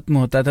इंतजार जब खत्म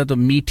होता था तो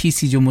मीठी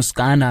सी जो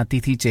मुस्कान आती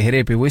थी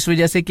चेहरे पे, वो इस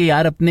वजह से कि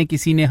यार अपने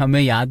किसी ने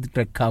हमें याद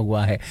रखा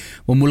हुआ है,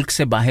 वो मुल्क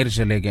से बाहर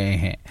चले गए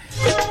हैं।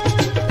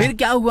 फिर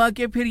क्या हुआ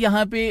कि फिर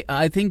यहाँ पे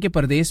आई थिंक कि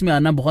परदेश में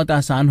आना बहुत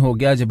आसान हो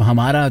गया। जब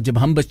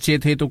हम बच्चे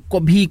थे तो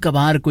कभी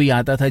कभार कोई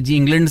आता था जी,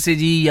 इंग्लैंड से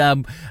जी, या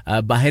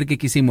बाहर के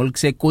किसी मुल्क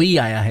से कोई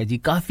आया है जी।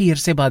 काफी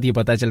अरसे बाद ये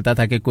पता चलता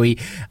था कि कोई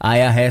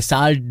आया है,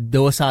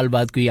 1-2 साल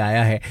बाद कोई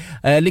आया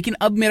है। लेकिन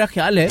अब मेरा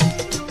ख्याल है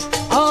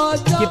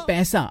कि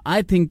पैसा,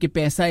 आई थिंक कि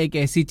पैसा एक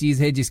ऐसी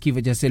चीज है जिसकी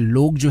वजह से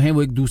लोग जो हैं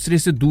वो एक दूसरे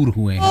से दूर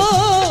हुए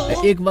हैं।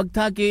 एक वक्त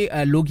था कि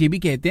लोग ये भी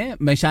कहते हैं,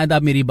 मैं शायद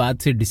आप मेरी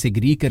बात से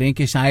डिसएग्री करें,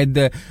 कि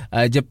शायद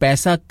जब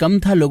पैसा कम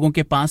था लोगों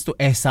के पास तो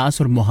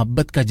एहसास और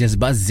मोहब्बत का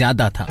जज्बा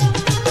ज्यादा था।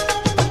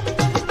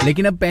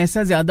 लेकिन अब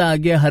पैसा ज्यादा आ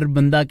गया, हर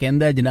बंदा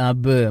कहता है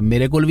जनाब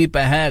मेरे कोल भी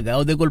पैसा है,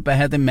 ओदे कोल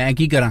पैसा ते मैं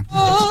की करा,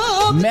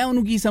 मैं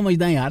उनकी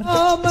समझदा यार।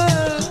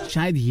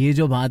 शायद ये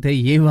जो बात है,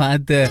 ये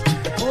बात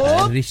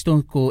रिश्तों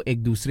को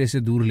एक दूसरे से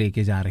दूर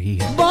लेके जा रही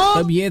है।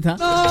 तब ये था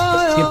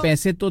कि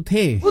पैसे तो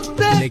थे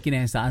लेकिन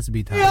एहसास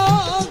भी था,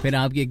 फिर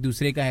आप एक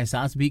दूसरे का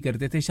एहसास भी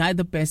करते थे। शायद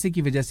अब पैसे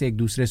की वजह से एक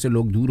दूसरे से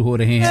लोग दूर हो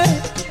रहे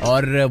हैं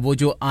और वो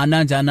जो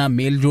आना जाना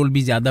मेल जोल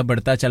भी ज्यादा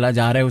बढ़ता चला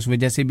जा रहा है, उस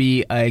वजह से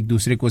भी एक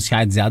दूसरे को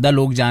शायद ज्यादा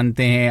लोग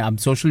जानते हैं। अब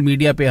सोशल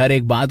मीडिया पे हर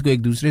एक बात को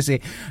एक दूसरे से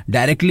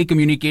डायरेक्टली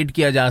कम्युनिकेट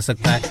किया जा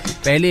सकता है।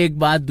 पहले एक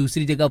बात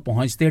दूसरी जगह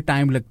पहुंचते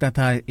टाइम लगता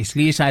था,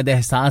 इसलिए शायद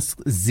एहसास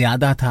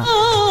ज्यादा था,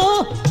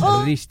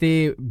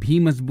 रिश्ते भी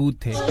मजबूत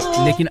थे।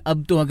 लेकिन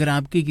अब तो अगर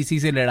आपकी किसी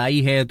से लड़ाई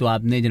है तो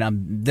आपने जनाब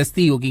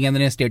दस्ती हो कि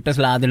कहते स्टेटस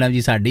ला देना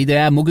जी, साड़ी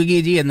दया मुक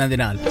गई जी इन्ना दे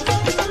नाल।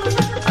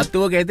 अब तो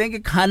वो कहते हैं कि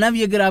खाना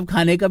भी, अगर आप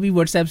खाने का भी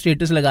व्हाट्सएप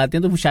स्टेटस लगाते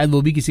हैं तो शायद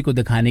वो भी किसी को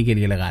दिखाने के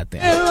लिए लगाते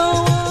हैं।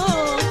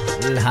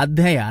 हद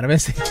है यार।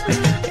 वैसे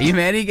ये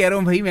मैं नहीं कह रहा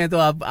हूँ भाई, मैं तो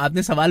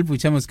आपने सवाल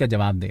पूछा, मैं उसका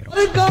जवाब दे रहा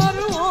हूँ।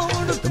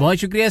 तो बहुत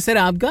शुक्रिया सर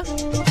आपका।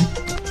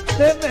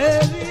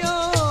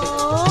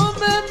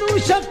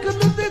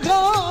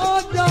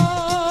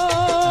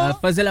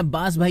 फजल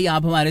अब्बास भाई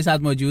आप हमारे साथ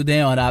मौजूद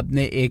हैं और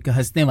आपने एक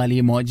हंसने वाली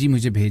इमोजी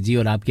मुझे भेजी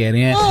और आप कह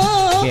रहे हैं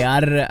कि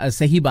यार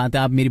सही बात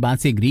है, आप मेरी बात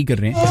से एग्री कर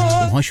रहे हैं।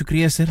 तो बहुत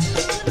शुक्रिया सर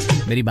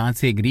मेरी बात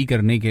से एग्री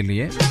करने के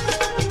लिए।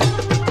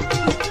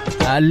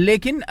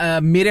 लेकिन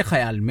मेरे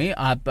ख्याल में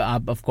आप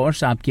ऑफ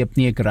कोर्स आपकी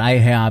अपनी एक राय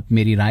है, आप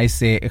मेरी राय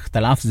से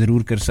इख्तलाफ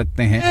जरूर कर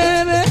सकते हैं।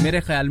 मेरे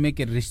ख्याल में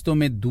कि रिश्तों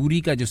में दूरी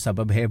का जो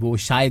सबब है वो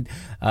शायद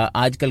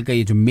आजकल का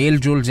ये जो मेल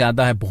जोल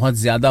ज्यादा है, बहुत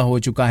ज्यादा हो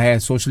चुका है।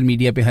 सोशल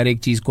मीडिया पे हर एक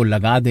चीज को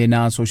लगा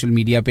देना, सोशल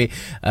मीडिया पे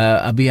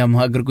अभी हम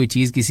अगर कोई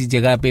चीज किसी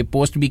जगह पे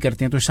पोस्ट भी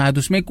करते हैं तो शायद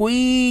उसमें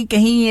कोई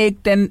कहीं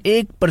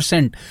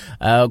 1%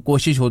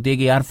 कोशिश होती है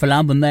कि यार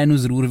फलां बंदा इन्हू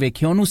जरूर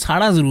वेखे, उन्हू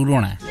साड़ा जरूर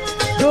होना है।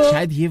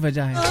 शायद ये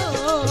वजह है,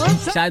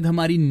 शायद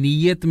हमारी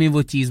नीयत में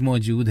वो चीज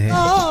मौजूद है,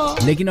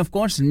 लेकिन ऑफ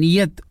कोर्स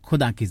नीयत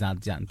खुदा की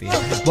जात जानती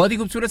है। बहुत ही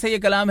खूबसूरत है ये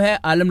कलाम है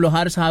आलम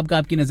लोहार साहब का,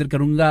 आपकी नजर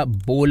करूंगा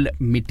बोल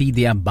मिट्टी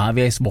दिया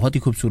बावे। इस बहुत ही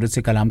खूबसूरत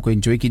से कलाम को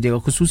एंजॉय कीजिएगा।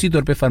 खुसूसी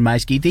तौर पे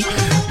फरमाइश की थी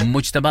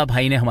मुज्तबा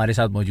भाई ने, हमारे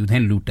साथ मौजूद हैं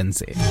लूटन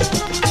से।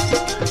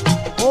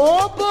 ओ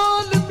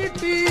बोल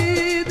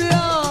मिट्टी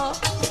दिया,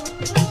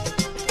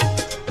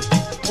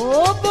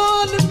 ओ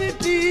बोल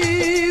मिट्टी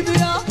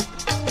दिया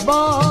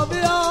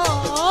बाविया,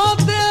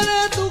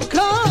 तेरे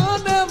दुखां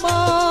ने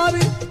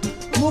मारी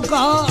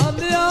मुका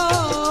लिया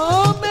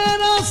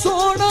मेरा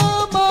सोना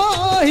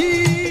माही।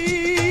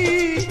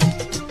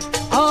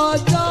 आ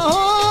जाओ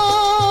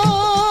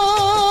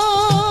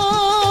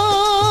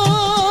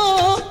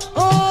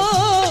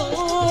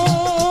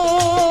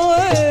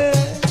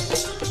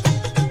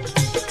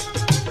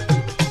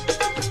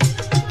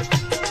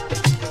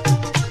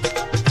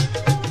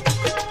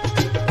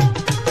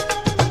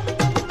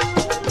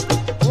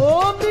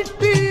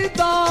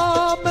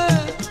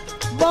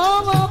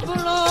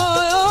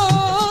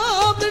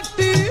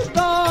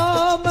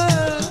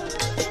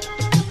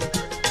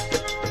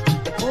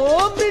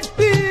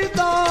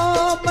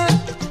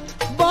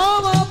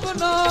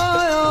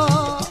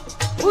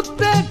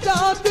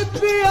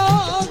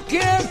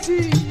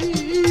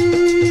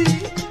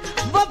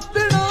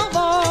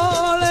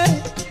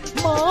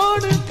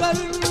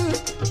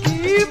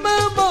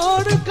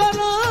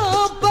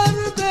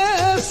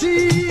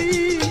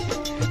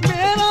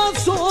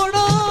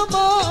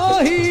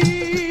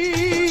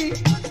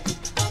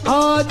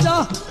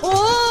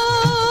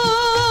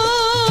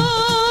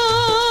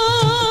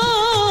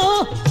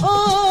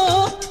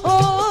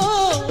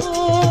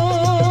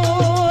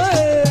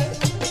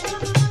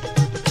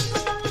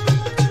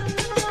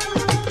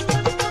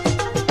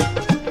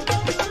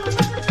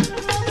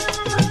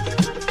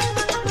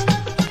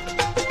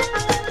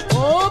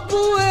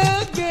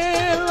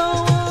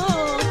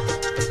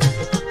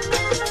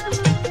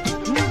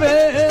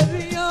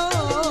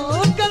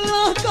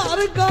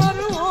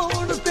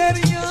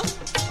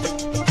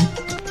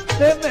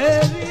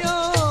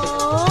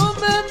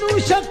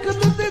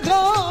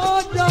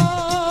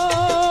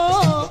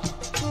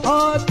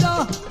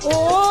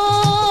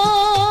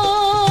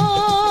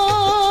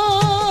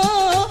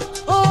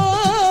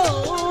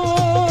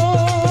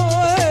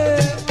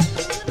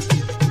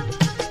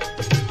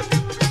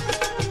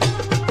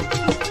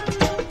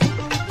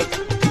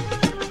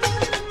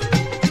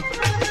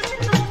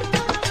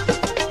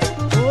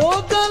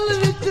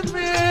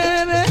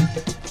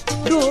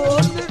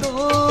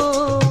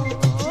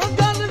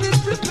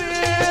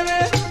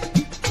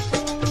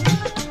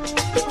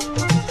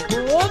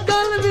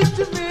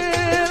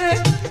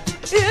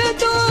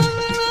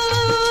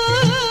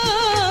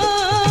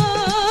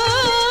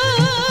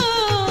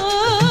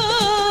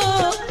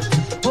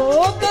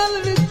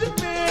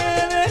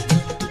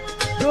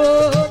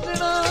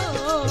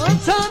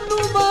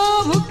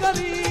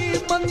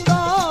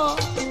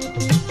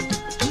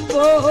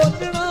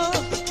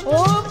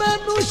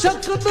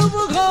शक्त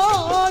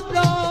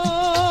बगाजा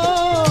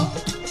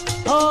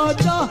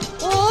आजा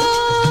ओ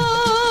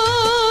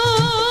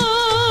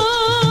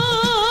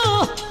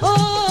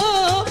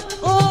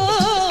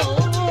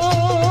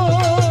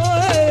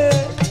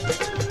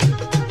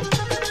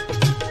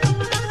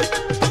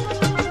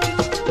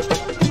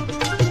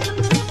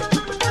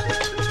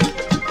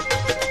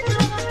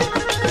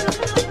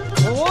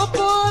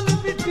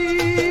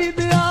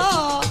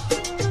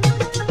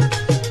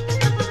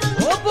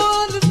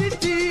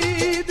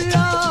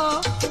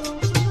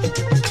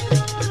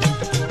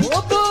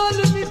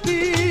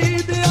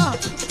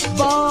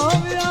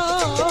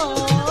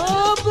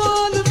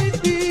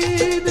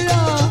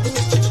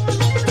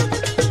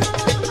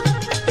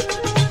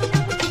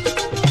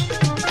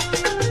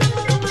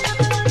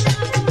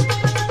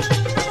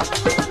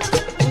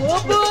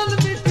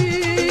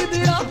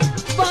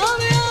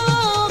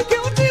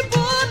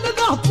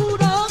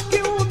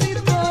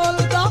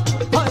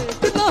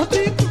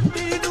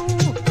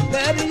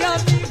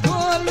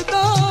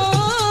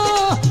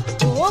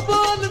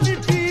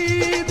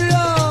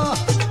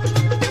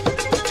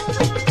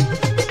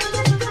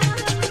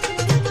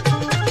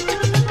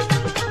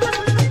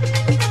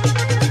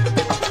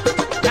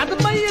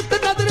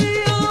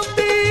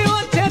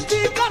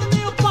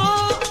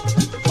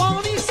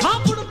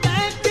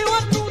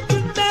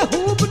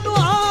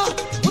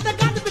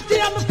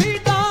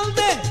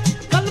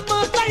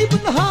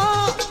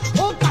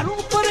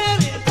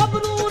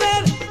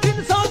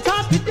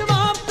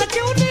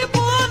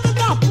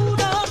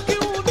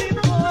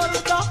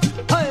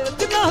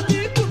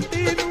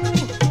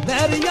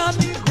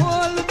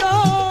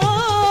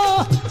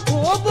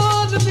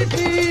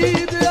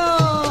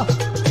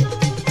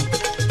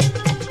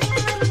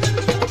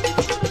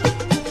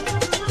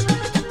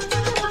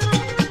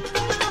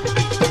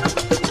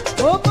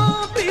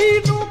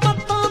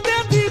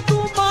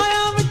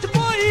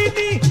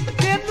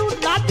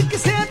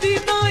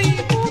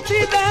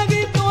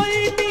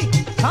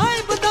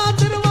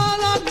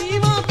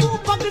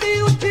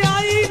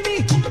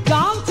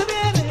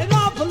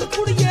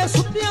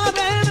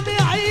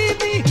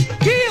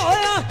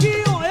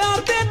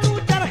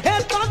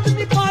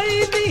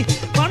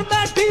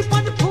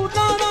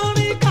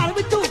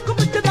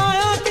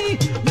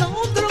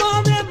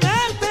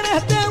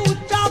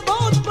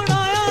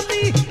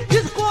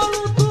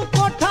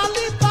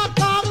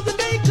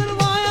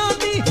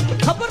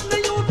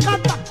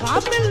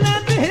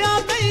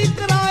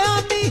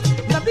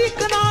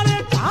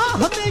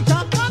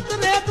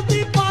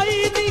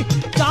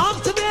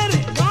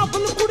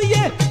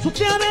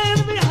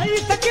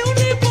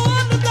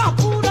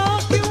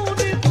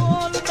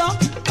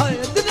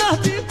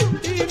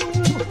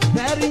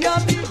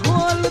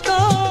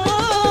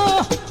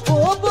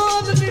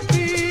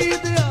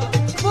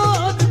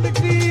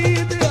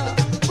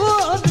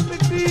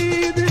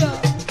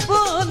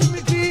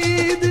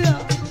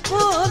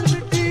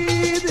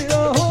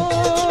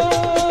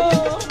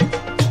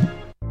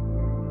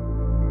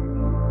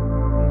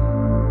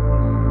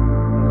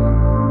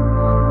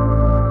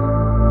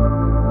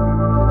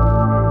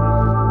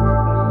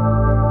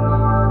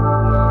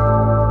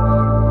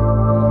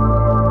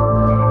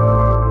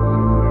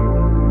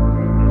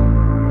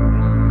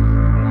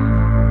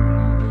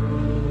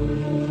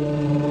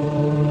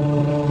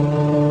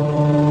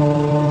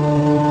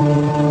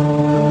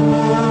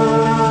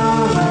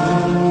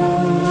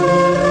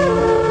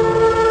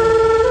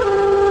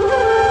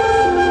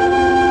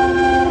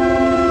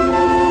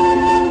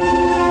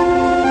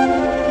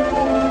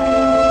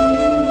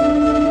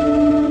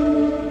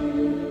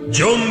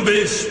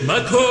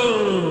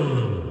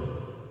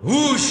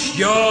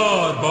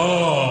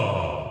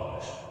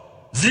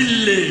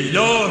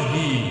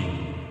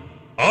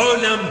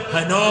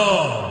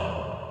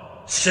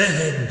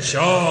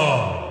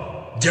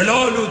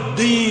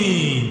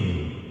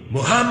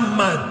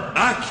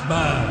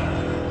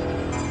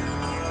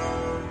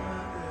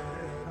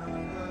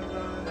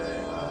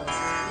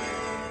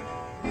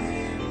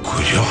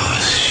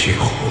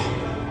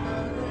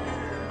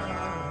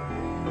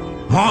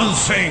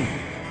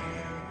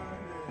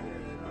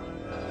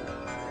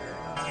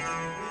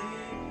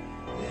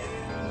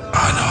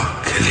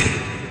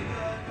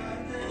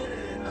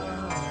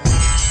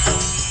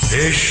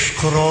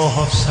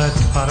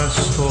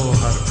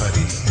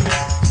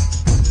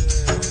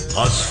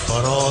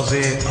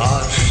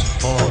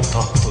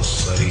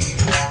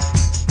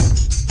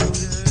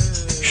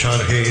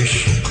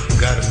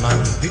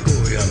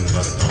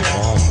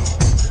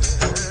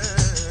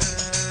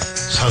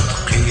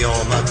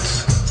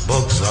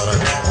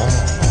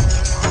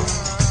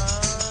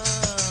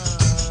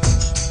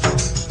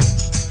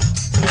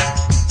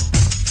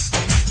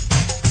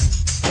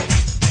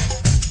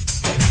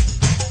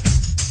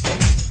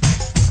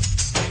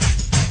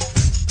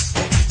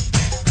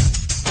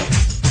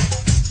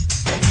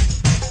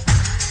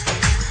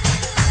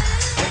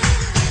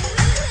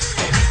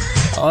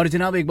और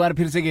जनाब एक बार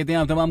फिर से कहते हैं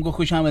आप तमाम को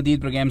खुशामदीद।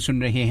 प्रोग्राम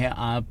सुन रहे हैं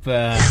आप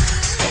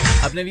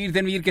अपने वीर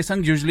तनवीर के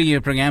संग। यूजुअली ये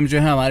प्रोग्राम जो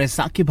है हमारे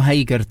साकिब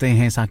भाई करते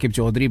हैं, साकिब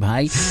चौधरी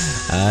भाई।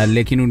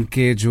 लेकिन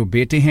उनके जो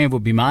बेटे हैं वो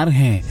बीमार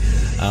हैं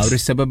और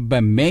इस सबब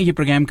मैं ये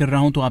प्रोग्राम कर रहा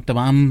हूँ। तो आप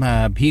तमाम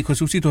भी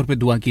खुसूसी तौर पे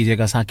दुआ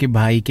कीजिएगा साकिब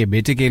भाई के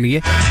बेटे के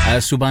लिए,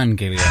 सुबान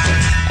के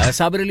लिए।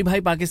 साबिर अली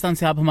भाई पाकिस्तान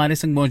से आप हमारे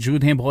संग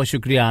मौजूद हैं, बहुत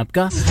शुक्रिया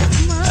आपका।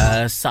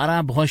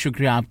 सारा बहुत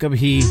शुक्रिया आपका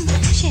भी।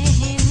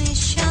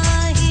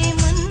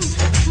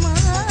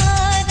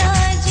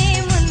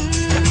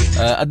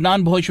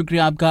 अदनान बहुत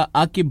शुक्रिया आपका।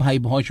 आकिब भाई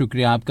बहुत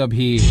शुक्रिया आपका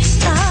भी।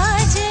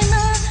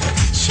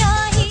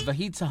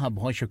 वहीद साहब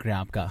बहुत शुक्रिया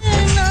आपका।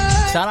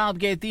 सारा आप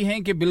कहती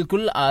हैं कि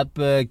बिल्कुल आप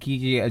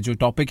की जो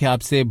टॉपिक है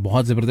आपसे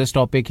बहुत ज़बरदस्त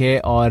टॉपिक है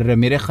और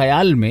मेरे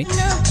ख्याल में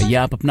ये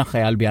आप अपना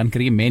ख्याल बयान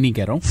करिए, मैं नहीं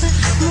कह रहा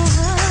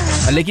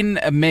हूँ, लेकिन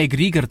मैं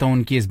एग्री करता हूँ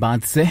उनकी इस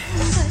बात से।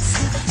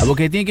 वो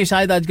कहती हैं कि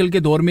शायद आजकल के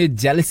दौर में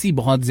जेलसी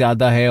बहुत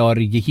ज़्यादा है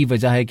और यही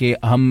वजह है कि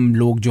हम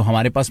लोग जो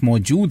हमारे पास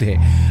मौजूद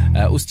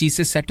है उस चीज़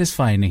से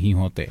सेटिस्फाई नहीं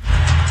होते।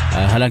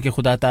 हालांकि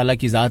खुदा ताला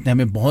की ज़ात ने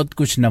हमें बहुत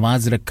कुछ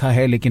नवाज रखा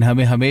है, लेकिन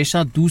हमें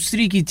हमेशा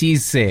दूसरी की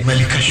चीज़ से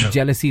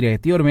जेलसी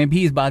रहती है और मैं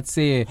भी इस बात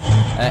से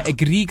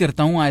एग्री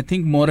करता हूँ। आई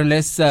थिंक मोर और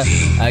लेस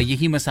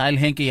यही मसाइल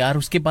हैं कि यार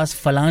उसके पास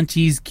फलां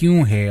चीज़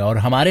क्यों है और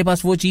हमारे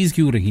पास वो चीज़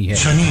क्यों रही है,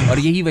 और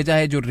यही वजह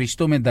है जो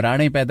रिश्तों में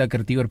दरारें पैदा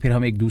करती है और फिर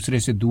हम एक दूसरे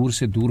से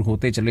दूर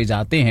होते चले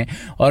जाते हैं।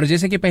 और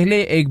जैसे कि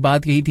पहले एक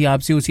बात कही थी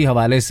आपसे उसी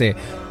हवाले से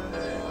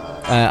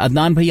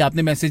अदनान भाई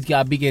आपने मैसेज किया,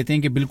 आप भी कहते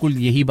हैं कि बिल्कुल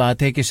यही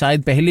बात है कि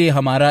शायद पहले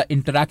हमारा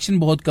इंटरेक्शन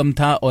बहुत कम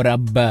था और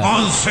अब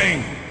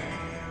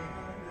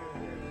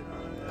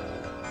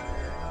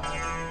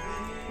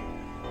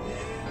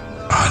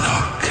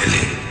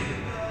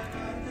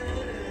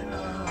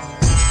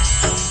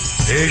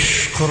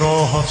इश्क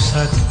रोह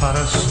सद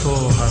परस्तो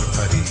हर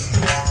परी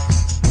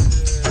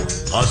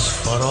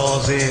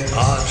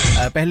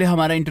पहले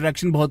हमारा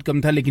इंटरेक्शन बहुत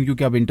कम था, लेकिन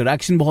क्योंकि अब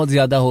इंटरेक्शन बहुत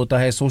ज़्यादा होता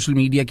है, सोशल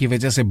मीडिया की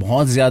वजह से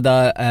बहुत ज़्यादा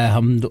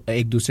हम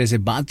एक दूसरे से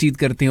बातचीत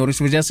करते हैं और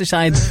इस वजह से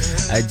शायद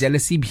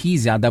जेलसी भी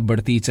ज़्यादा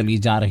बढ़ती चली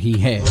जा रही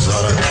है।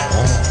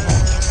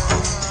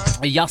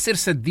 यासिर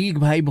सद्दीक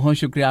भाई बहुत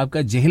शुक्रिया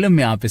आपका, जेहलम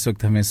में आप इस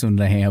वक्त हमें सुन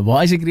रहे हैं,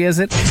 बहुत शुक्रिया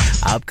सर।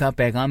 आपका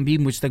पैगाम भी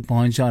मुझ तक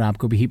पहुँचा और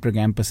आपको भी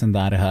प्रोग्राम पसंद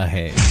आ रहा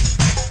है।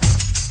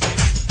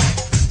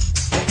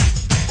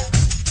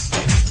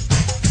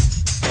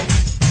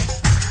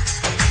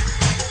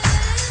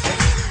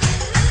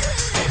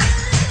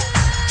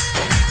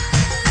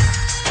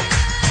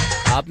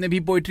 आपने भी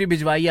पोइट्री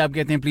भिजवाई, आप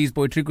कहते हैं प्लीज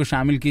पोइट्री को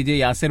शामिल कीजिए।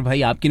 यासिर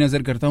भाई आपकी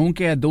नजर करता हूं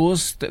कि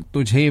दोस्त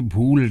तुझे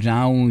भूल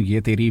जाऊं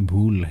ये तेरी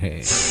भूल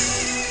है,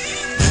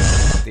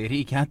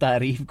 तेरी क्या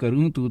तारीफ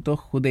करूं तू तो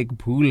खुद एक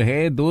भूल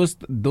है।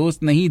 दोस्त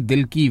दोस्त नहीं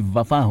दिल की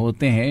वफा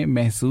होते हैं,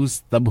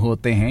 महसूस तब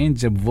होते हैं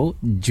जब वो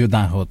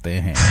जुदा होते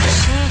हैं।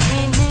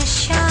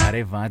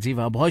 अरे वाह जी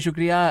वाह, बहुत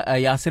शुक्रिया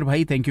यासिर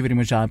भाई, थैंक यू वेरी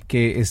मच।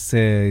 आपके इस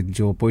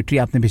जो पोइट्री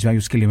आपने भिजवाई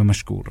उसके लिए मैं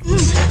मशकूर।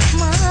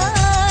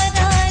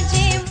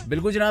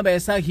 बिल्कुल जनाब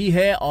ऐसा ही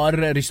है और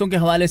रिश्तों के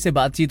हवाले से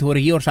बातचीत हो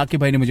रही है और साकिब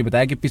भाई ने मुझे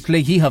बताया कि पिछले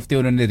ही हफ्ते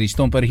उन्होंने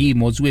रिश्तों पर ही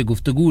मौजूए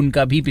गुफ्तगू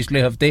उनका भी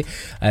पिछले हफ्ते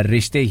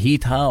रिश्ते ही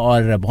था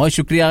और बहुत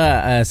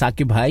शुक्रिया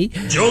साकिब भाई,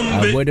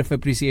 word of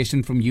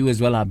appreciation from you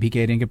as well. आप भी कह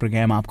रहे हैं कि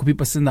प्रोग्राम आपको भी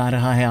पसंद आ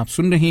रहा है, आप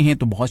सुन रहे हैं,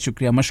 तो बहुत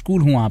शुक्रिया,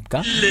 मशकूर हूँ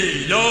आपका।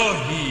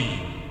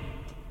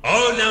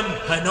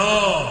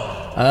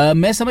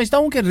 मैं समझता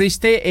हूँ कि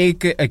रिश्ते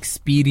एक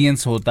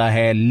एक्सपीरियंस होता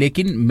है,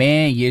 लेकिन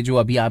मैं ये जो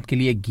अभी आपके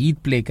लिए गीत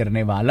प्ले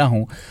करने वाला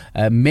हूँ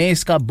मैं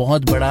इसका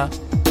बहुत बड़ा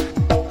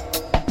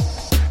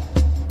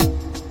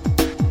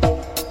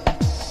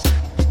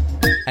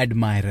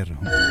एडमायरर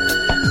हूँ।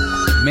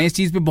 मैं इस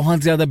चीज़ पे बहुत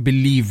ज़्यादा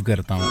बिलीव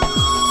करता हूँ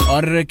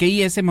और कई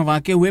ऐसे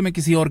मौके हुए, मैं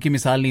किसी और की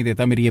मिसाल नहीं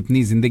देता, मेरी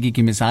अपनी ज़िंदगी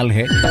की मिसाल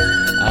है।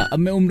 अब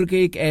मैं उम्र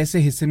के एक ऐसे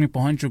हिस्से में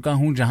पहुँच चुका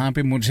हूँ जहाँ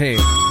पे मुझे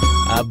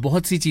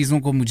बहुत सी चीजों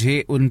को मुझे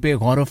उन पे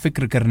गौर व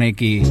फिक्र करने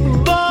की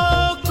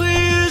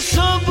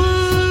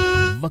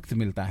वक्त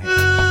मिलता है।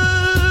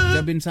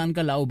 जब इंसान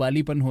का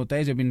लाउबालीपन होता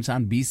है, जब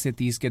इंसान 20 से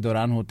 30 के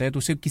दौरान होता है, तो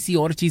उसे किसी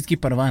और चीज की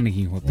परवाह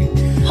नहीं होती,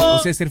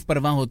 उसे सिर्फ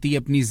परवाह होती है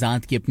अपनी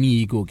जात की, अपनी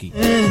ईगो की।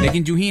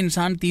 लेकिन जो ही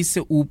इंसान 30 से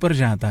ऊपर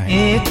जाता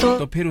है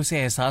तो फिर उसे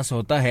एहसास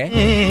होता है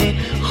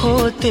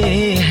होते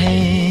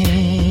हैं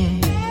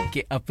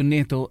कि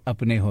अपने तो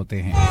अपने होते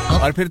हैं।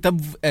 और फिर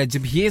तब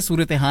जब ये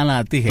सूरत हाल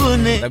आती है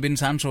तब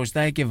इंसान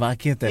सोचता है कि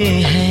वाकईत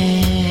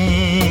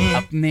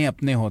अपने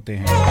अपने होते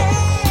हैं।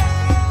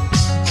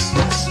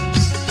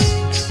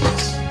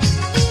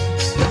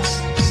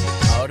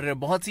 और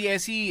बहुत सी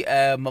ऐसी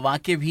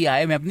मौके भी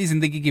आए, मैं अपनी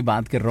जिंदगी की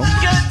बात कर रहा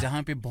हूँ,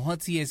 जहाँ पे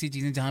बहुत सी ऐसी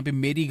चीजें जहाँ पे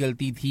मेरी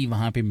गलती थी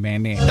वहाँ पे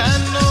मैंने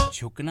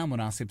झुकना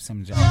मुनासिब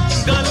समझा,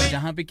 और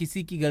जहाँ पे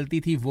किसी की गलती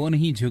थी वो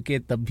नहीं झुके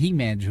तब भी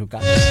मैं झुका।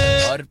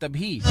 और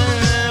तभी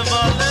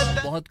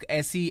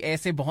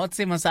ऐसे बहुत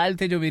से मसाइल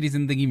थे जो मेरी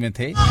जिंदगी में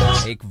थे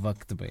एक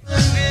वक्त पे,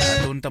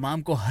 तो उन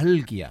तमाम को हल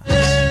किया।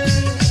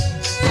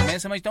 मैं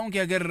समझता हूँ कि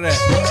अगर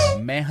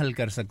मैं हल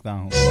कर सकता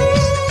हूँ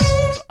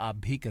तो आप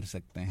भी कर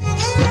सकते हैं,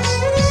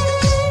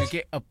 कि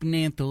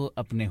अपने तो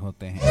अपने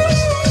होते हैं,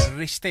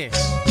 रिश्ते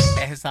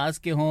एहसास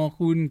के हों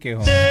खून के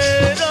हों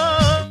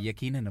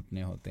यकीनन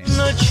अपने होते हैं।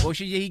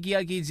 कोशिश यही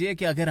किया कीजिए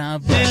कि अगर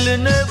आप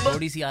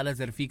थोड़ी सी आला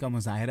ज़र्फी का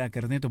मुज़ाहिरा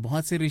कर दें तो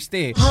बहुत से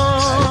रिश्ते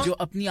जो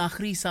अपनी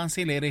आखिरी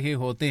सांसें ले रहे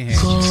होते हैं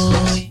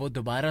वो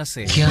दोबारा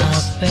से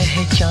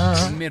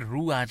उनमें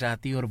रूह आ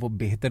जाती है और वो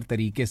बेहतर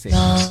तरीके से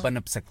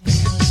पनप सकते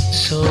हैं।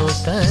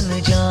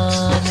 सोतन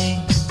जाने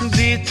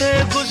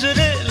बीते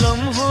गुजरे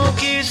लम्हों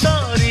की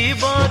सारी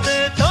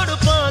बातें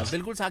तड़पा।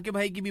 बिल्कुल साकिब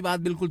भाई की भी बात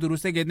बिल्कुल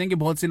दुरुस्त है, कहते हैं कि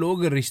बहुत से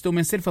लोग रिश्तों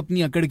में सिर्फ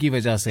अपनी अकड़ की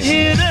वजह से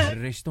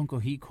रिश्तों को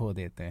ही खो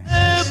देते हैं।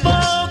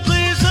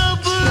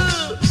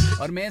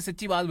 और मैं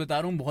सच्ची बात बता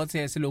रहा हूँ, बहुत से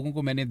ऐसे लोगों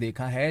को मैंने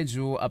देखा है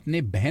जो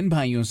अपने बहन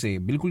भाइयों से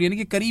बिल्कुल यानी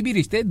कि करीबी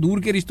रिश्ते,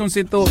 दूर के रिश्तों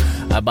से तो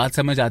बात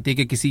समझ आती है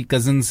कि किसी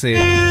कजन से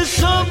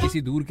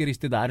किसी दूर के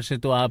रिश्तेदार से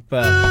तो आप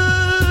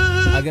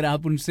अगर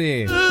आप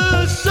उनसे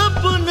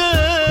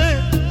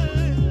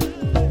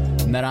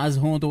नाराज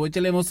हों तो वो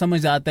चले वो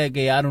समझ आता है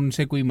कि यार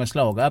उनसे कोई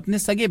मसला होगा। अपने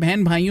सगे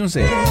बहन भाइयों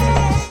से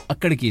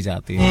अकड़ की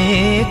जाती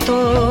है।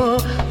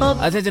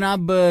 अच्छा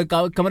जनाब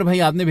कमर भाई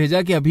आपने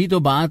भेजा कि अभी तो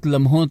बात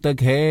लम्हों तक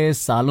है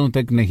सालों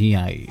तक नहीं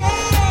आई।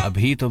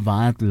 अभी तो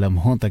बात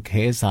लम्हों तक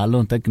है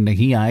सालों तक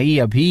नहीं आई,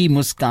 अभी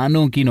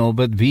मुस्कानों की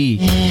नौबत भी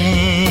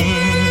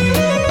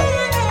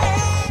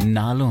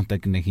नालों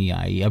तक नहीं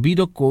आई, अभी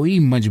तो कोई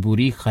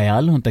मजबूरी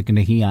ख्यालों तक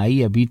नहीं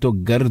आई, अभी तो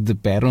गर्द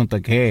पैरों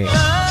तक है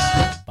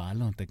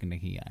बालों तक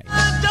नहीं आई।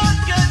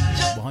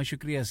 बहुत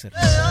शुक्रिया सर,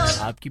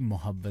 आपकी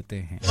मोहब्बतें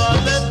हैं।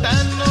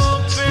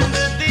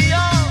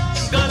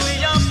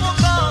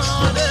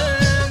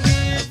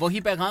 वही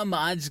पैगाम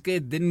आज के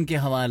दिन के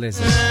हवाले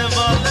से,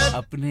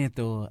 अपने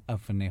तो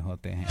अपने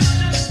होते हैं।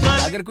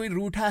 अगर कोई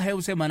रूठा है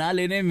उसे मना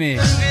लेने में,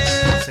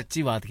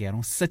 सच्ची बात कह रहा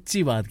हूँ,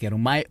 सच्ची बात कह रहा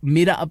हूँ,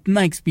 मेरा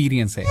अपना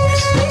एक्सपीरियंस है।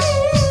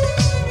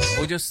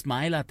 वो जो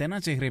स्माइल आता है ना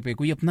चेहरे पे,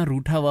 कोई अपना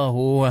रूठा हुआ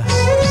हो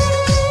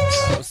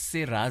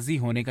उससे राजी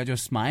होने का जो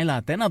स्माइल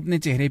आता है ना अपने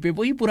चेहरे पे,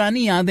 वही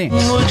पुरानी यादें।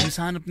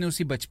 इंसान अपने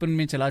उसी बचपन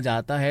में चला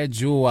जाता है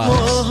जो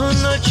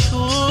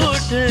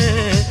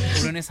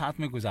उन्होंने साथ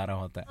में गुजारा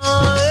होता है।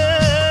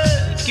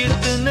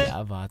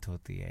 क्या बात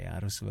होती है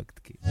यार उस वक्त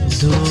की।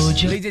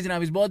 लीजिए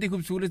जनाब, इस बहुत ही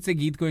खूबसूरत से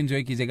गीत को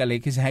एंजॉय कीजिएगा,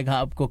 लेके जाएगा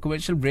आपको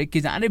कमर्शियल ब्रेक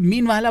की जाने।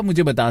 मीनवाइल आप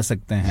मुझे बता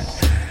सकते हैं,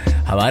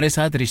 हमारे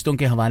साथ रिश्तों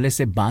के हवाले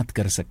से बात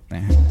कर सकते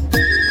हैं,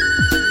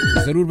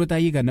 जरूर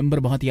बताइएगा। नंबर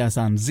बहुत ही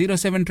आसान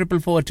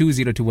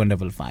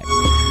 07444202155।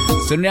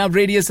 सुन रहे आप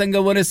रेडियो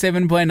संगम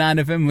 107.9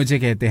 FM। मुझे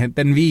कहते हैं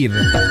तनवीर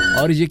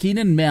और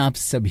यकीनन मैं आप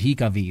सभी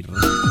का वीर।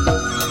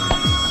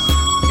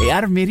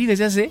 यार मेरी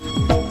वजह से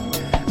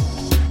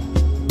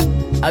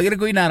अगर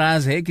कोई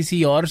नाराज है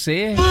किसी और से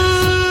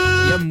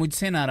या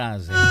मुझसे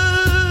नाराज है,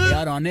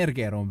 यार ऑन एयर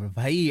कह रहा हूँ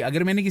भाई,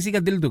 अगर मैंने किसी का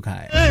दिल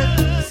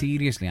दुखाया,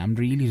 seriously I am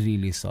really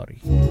really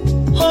sorry.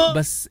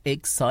 बस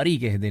एक सॉरी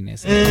कह देने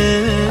से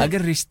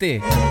अगर रिश्ते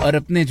और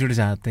अपने जुड़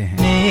जाते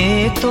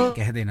हैं तो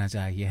कह देना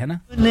चाहिए, है ना।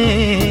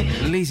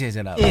 लीजिए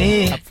जनाब,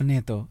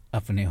 अपने तो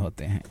अपने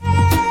होते हैं।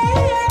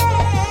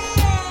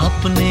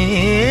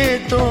 अपने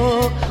तो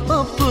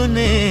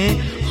अपने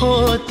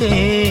होते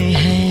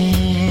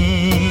हैं।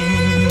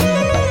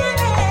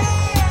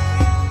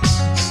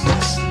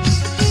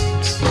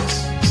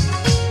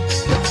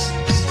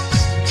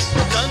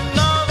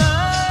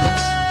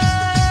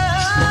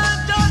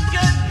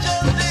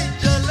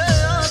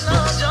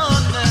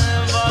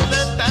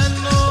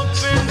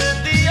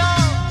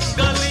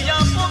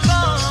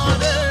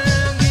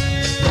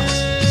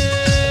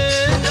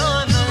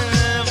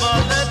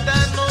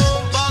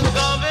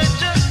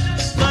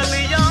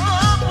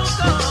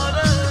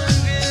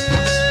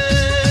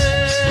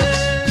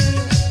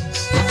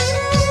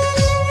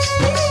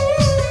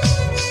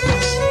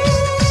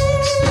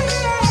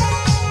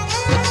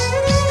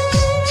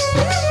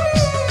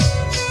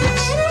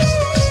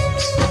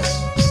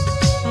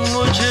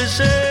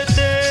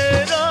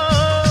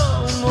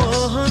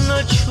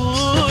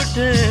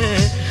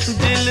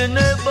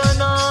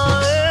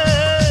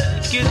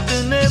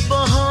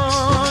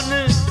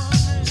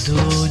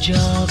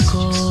 जा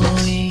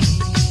कोई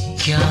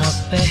क्या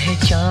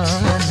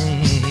पहचाने,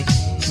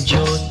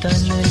 जो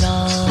तन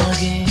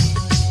लागे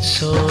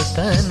सो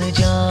तन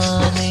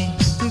जाने।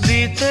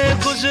 बीते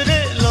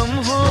गुजरे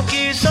लम्हों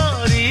की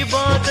सारी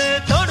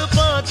बातें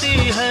तड़पाती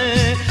है,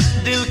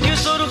 दिल की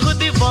सुर्ख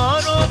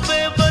दीवारों पे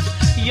बस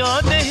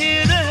याद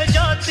ही रह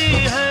जाती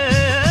है।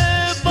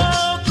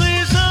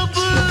 बाकी सब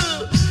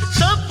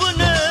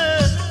सपने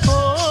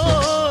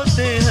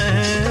होते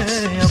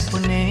हैं,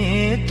 अपने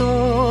तो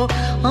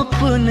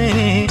अपने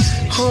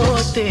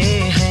होते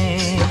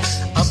हैं,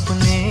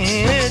 अपने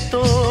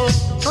तो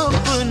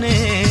अपने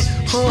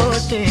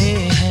होते हैं।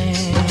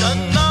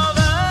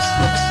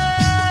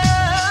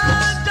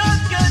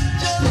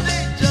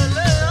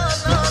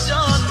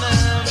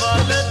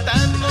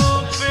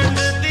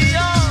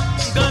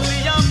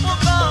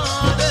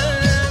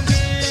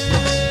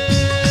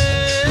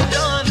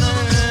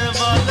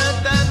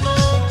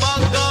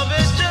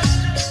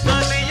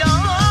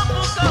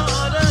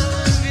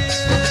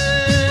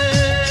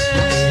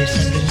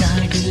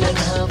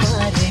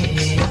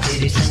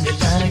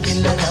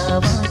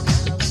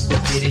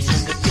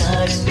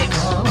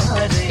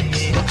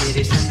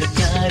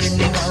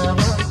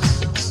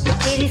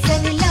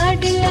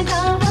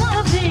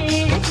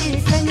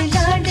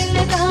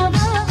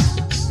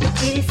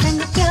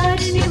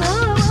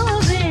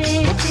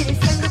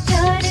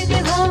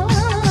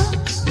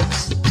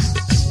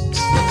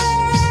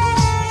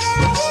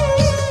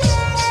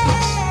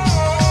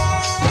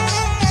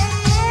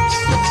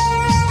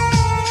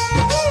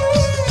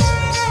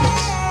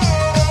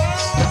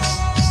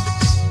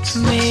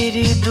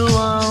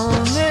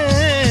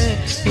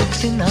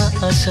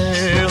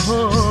 असर हो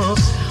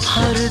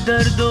हर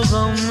दर्द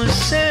गम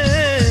से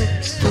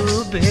तू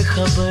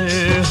बेखबर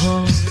हो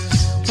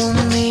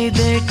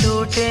उम्मीदें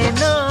टूटे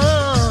ना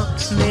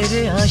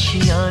मेरे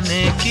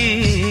आशियाने की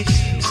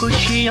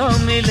खुशियां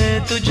मिले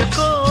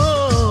तुझको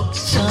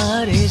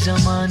सारे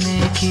जमाने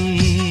की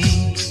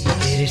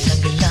तेरे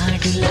संग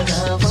लाड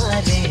लगावा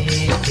रे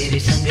तेरे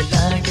संग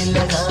लाड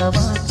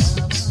लगावा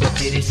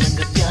तेरे संग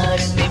प्यार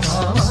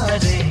निभावा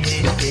रे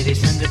तेरे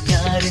संग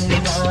प्यार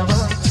निभावा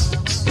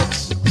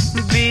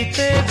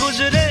बीते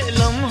गुजरे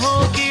लम्हों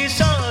की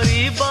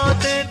सारी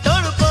बातें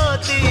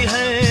तड़पाती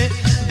है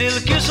दिल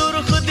की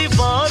सुर्ख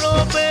दीवारों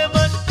पे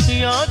बस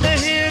याद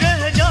ही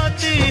रह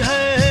जाती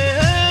है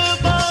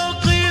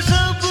बाकी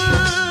सब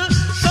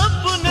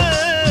सपने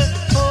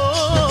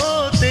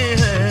होते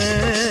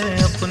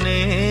हैं अपने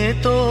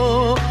तो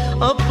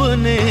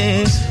अपने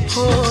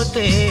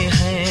होते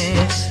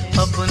हैं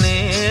अपने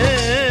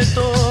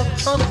तो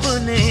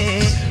अपने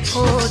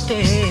होते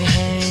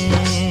हैं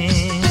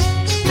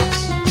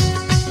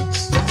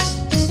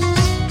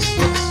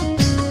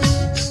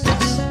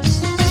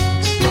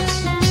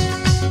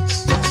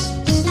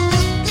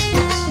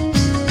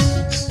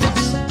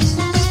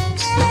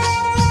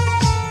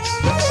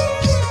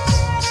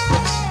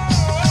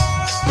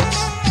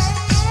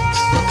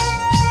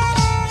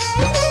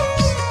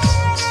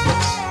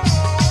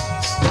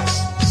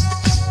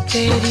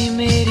तेरी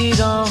मेरी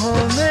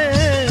राहों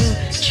में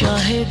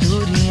चाहे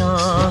दूरियां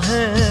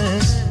हैं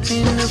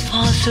इन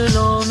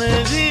फासलों में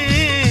भी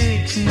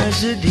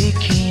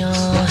नजदीकियां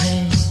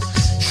हैं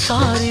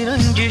सारी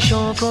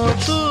रंजिशों को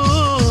तू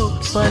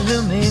पल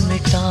में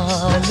मिटा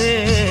ले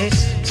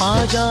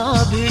आजा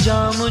भी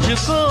जा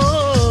मुझको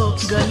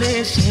गले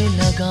से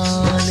लगा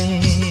ले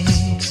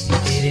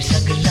तेरे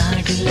संग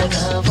लाड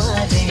लगावा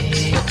रे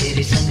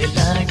तेरे संग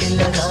लाड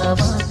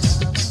लगावा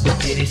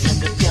तेरे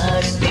संग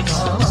प्यार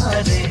निभावा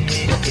रे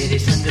तेरे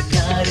संग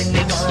प्यार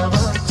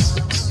निभावा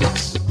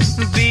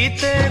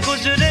बीते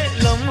गुजरे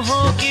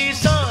लम्हों की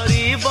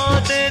सारी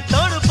बातें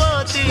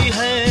तड़पाती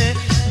है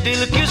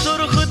दिल की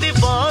सुर्ख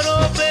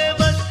दीवारों पे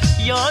बस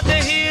याद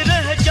ही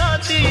रह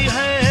जाती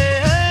है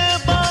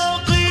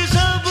बाकी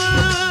सब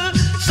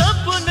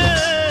सपने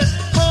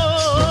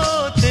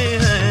होते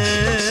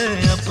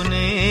हैं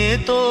अपने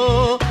तो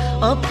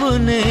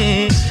अपने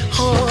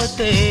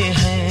होते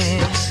हैं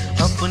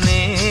अपने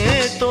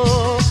तो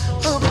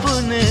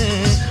अपने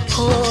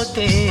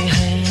होते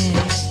हैं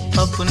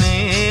अपने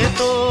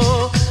तो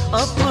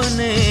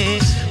अपने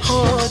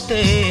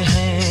होते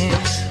हैं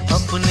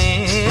अपने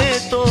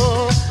तो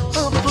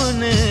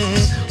अपने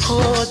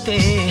होते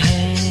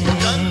हैं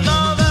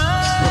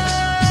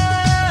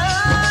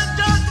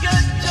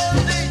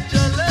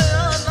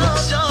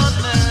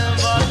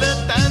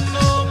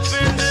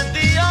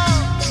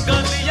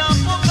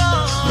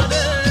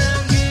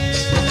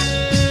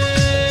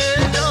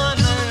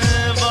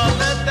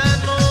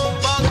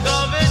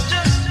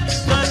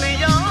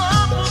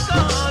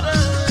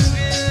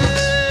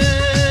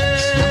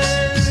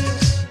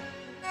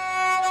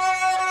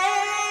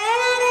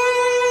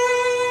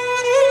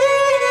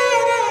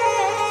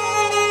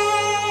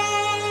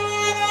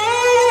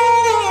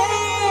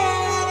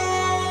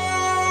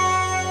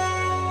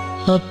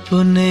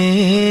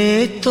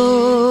अपने तो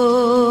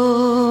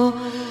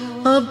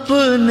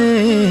अपने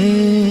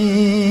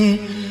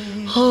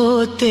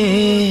होते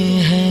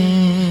हैं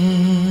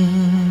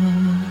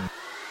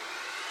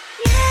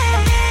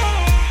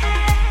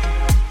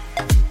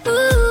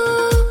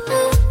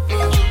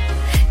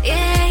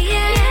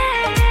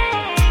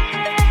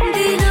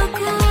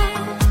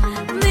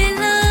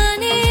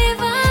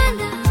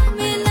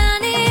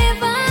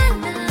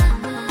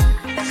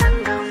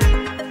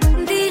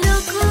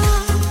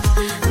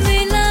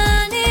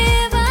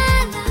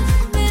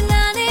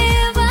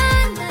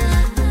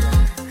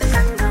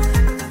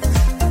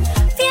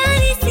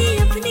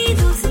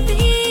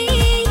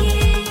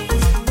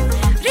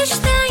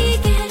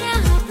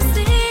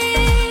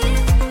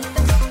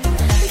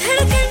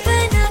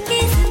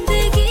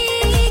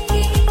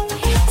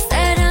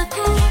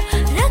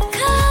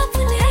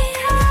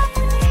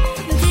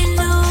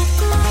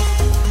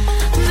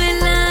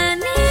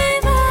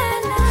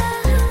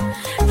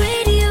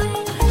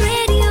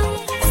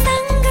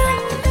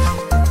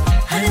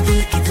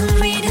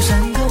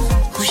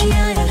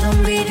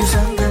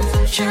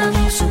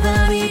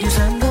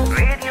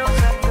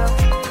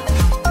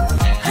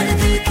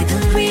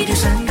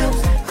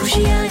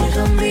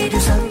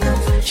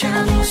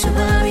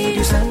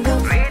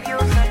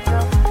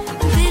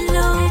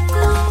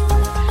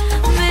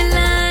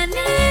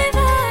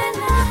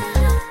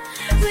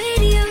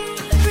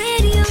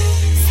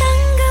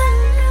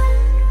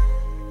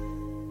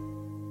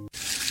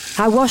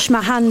I wash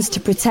my hands to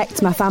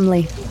protect my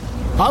family.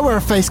 I wear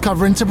a face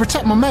covering to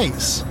protect my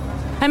mates.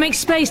 I make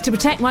space to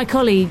protect my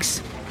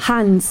colleagues.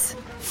 Hands.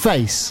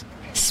 Face.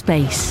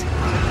 Space.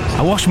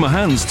 I wash my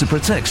hands to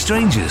protect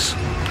strangers.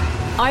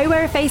 I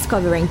wear a face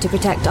covering to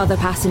protect other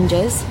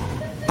passengers.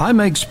 I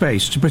make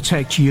space to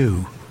protect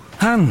you.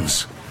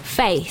 Hands.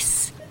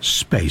 Face.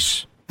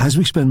 Space. As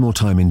we spend more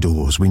time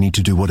indoors, we need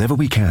to do whatever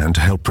we can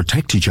to help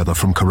protect each other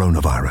from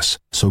coronavirus.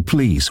 So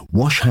please,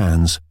 wash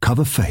hands,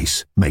 cover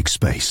face, make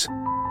space.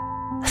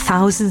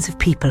 Thousands of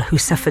people who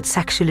suffered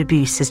sexual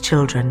abuse as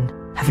children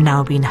have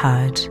now been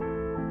heard.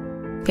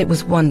 It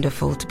was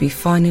wonderful to be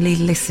finally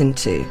listened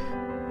to.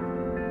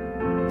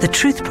 The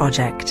Truth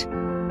Project,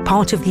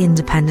 part of the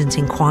independent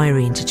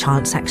inquiry into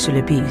child sexual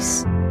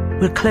abuse,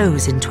 will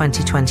close in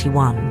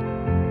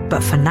 2021.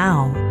 But for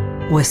now,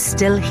 we're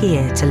still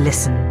here to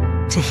listen,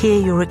 to hear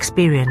your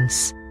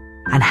experience,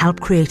 and help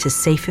create a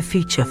safer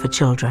future for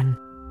children.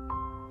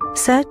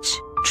 Search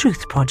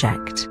Truth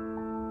Project.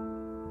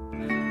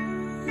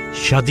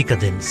 शादी का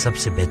दिन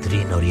सबसे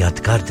बेहतरीन और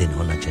यादगार दिन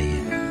होना चाहिए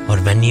और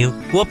वेन्यू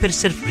वो फिर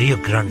सिर्फ रियो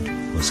ग्रांड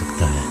हो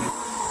सकता है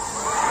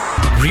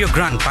Rio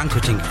Grande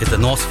Banqueting is the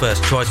North's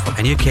first choice for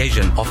any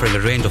occasion, offering a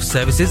range of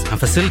services and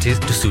facilities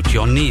to suit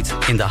your needs.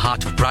 In the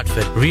heart of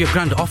Bradford, Rio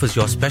Grande offers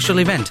your special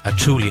event a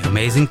truly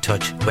amazing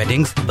touch.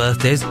 Weddings,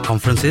 birthdays,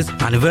 conferences,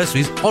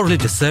 anniversaries or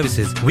religious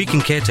services. We can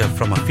cater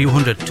from a few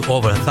hundred to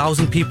over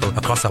 1,000 people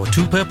across our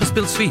 2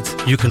 purpose-built suites.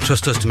 You can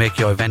trust us to make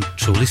your event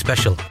truly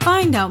special.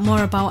 Find out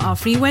more about our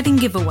free wedding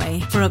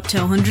giveaway for up to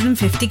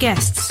 150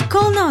 guests.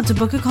 Call now to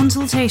book a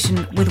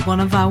consultation with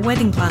one of our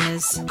wedding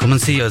planners. Come and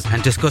see us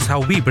and discuss how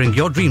we bring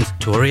your dreams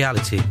to a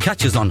reality.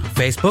 Catch us on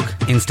Facebook,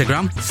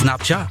 Instagram,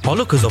 Snapchat or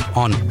look us up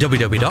on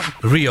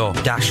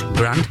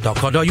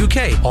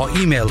www.rio-grand.co.uk or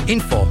email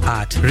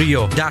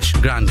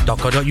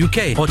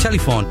info@rio-grand.co.uk or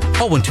telephone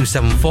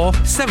 01274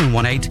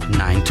 718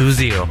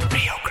 920.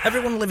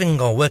 Everyone living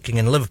or working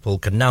in Liverpool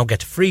can now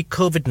get a free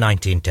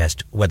COVID-19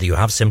 test, whether you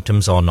have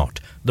symptoms or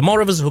not. The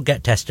more of us who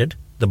get tested,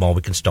 the more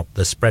we can stop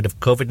the spread of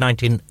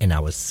COVID-19 in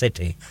our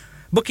city.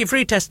 Book your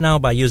free test now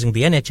by using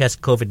the NHS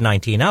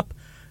COVID-19 app,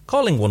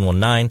 calling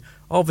 119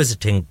 or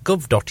visiting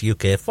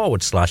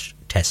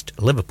gov.uk/test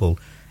Liverpool.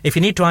 If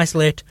you need to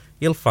isolate,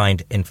 you'll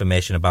find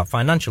information about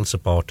financial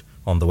support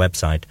on the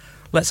website.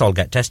 Let's all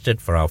get tested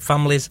for our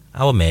families,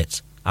 our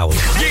mates, our...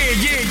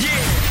 Yeah.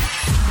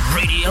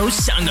 Radio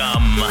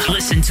Sangam.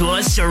 Listen to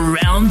us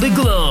around the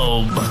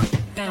globe.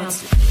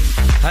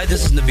 Hi,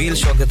 this is Nabil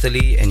Shaukat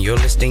Ali and you're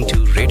listening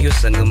to Radio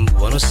Sangam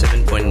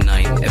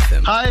 107.9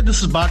 FM. Hi,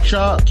 this is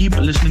Baksha. Keep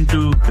listening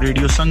to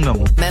Radio Sangam.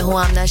 मैं हूँ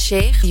आमना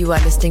Sheikh. You are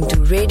listening to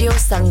Radio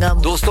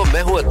Sangam. दोस्तों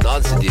मैं हूँ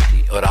अदनान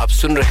सिद्दीकी और आप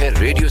सुन रहे हैं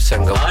radio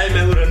संगम. Hi,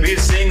 मैं हूँ रणवीर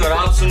सिंह और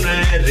आप सुन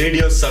रहे हैं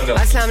रेडियो संगम.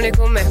 अस्सलाम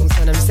वालेकुम, मैं हूँ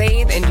सनम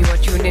Saeed and you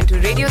are tuned into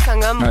Radio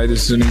Sangam. Hi, this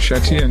is Zunin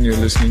Shetty and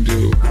you're listening to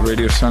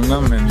Radio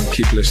Sangam and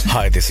keep listening.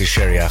 Hi, this is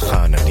Sharia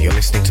Khan and you're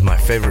listening to my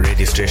favorite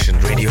radio station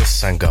Radio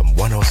Sangam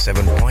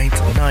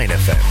 107.9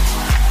 FM.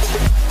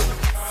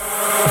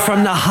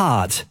 From the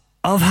heart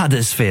of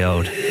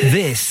Huddersfield,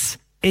 this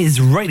is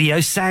Radio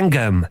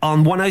Sangam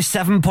on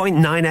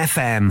 107.9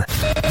 FM.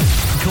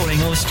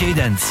 Calling all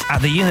students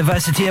at the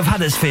University of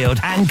Huddersfield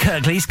and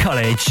Kirklees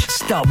College.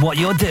 Stop what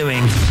you're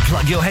doing,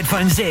 plug your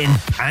headphones in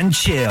and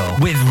chill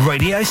with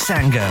Radio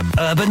Sangam.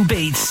 Urban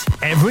beats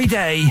every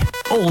day,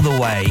 all the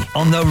way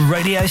on the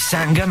Radio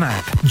Sangam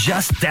app.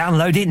 Just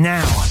download it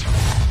now.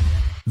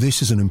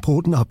 This is an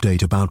important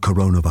update about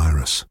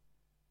coronavirus.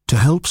 To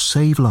help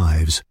save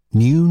lives,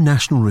 new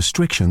national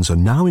restrictions are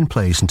now in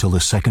place until the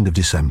 2nd of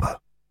December.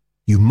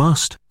 You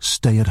must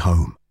stay at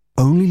home.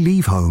 Only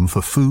leave home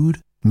for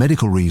food,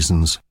 medical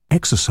reasons,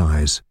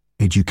 exercise,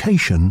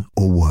 education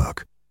or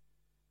work.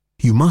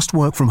 You must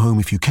work from home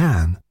if you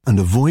can and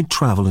avoid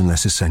travel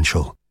unless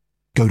essential.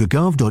 Go to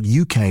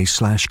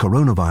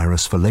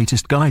gov.uk/coronavirus for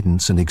latest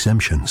guidance and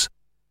exemptions.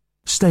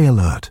 Stay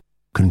alert.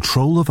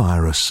 Control the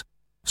virus.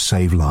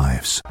 Save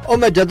lives. ओ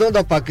मैं जदों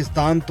दा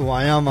पाकिस्तान तो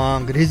आया वां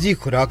अंग्रेजी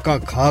खुराकां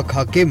खा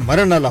खा के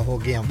मरन वाला हो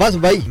गया बस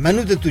भाई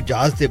मेनू ते तू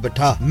जहाज ते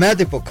बैठा मैं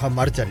ते भुखा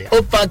मर चलिया ओ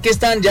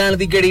पाकिस्तान जान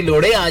दी केड़ी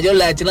लोड़ है आजो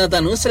ले चला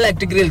तानू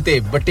सिलेक्ट ग्रिल ते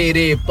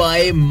बटेरे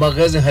पाए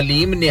मगज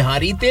हलीम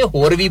निहारी ते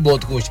होर भी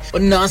बहुत कुछ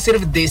और ना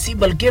सिर्फ देसी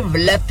बल्कि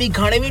वलैती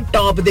खाने भी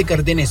टॉप दे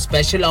करदे ने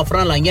स्पेशल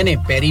ऑफरां लाईयां ने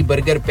peri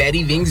burger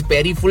peri wings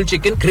peri full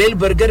chicken grill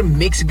burger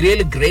mix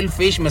grill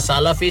fish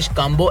masala fish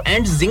combo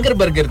and zinger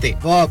burger ते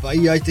वाह भाई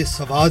आज ते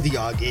स्वाद ही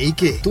आ गई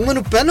के तू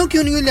ਮੈਨੂੰ ਪਹਿਲਾਂ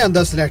ਕਿਉਂ ਨਹੀਂ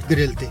ਲਿਆਂਦਾ ਸਿਲੈਕਟ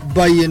ਗ੍ਰਿਲ ਤੇ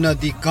ਬਾਈ ਇਹਨਾਂ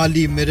ਦੀ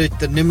ਕਾਲੀ ਮਿਰਚ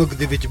ਤੇ ਨਮਕ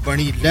ਦੇ ਵਿੱਚ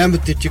ਬਣੀ ਲੈਂਬ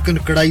ਤੇ ਚਿਕਨ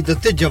ਕੜਾਈ ਦਾ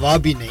ਤੇ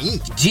ਜਵਾਬ ਹੀ ਨਹੀਂ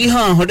ਜੀ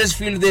ਹਾਂ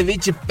ਹਡਸਫੀਲਡ ਦੇ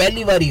ਵਿੱਚ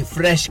ਪਹਿਲੀ ਵਾਰੀ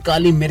ਫਰੈਸ਼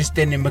ਕਾਲੀ ਮਿਰਚ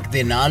ਤੇ ਨਮਕ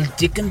ਦੇ ਨਾਲ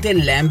ਚਿਕਨ ਤੇ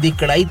ਲੈਂਬ ਦੀ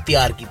ਕੜਾਈ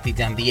ਤਿਆਰ ਕੀਤੀ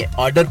ਜਾਂਦੀ ਹੈ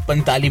ਆਰਡਰ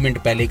 45 ਮਿੰਟ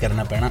ਪਹਿਲੇ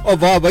ਕਰਨਾ ਪੈਣਾ ਓ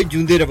ਵਾਹ ਬਾਈ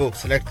ਜੁੰਦੇ ਰਹੋ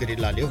ਸਿਲੈਕਟ ਗ੍ਰਿਲ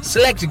ਲਾ ਲਿਓ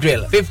select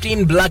grill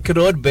 15 Black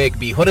Road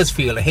Birkby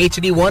Huddersfield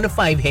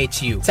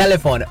HD15HU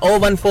telephone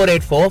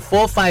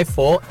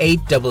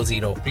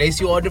 01484454800 place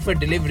your order for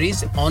deliveries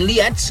only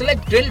at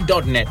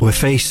selectgrill.net.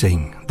 We're facing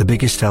the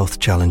biggest health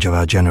challenge of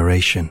our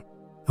generation,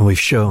 and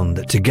we've shown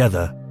that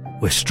together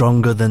we're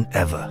stronger than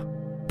ever.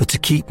 But to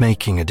keep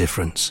making a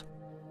difference,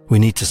 we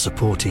need to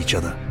support each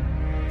other.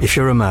 If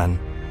you're a man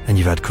and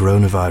you've had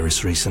coronavirus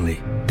recently,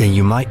 then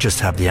you might just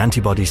have the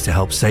antibodies to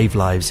help save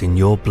lives in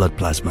your blood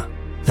plasma.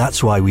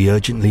 That's why we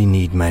urgently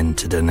need men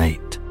to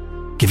donate.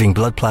 Giving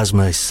blood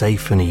plasma is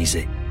safe and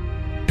easy.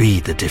 Be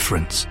the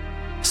difference.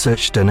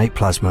 Search Donate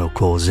Plasma or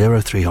call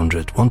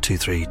 0300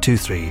 123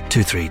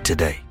 2323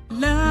 today.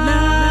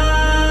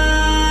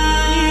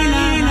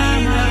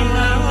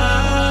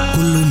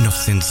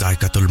 नफ्सिन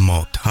जायकातुल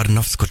मौत, हर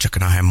नफ्स को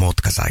चखना है मौत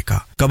का जायका।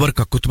 कब्र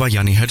का कुतबा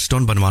यानी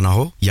हेडस्टोन बनवाना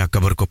हो या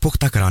कब्र को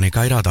पुख्ता कराने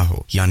का इरादा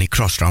हो यानी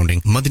cross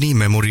rounding, Madani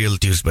memorial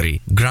Dewsbury.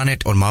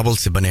 Granite और मार्बल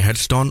से बने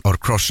हेडस्टोन और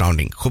क्रॉस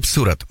राउंडिंग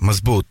खूबसूरत,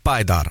 मजबूत,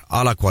 पायदार,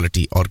 आला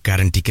क्वालिटी और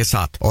गारंटी के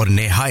साथ और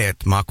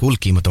निहायत माकूल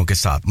कीमतों के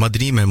साथ।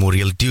 मदनी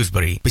मेमोरियल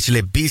ड्यूसबरी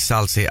पिछले 20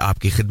 साल से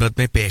आपकी खिदमत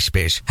में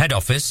पेश। Head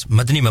office,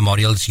 Madani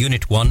Memorials,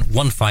 Unit 1,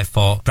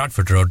 154,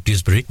 Bradford Road,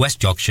 Dewsbury,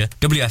 West Yorkshire,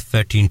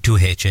 WF13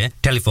 2HA.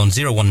 Telephone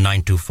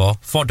 01924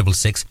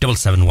 466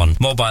 771.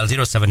 Mobile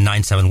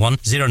 07971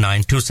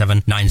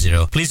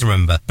 092790. Please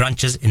remember,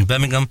 branches in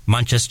Birmingham,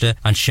 Manchester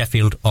and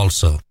Sheffield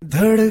also.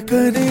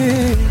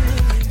 धड़कनें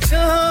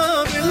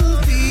जहाँ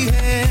मिलती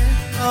हैं,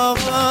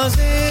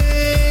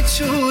 आवाज़ें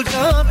छू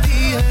जाती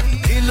हैं,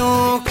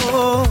 दिलों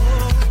को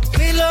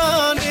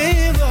मिलाने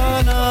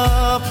वाला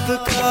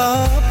आपका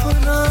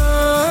अपना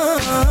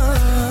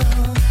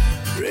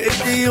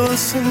रेडियो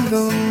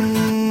संगम।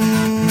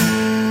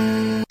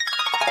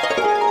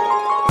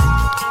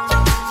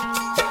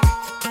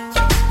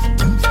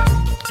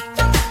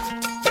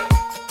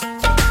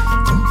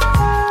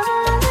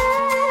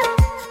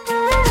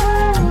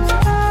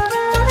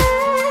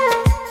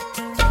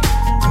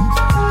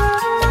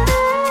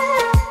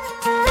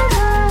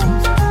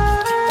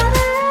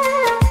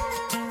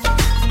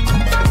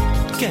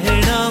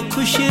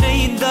 खुश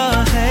रहिंदा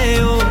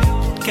है ओ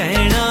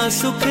कहना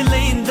सुख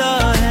लेंदा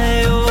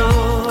है ओ।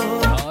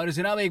 और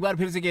जनाब एक बार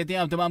फिर से कहते हैं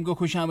आप तमाम को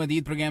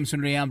खुशामदीद। प्रोग्राम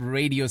सुन रहे हैं आप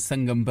रेडियो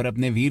संगम पर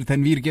अपने वीर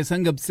तनवीर के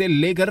संग अब से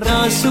लेकर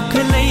सुख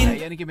लेंदा,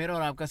 यानी कि मेरा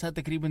और आपका साथ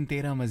तकरीबन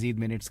 13 मजीद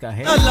मिनट्स का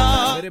है।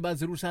 मेरे बाद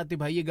जरूर साथ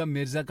निभाइएगा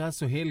मिर्जा का,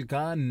 सुहेल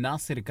का,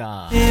 नासिर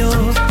का।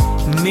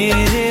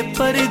 मेरे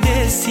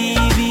परदेसी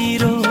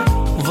वीरो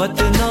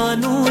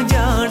वतनानू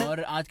जान।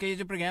 और आज का ये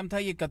जो प्रोग्राम था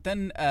ये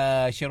कतन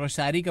शेर व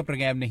शायरी का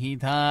प्रोग्राम नहीं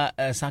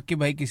था। साकिब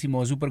भाई किसी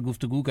मौजू पर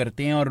गुफ्तगू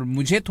करते हैं और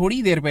मुझे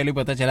थोड़ी देर पहले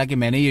पता चला कि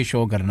मैंने ये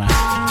शो करना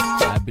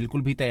है।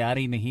 बिल्कुल भी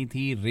तैयारी नहीं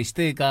थी।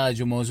 रिश्ते का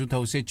जो मौजू था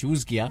उसे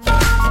चूज किया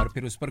और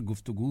फिर उस पर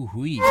गुफ्तगू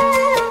हुई।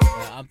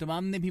 आप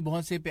तमाम ने भी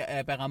बहुत से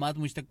पैगामात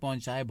मुझ तक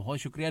पहुंचाए, बहुत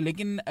शुक्रिया।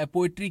 लेकिन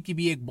पोइट्री की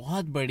भी एक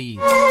बहुत बड़ी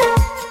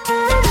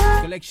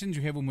कलेक्शन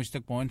जो है वो मुझ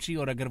तक पहुंची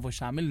और अगर वो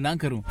शामिल ना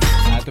करूं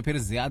तो फिर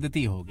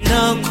ज्यादती होगी।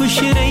 खुश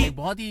रही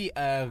बहुत ही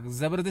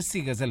जबरदस्त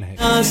सी गजल है,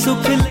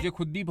 मुझे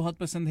खुद भी बहुत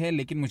पसंद है,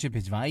 लेकिन मुझे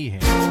भिजवाई है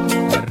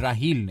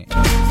राहील ने।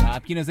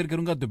 आपकी नजर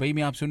करूंगा दुबई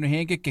में। आप सुन रहे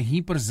हैं कि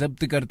कहीं पर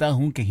जब्त करता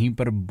हूँ, कहीं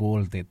पर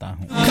बोल देता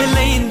हूँ,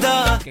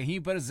 कहीं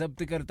पर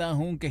जब्त करता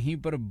हूँ, कहीं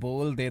पर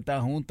बोल देता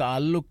हूँ।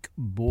 ताल्लुक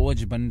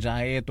बोझ बन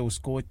जाए तो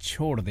उसको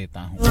छोड़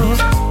देता हूँ।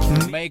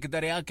 मैं एक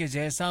दरिया के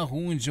जैसा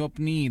हूँ जो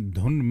अपनी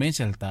धुन में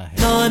चलता है।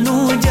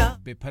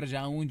 बिफर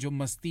जाऊं जो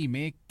मस्ती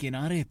में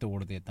किनारे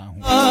तोड़ देता हूँ।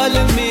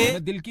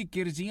 मैं दिल की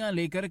किरजियां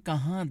लेकर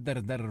कहां दर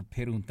दर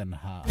फिरूं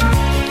तन्हा।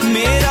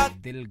 मेरा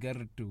दिल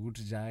गर टूट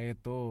जाए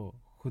तो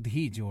खुद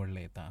ही जोड़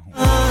लेता हूँ।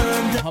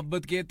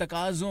 मोहब्बत के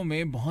तकाजों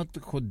में बहुत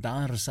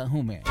खुददार सा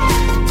हूँ मैं,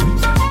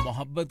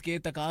 मोहब्बत के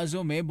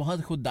तकाजों में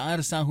बहुत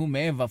खुददार सा हूँ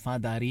मैं।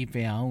 वफादारी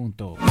पे आऊं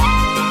तो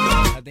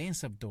हदें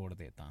सब तोड़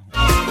देता हूँ।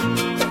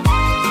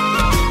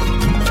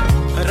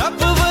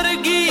 रब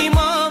वर्गी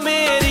माँ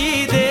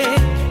मेरी दे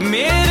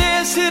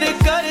मेरे सिर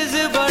कर्ज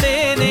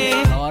बड़े ने।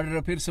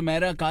 और फिर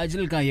सुमेरा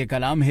काजल का ये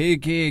कलाम है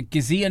कि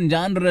किसी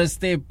अनजान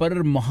रास्ते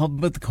पर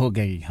मोहब्बत खो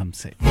गई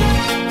हमसे,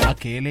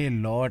 अकेले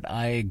लौट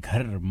आए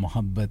घर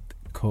मोहब्बत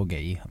खो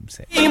गई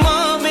हमसे।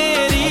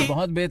 और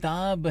बहुत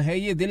बेताब है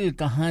ये दिल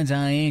कहाँ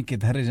जाए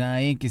किधर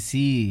जाए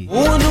किसी,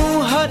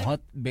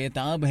 बहुत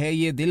बेताब है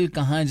ये दिल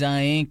कहाँ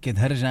जाए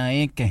किधर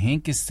जाए, कहें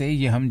किससे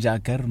ये हम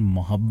जाकर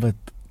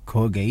मोहब्बत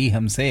खो गई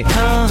हमसे।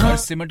 और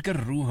सिमट कर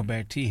रूह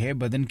बैठी है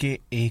बदन के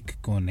एक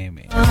कोने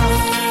में,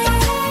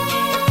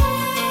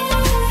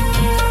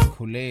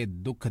 खुले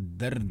दुख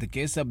दर्द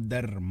के सब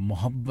दर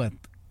मोहब्बत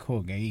खो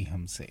गई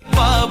हमसे।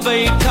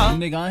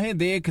 निगाहें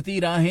देखती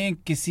राहें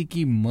किसी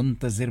की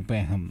मुंतजिर पे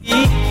हम,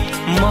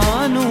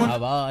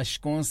 हवा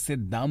अश्कों से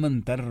दामन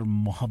तर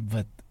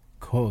मोहब्बत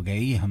खो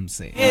गई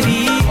हमसे।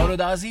 और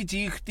उदासी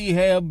चीखती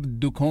है अब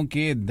दुखों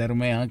के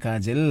दरमियां का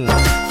जिल,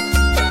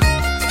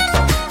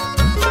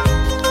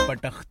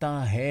 पटखता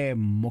है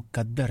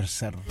मुकद्दर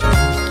सर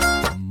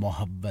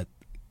मोहब्बत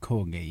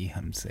खो गई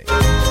हमसे।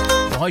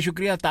 बहुत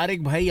शुक्रिया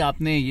तारिक भाई,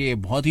 आपने ये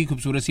बहुत ही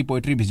खूबसूरत सी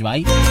पोएट्री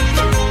भिजवाई।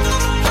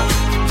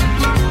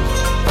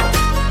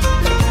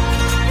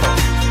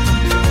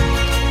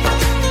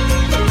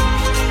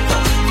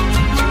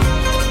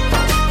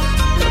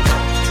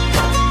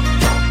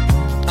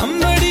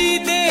 अमड़ी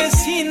दे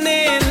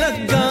सीने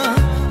लगा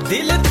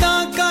दिल ता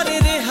कर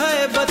रहा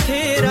है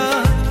बथेरा,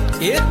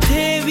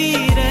 इथे भी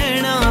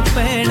रहना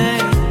पैना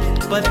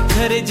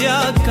पत्थर जा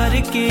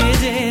करके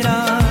जेरा।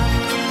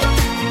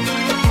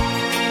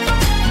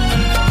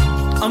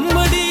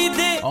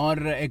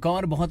 और एक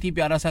और बहुत ही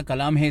प्यारा सा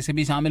कलाम है, इसे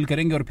भी शामिल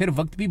करेंगे और फिर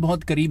वक्त भी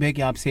बहुत करीब है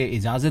कि आपसे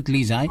इजाजत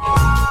ली जाए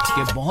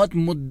कि बहुत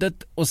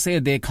मुद्दत उसे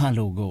देखा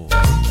लोगों,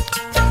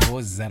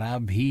 वो जरा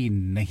भी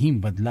नहीं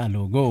बदला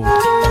लोगों,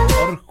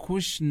 और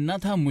खुश न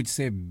था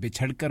मुझसे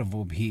बिछड़कर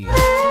वो भी,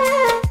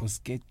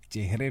 उसके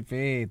चेहरे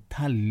पे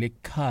था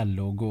लिखा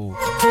लोगो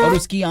और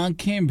उसकी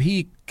आंखें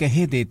भी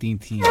कह देती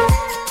थीं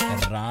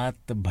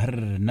रात भर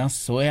न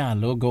सोया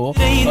लोगो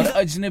और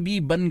अजनबी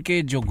बन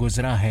के जो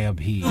गुजरा है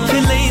अभी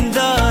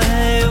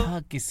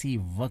किसी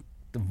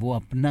वक्त वो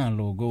अपना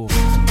लोगो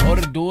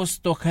और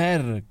दोस्त तो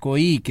खैर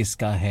कोई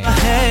किसका है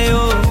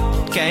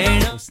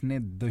उसने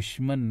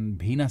दुश्मन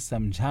भी न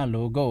समझा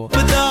लोगो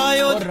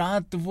और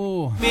रात वो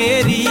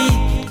मेरी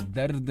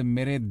दर्द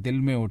मेरे दिल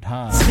में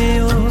उठा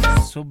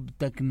सुबह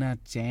तक न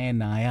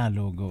चैन आया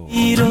लोगो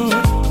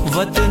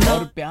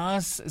और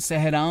प्यास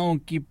सहराओं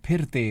की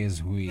फिर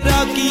तेज हुई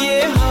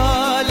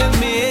हाल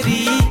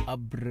मेरी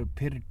अब्र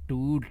फिर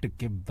टूट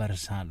के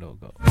बरसा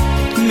लोगो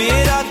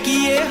मेरा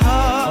किए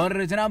हाल।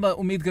 और जनाब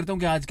उम्मीद करता हूँ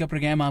कि आज का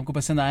प्रोग्राम आपको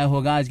पसंद आया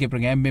होगा। आज के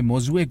प्रोग्राम में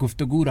मौजूए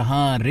गुफ्तगू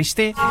रहा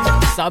रिश्ते।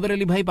 साबिर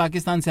अली भाई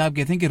पाकिस्तान से आप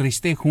कहते हैं कि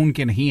रिश्ते खून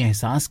के नहीं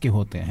एहसास के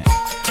होते हैं।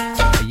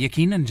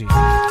 यकीनन जी,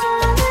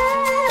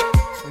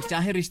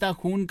 चाहे रिश्ता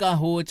खून का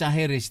हो,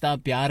 चाहे रिश्ता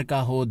प्यार का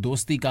हो,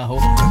 दोस्ती का हो,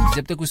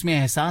 जब तक उसमें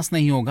एहसास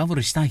नहीं होगा वो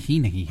रिश्ता ही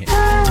नहीं है।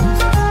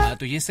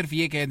 तो ये सिर्फ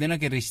ये कह देना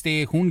कि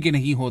रिश्ते खून के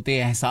नहीं होते,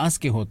 एहसास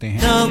के होते हैं।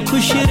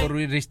 तो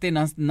रिश्ते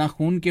ना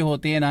खून के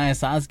होते हैं ना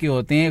एहसास के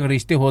होते हैं।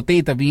 रिश्ते होते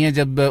ही तभी हैं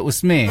जब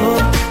उसमें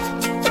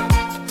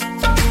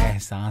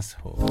एहसास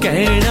हो।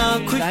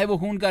 चाहे वो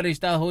खून का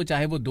रिश्ता हो,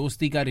 चाहे वो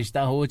दोस्ती का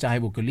रिश्ता हो, चाहे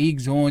वो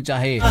कलीग्स हो,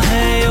 चाहे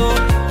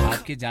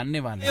आपके जानने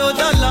वाले हो, वो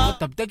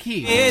तब तक ही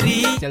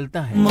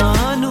चलता है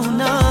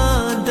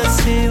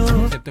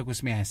जब तक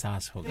उसमें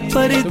एहसास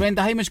होगा। तो मैं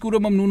इंतहाई मशकूर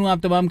और ममनून हूँ आप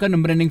तमाम का।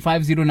 नंबर एंडिंग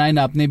 509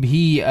 आपने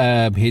भी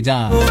भेजा।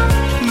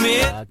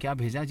 क्या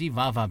भेजा जी?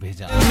 वाह वाह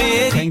भेजा।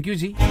 थैंक यू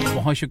जी,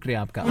 बहुत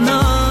शुक्रिया आपका।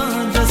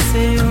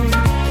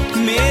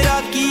 मेरा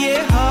किए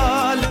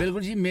हाल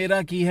बिल्कुल जी,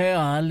 मेरा की है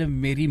हाल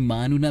मेरी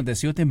मां नू ना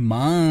दसियो ते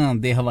मां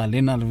दे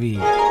हवाले नाल भी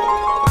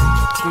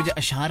कुछ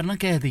अशार ना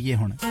कह दईए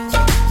हुण।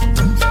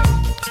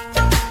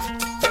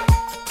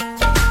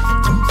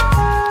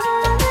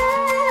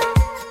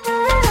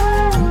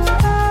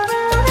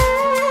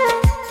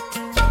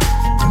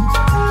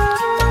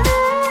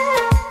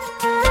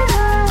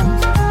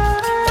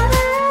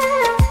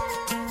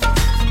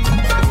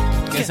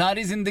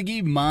 सारी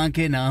जिंदगी माँ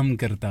के नाम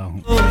करता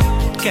हूँ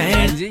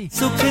जी,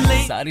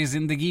 सारी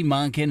जिंदगी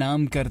माँ के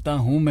नाम करता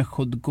हूँ, मैं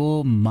खुद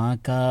को माँ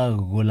का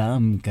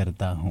गुलाम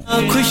करता हूँ।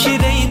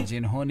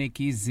 जिन्होंने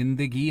की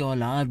जिंदगी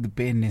औलाद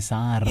पे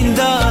निसार,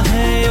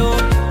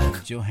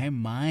 जो है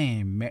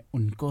माएँ मैं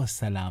उनको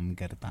सलाम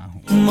करता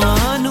हूँ।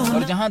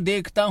 और जहाँ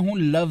देखता हूँ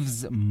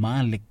लफ्ज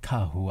माँ लिखा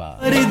हुआ,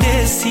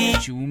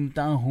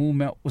 चूमता हूँ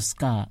मैं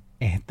उसका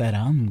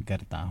एहतराम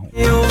करता हूँ।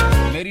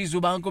 मेरी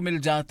जुबान को मिल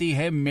जाती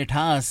है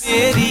मिठास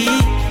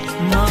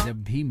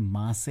जब भी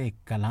माँ से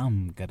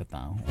कलाम करता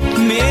हूँ।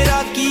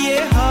 मेरा किए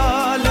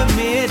हाल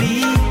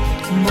मेरी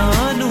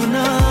मानू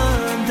ना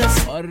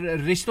दस। और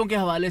रिश्तों के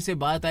हवाले से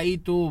बात आई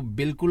तो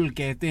बिल्कुल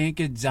कहते हैं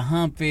कि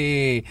जहाँ पे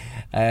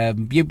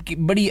ये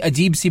बड़ी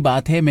अजीब सी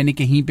बात है, मैंने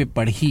कहीं पे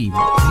पढ़ी,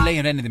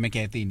 रहने दे, मैं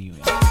कहते ही नहीं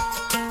हुआ।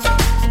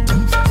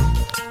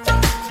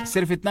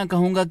 सिर्फ इतना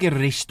कहूंगा कि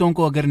रिश्तों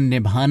को अगर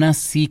निभाना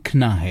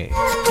सीखना है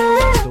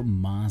तो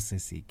माँ से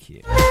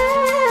सीखिए।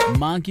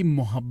 माँ की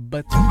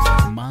मोहब्बत,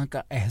 माँ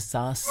का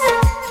एहसास,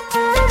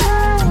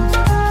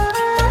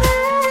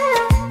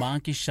 माँ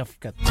की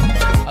शफकत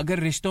अगर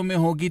रिश्तों में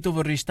होगी तो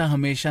वो रिश्ता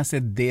हमेशा से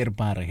देर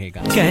पा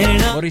रहेगा।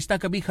 वो रिश्ता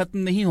कभी खत्म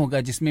नहीं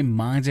होगा जिसमें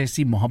माँ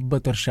जैसी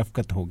मोहब्बत और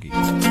शफकत होगी।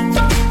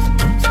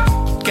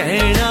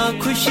 कहना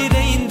खुश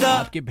रहिंदा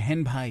आपके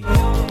बहन भाई,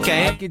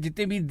 आपके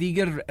जितने भी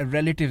दीगर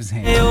रिलेटिव्स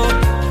हैं,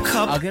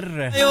 अगर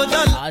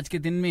आज के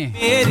दिन में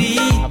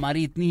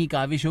हमारी इतनी ही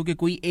काविश हो कि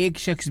कोई एक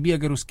शख्स भी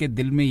अगर उसके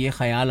दिल में ये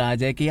ख्याल आ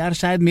जाए कि यार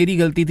शायद मेरी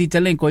गलती थी,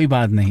 चलें कोई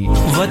बात नहीं,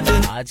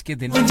 आज के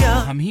दिन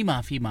हम ही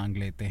माफी मांग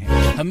लेते हैं,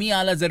 हम ही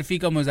आला ज़र्फी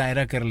का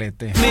मुजाहरा कर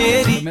लेते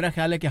हैं, तो मेरा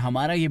ख्याल है कि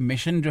हमारा ये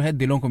मिशन जो है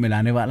दिलों को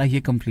मिलाने वाला, ये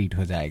कंप्लीट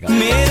हो जाएगा।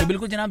 तो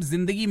बिल्कुल जनाब,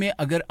 जिंदगी में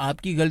अगर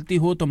आपकी गलती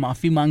हो तो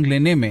माफी मांग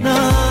लेने में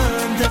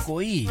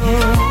कोई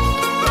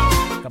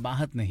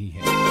कबाहत नहीं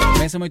है।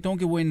 मैं समझता हूँ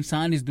कि वो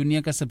इंसान इस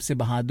दुनिया का सबसे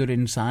बहादुर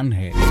इंसान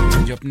है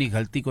जो अपनी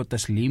गलती को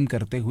तस्लीम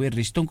करते हुए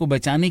रिश्तों को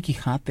बचाने की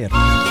खातिर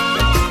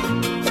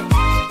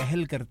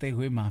पहल करते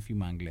हुए माफी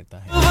मांग लेता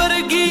है।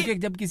 क्योंकि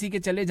जब किसी के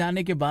चले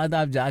जाने के बाद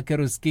आप जाकर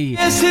उसकी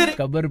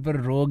कब्र पर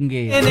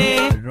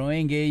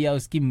रोएंगे या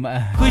उसकी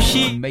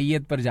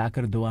मैयत पर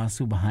जाकर दो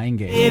आंसू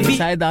बहाएंगे, तो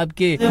शायद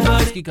आपके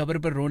उसकी कब्र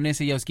पर रोने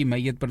से या उसकी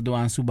मैयत पर दो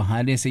आंसू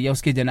बहाने से या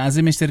उसके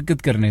जनाजे में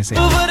शिरकत करने से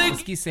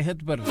उसकी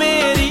सेहत पर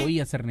कोई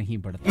असर नहीं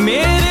पड़ता।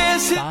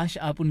 काश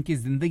आप उनकी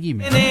जिंदगी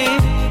में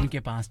उनके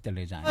पास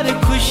चले जाएं,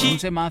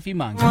 उनसे माफी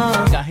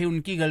मांगे, चाहे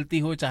उनकी गलती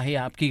हो चाहे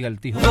आपकी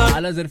गलती हो।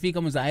 आला ज़र्फी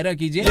का मुजाहरा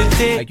कीजिए,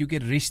 क्योंकि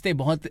रिश्ते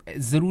बहुत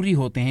जरूरी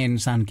होते हैं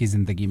इंसान की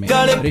जिंदगी में।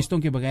 रिश्तों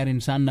के बगैर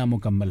इंसान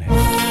नामुकम्मल है,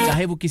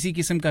 चाहे वो किसी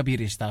किस्म का भी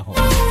रिश्ता हो।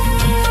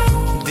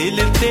 दिल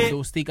ते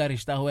दोस्ती का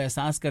रिश्ता हो,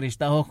 एहसास का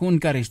रिश्ता हो, खून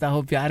का रिश्ता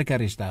हो, प्यार का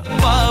रिश्ता हो,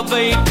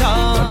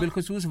 और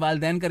बिलखुसूस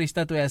वालिदैन का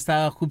रिश्ता तो ऐसा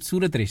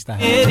खूबसूरत रिश्ता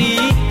है।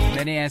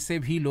 मैंने ऐसे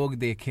भी लोग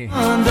देखे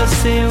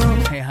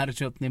हैं हर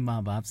जो अपने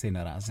माँ बाप से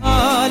नाराज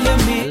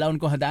है। अल्लाह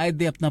उनको हिदायत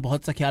दे। अपना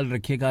बहुत सा ख्याल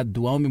रखिएगा,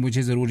 दुआओं में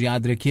मुझे जरूर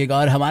याद रखिएगा।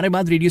 और हमारे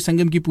बाद रेडियो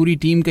संगम की पूरी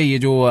टीम का ये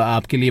जो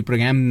आपके लिए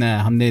प्रोग्राम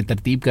हमने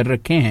तरतीब कर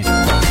रखे हैं,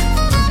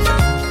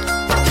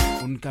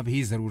 उनका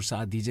भी जरूर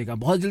साथ दीजिएगा।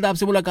 बहुत जल्द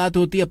आपसे मुलाकात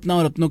होती है। अपना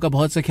और अपनों का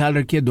बहुत सा ख्याल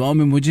रखिए, दुआओं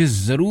में मुझे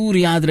जरूर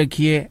याद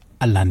रखिए।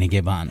 अल्लाह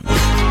निगहबान।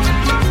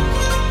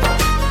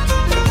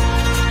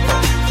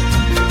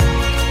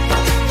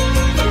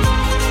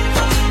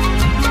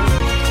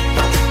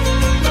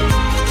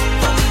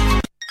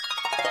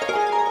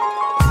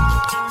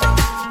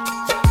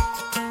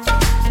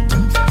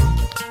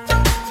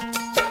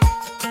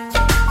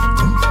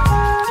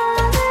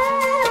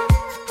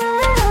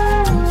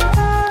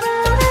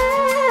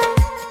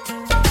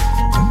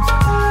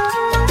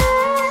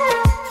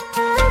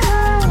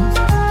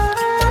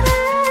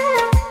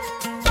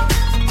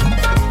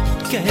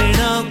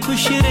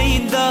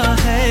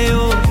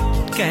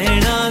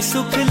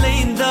 सुख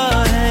लैंदा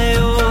है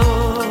ओ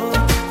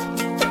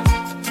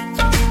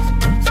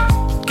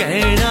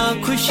कहना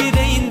खुश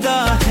रहिंदा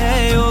है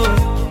ओ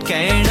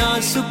कहना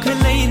सुख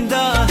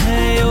लैंदा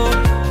है ओ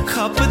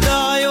खपदा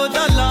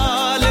ओदा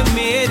लाल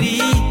मेरी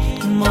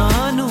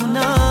मां नू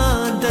ना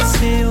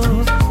दस्सियो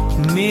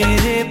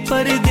मेरे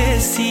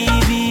परदेसी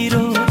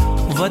वीरो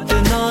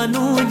वतना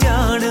नू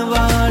जान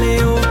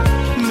वालियो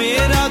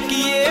मेरा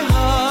किए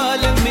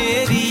हाल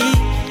मेरी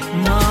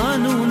मां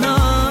नू ना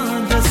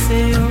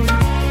दस्सियो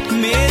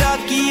मेरा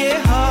किए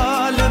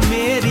हाल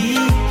मेरी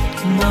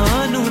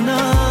मां नू ना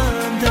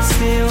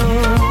दस्सियो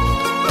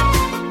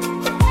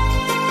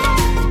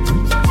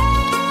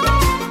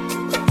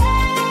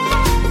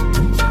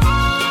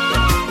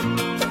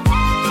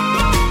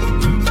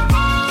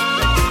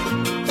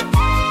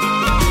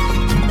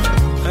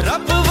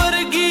रब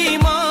वर्गी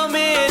मां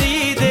मेरी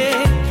दे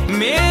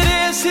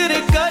मेरे सिर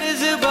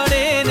कर्ज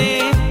बड़े ने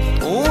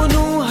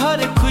ओनू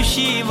हर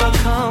खुशी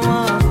वखावा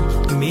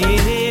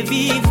मेरे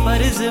भी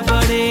फर्ज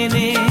बड़े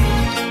ने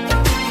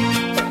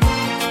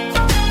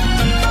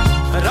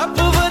रब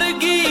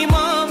वर्गी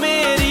मां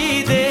मेरी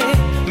दे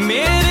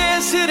मेरे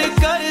सिर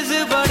कर्ज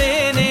बड़े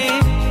ने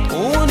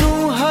ओनू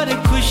हर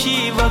खुशी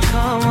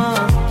वखावा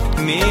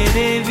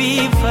मेरे भी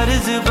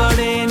फर्ज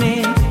बड़े ने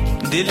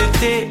दिल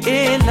ते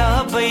एला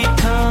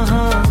बैठा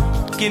हाँ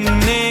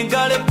किन्ने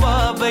गल पा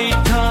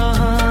बैठा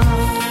हाँ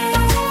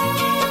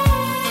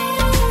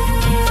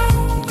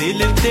दिल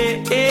ते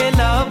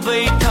एला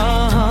बैठा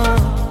हाँ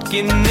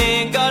किन्ने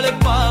गल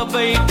पा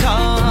बैठा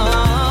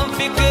हाँ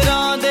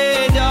फिकरां दे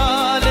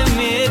जाल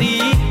मेरी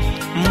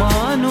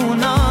मां नू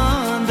ना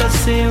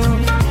दस्सियो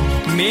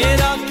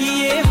मेरा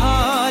किए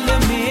हाल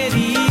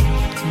मेरी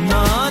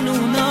मां नू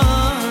ना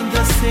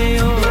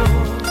दस्सियो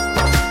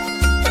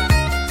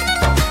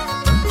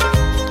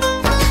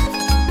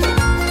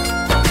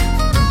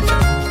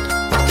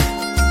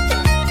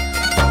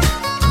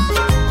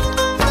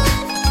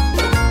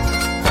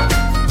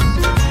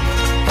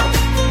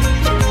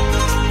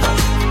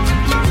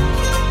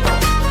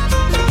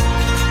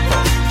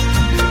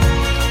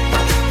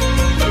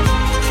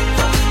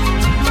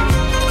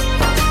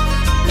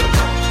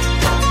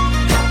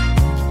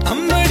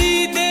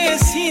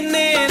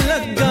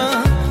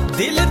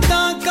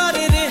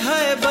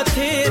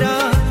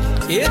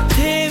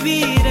इत्थे भी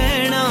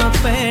रहना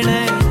पैना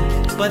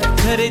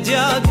पत्थर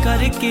जा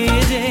करके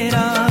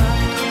जेरा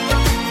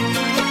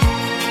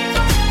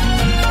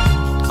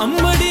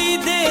अमड़ी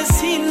दे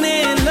सीने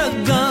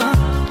लगा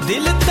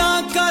दिल तां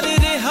कर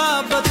रहा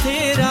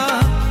बथेरा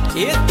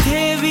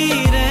इत्थे भी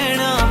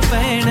रहना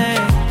पैना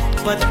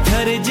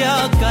पत्थर जा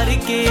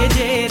करके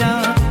जेरा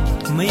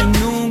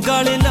मैनू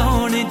गल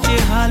लाउण च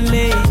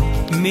हाले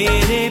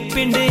मेरे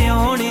पिंड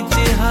आउण च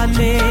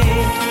हाले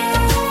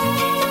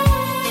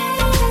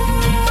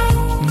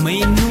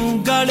मैनू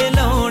गल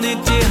लाउण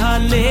च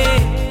हाले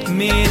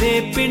मेरे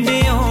पिंड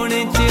आउण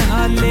च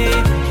हाले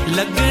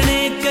लगने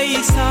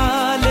कई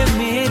साल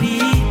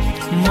मेरी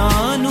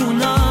मां नू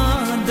ना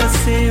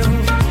दस्सियो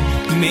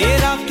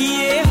मेरा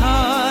किए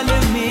हाल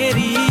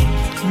मेरी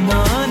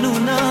मां नू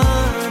ना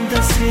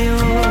दस्सियो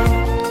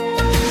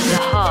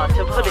The heart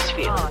of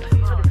Huddersfield,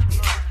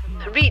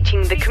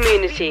 reaching the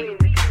community.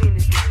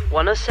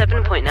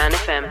 107.9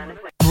 FM.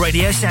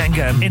 Radio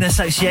Sangam in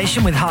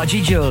association with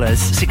Haji Jewellers,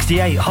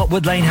 68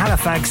 Hotwood Lane,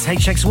 Halifax,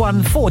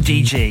 HX1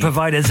 4DG.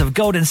 Providers of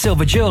gold and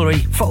silver jewellery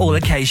for all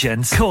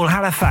occasions. Call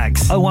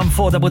Halifax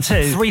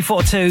 01422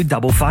 342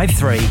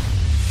 553.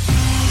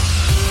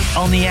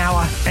 On the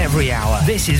hour, every hour. This is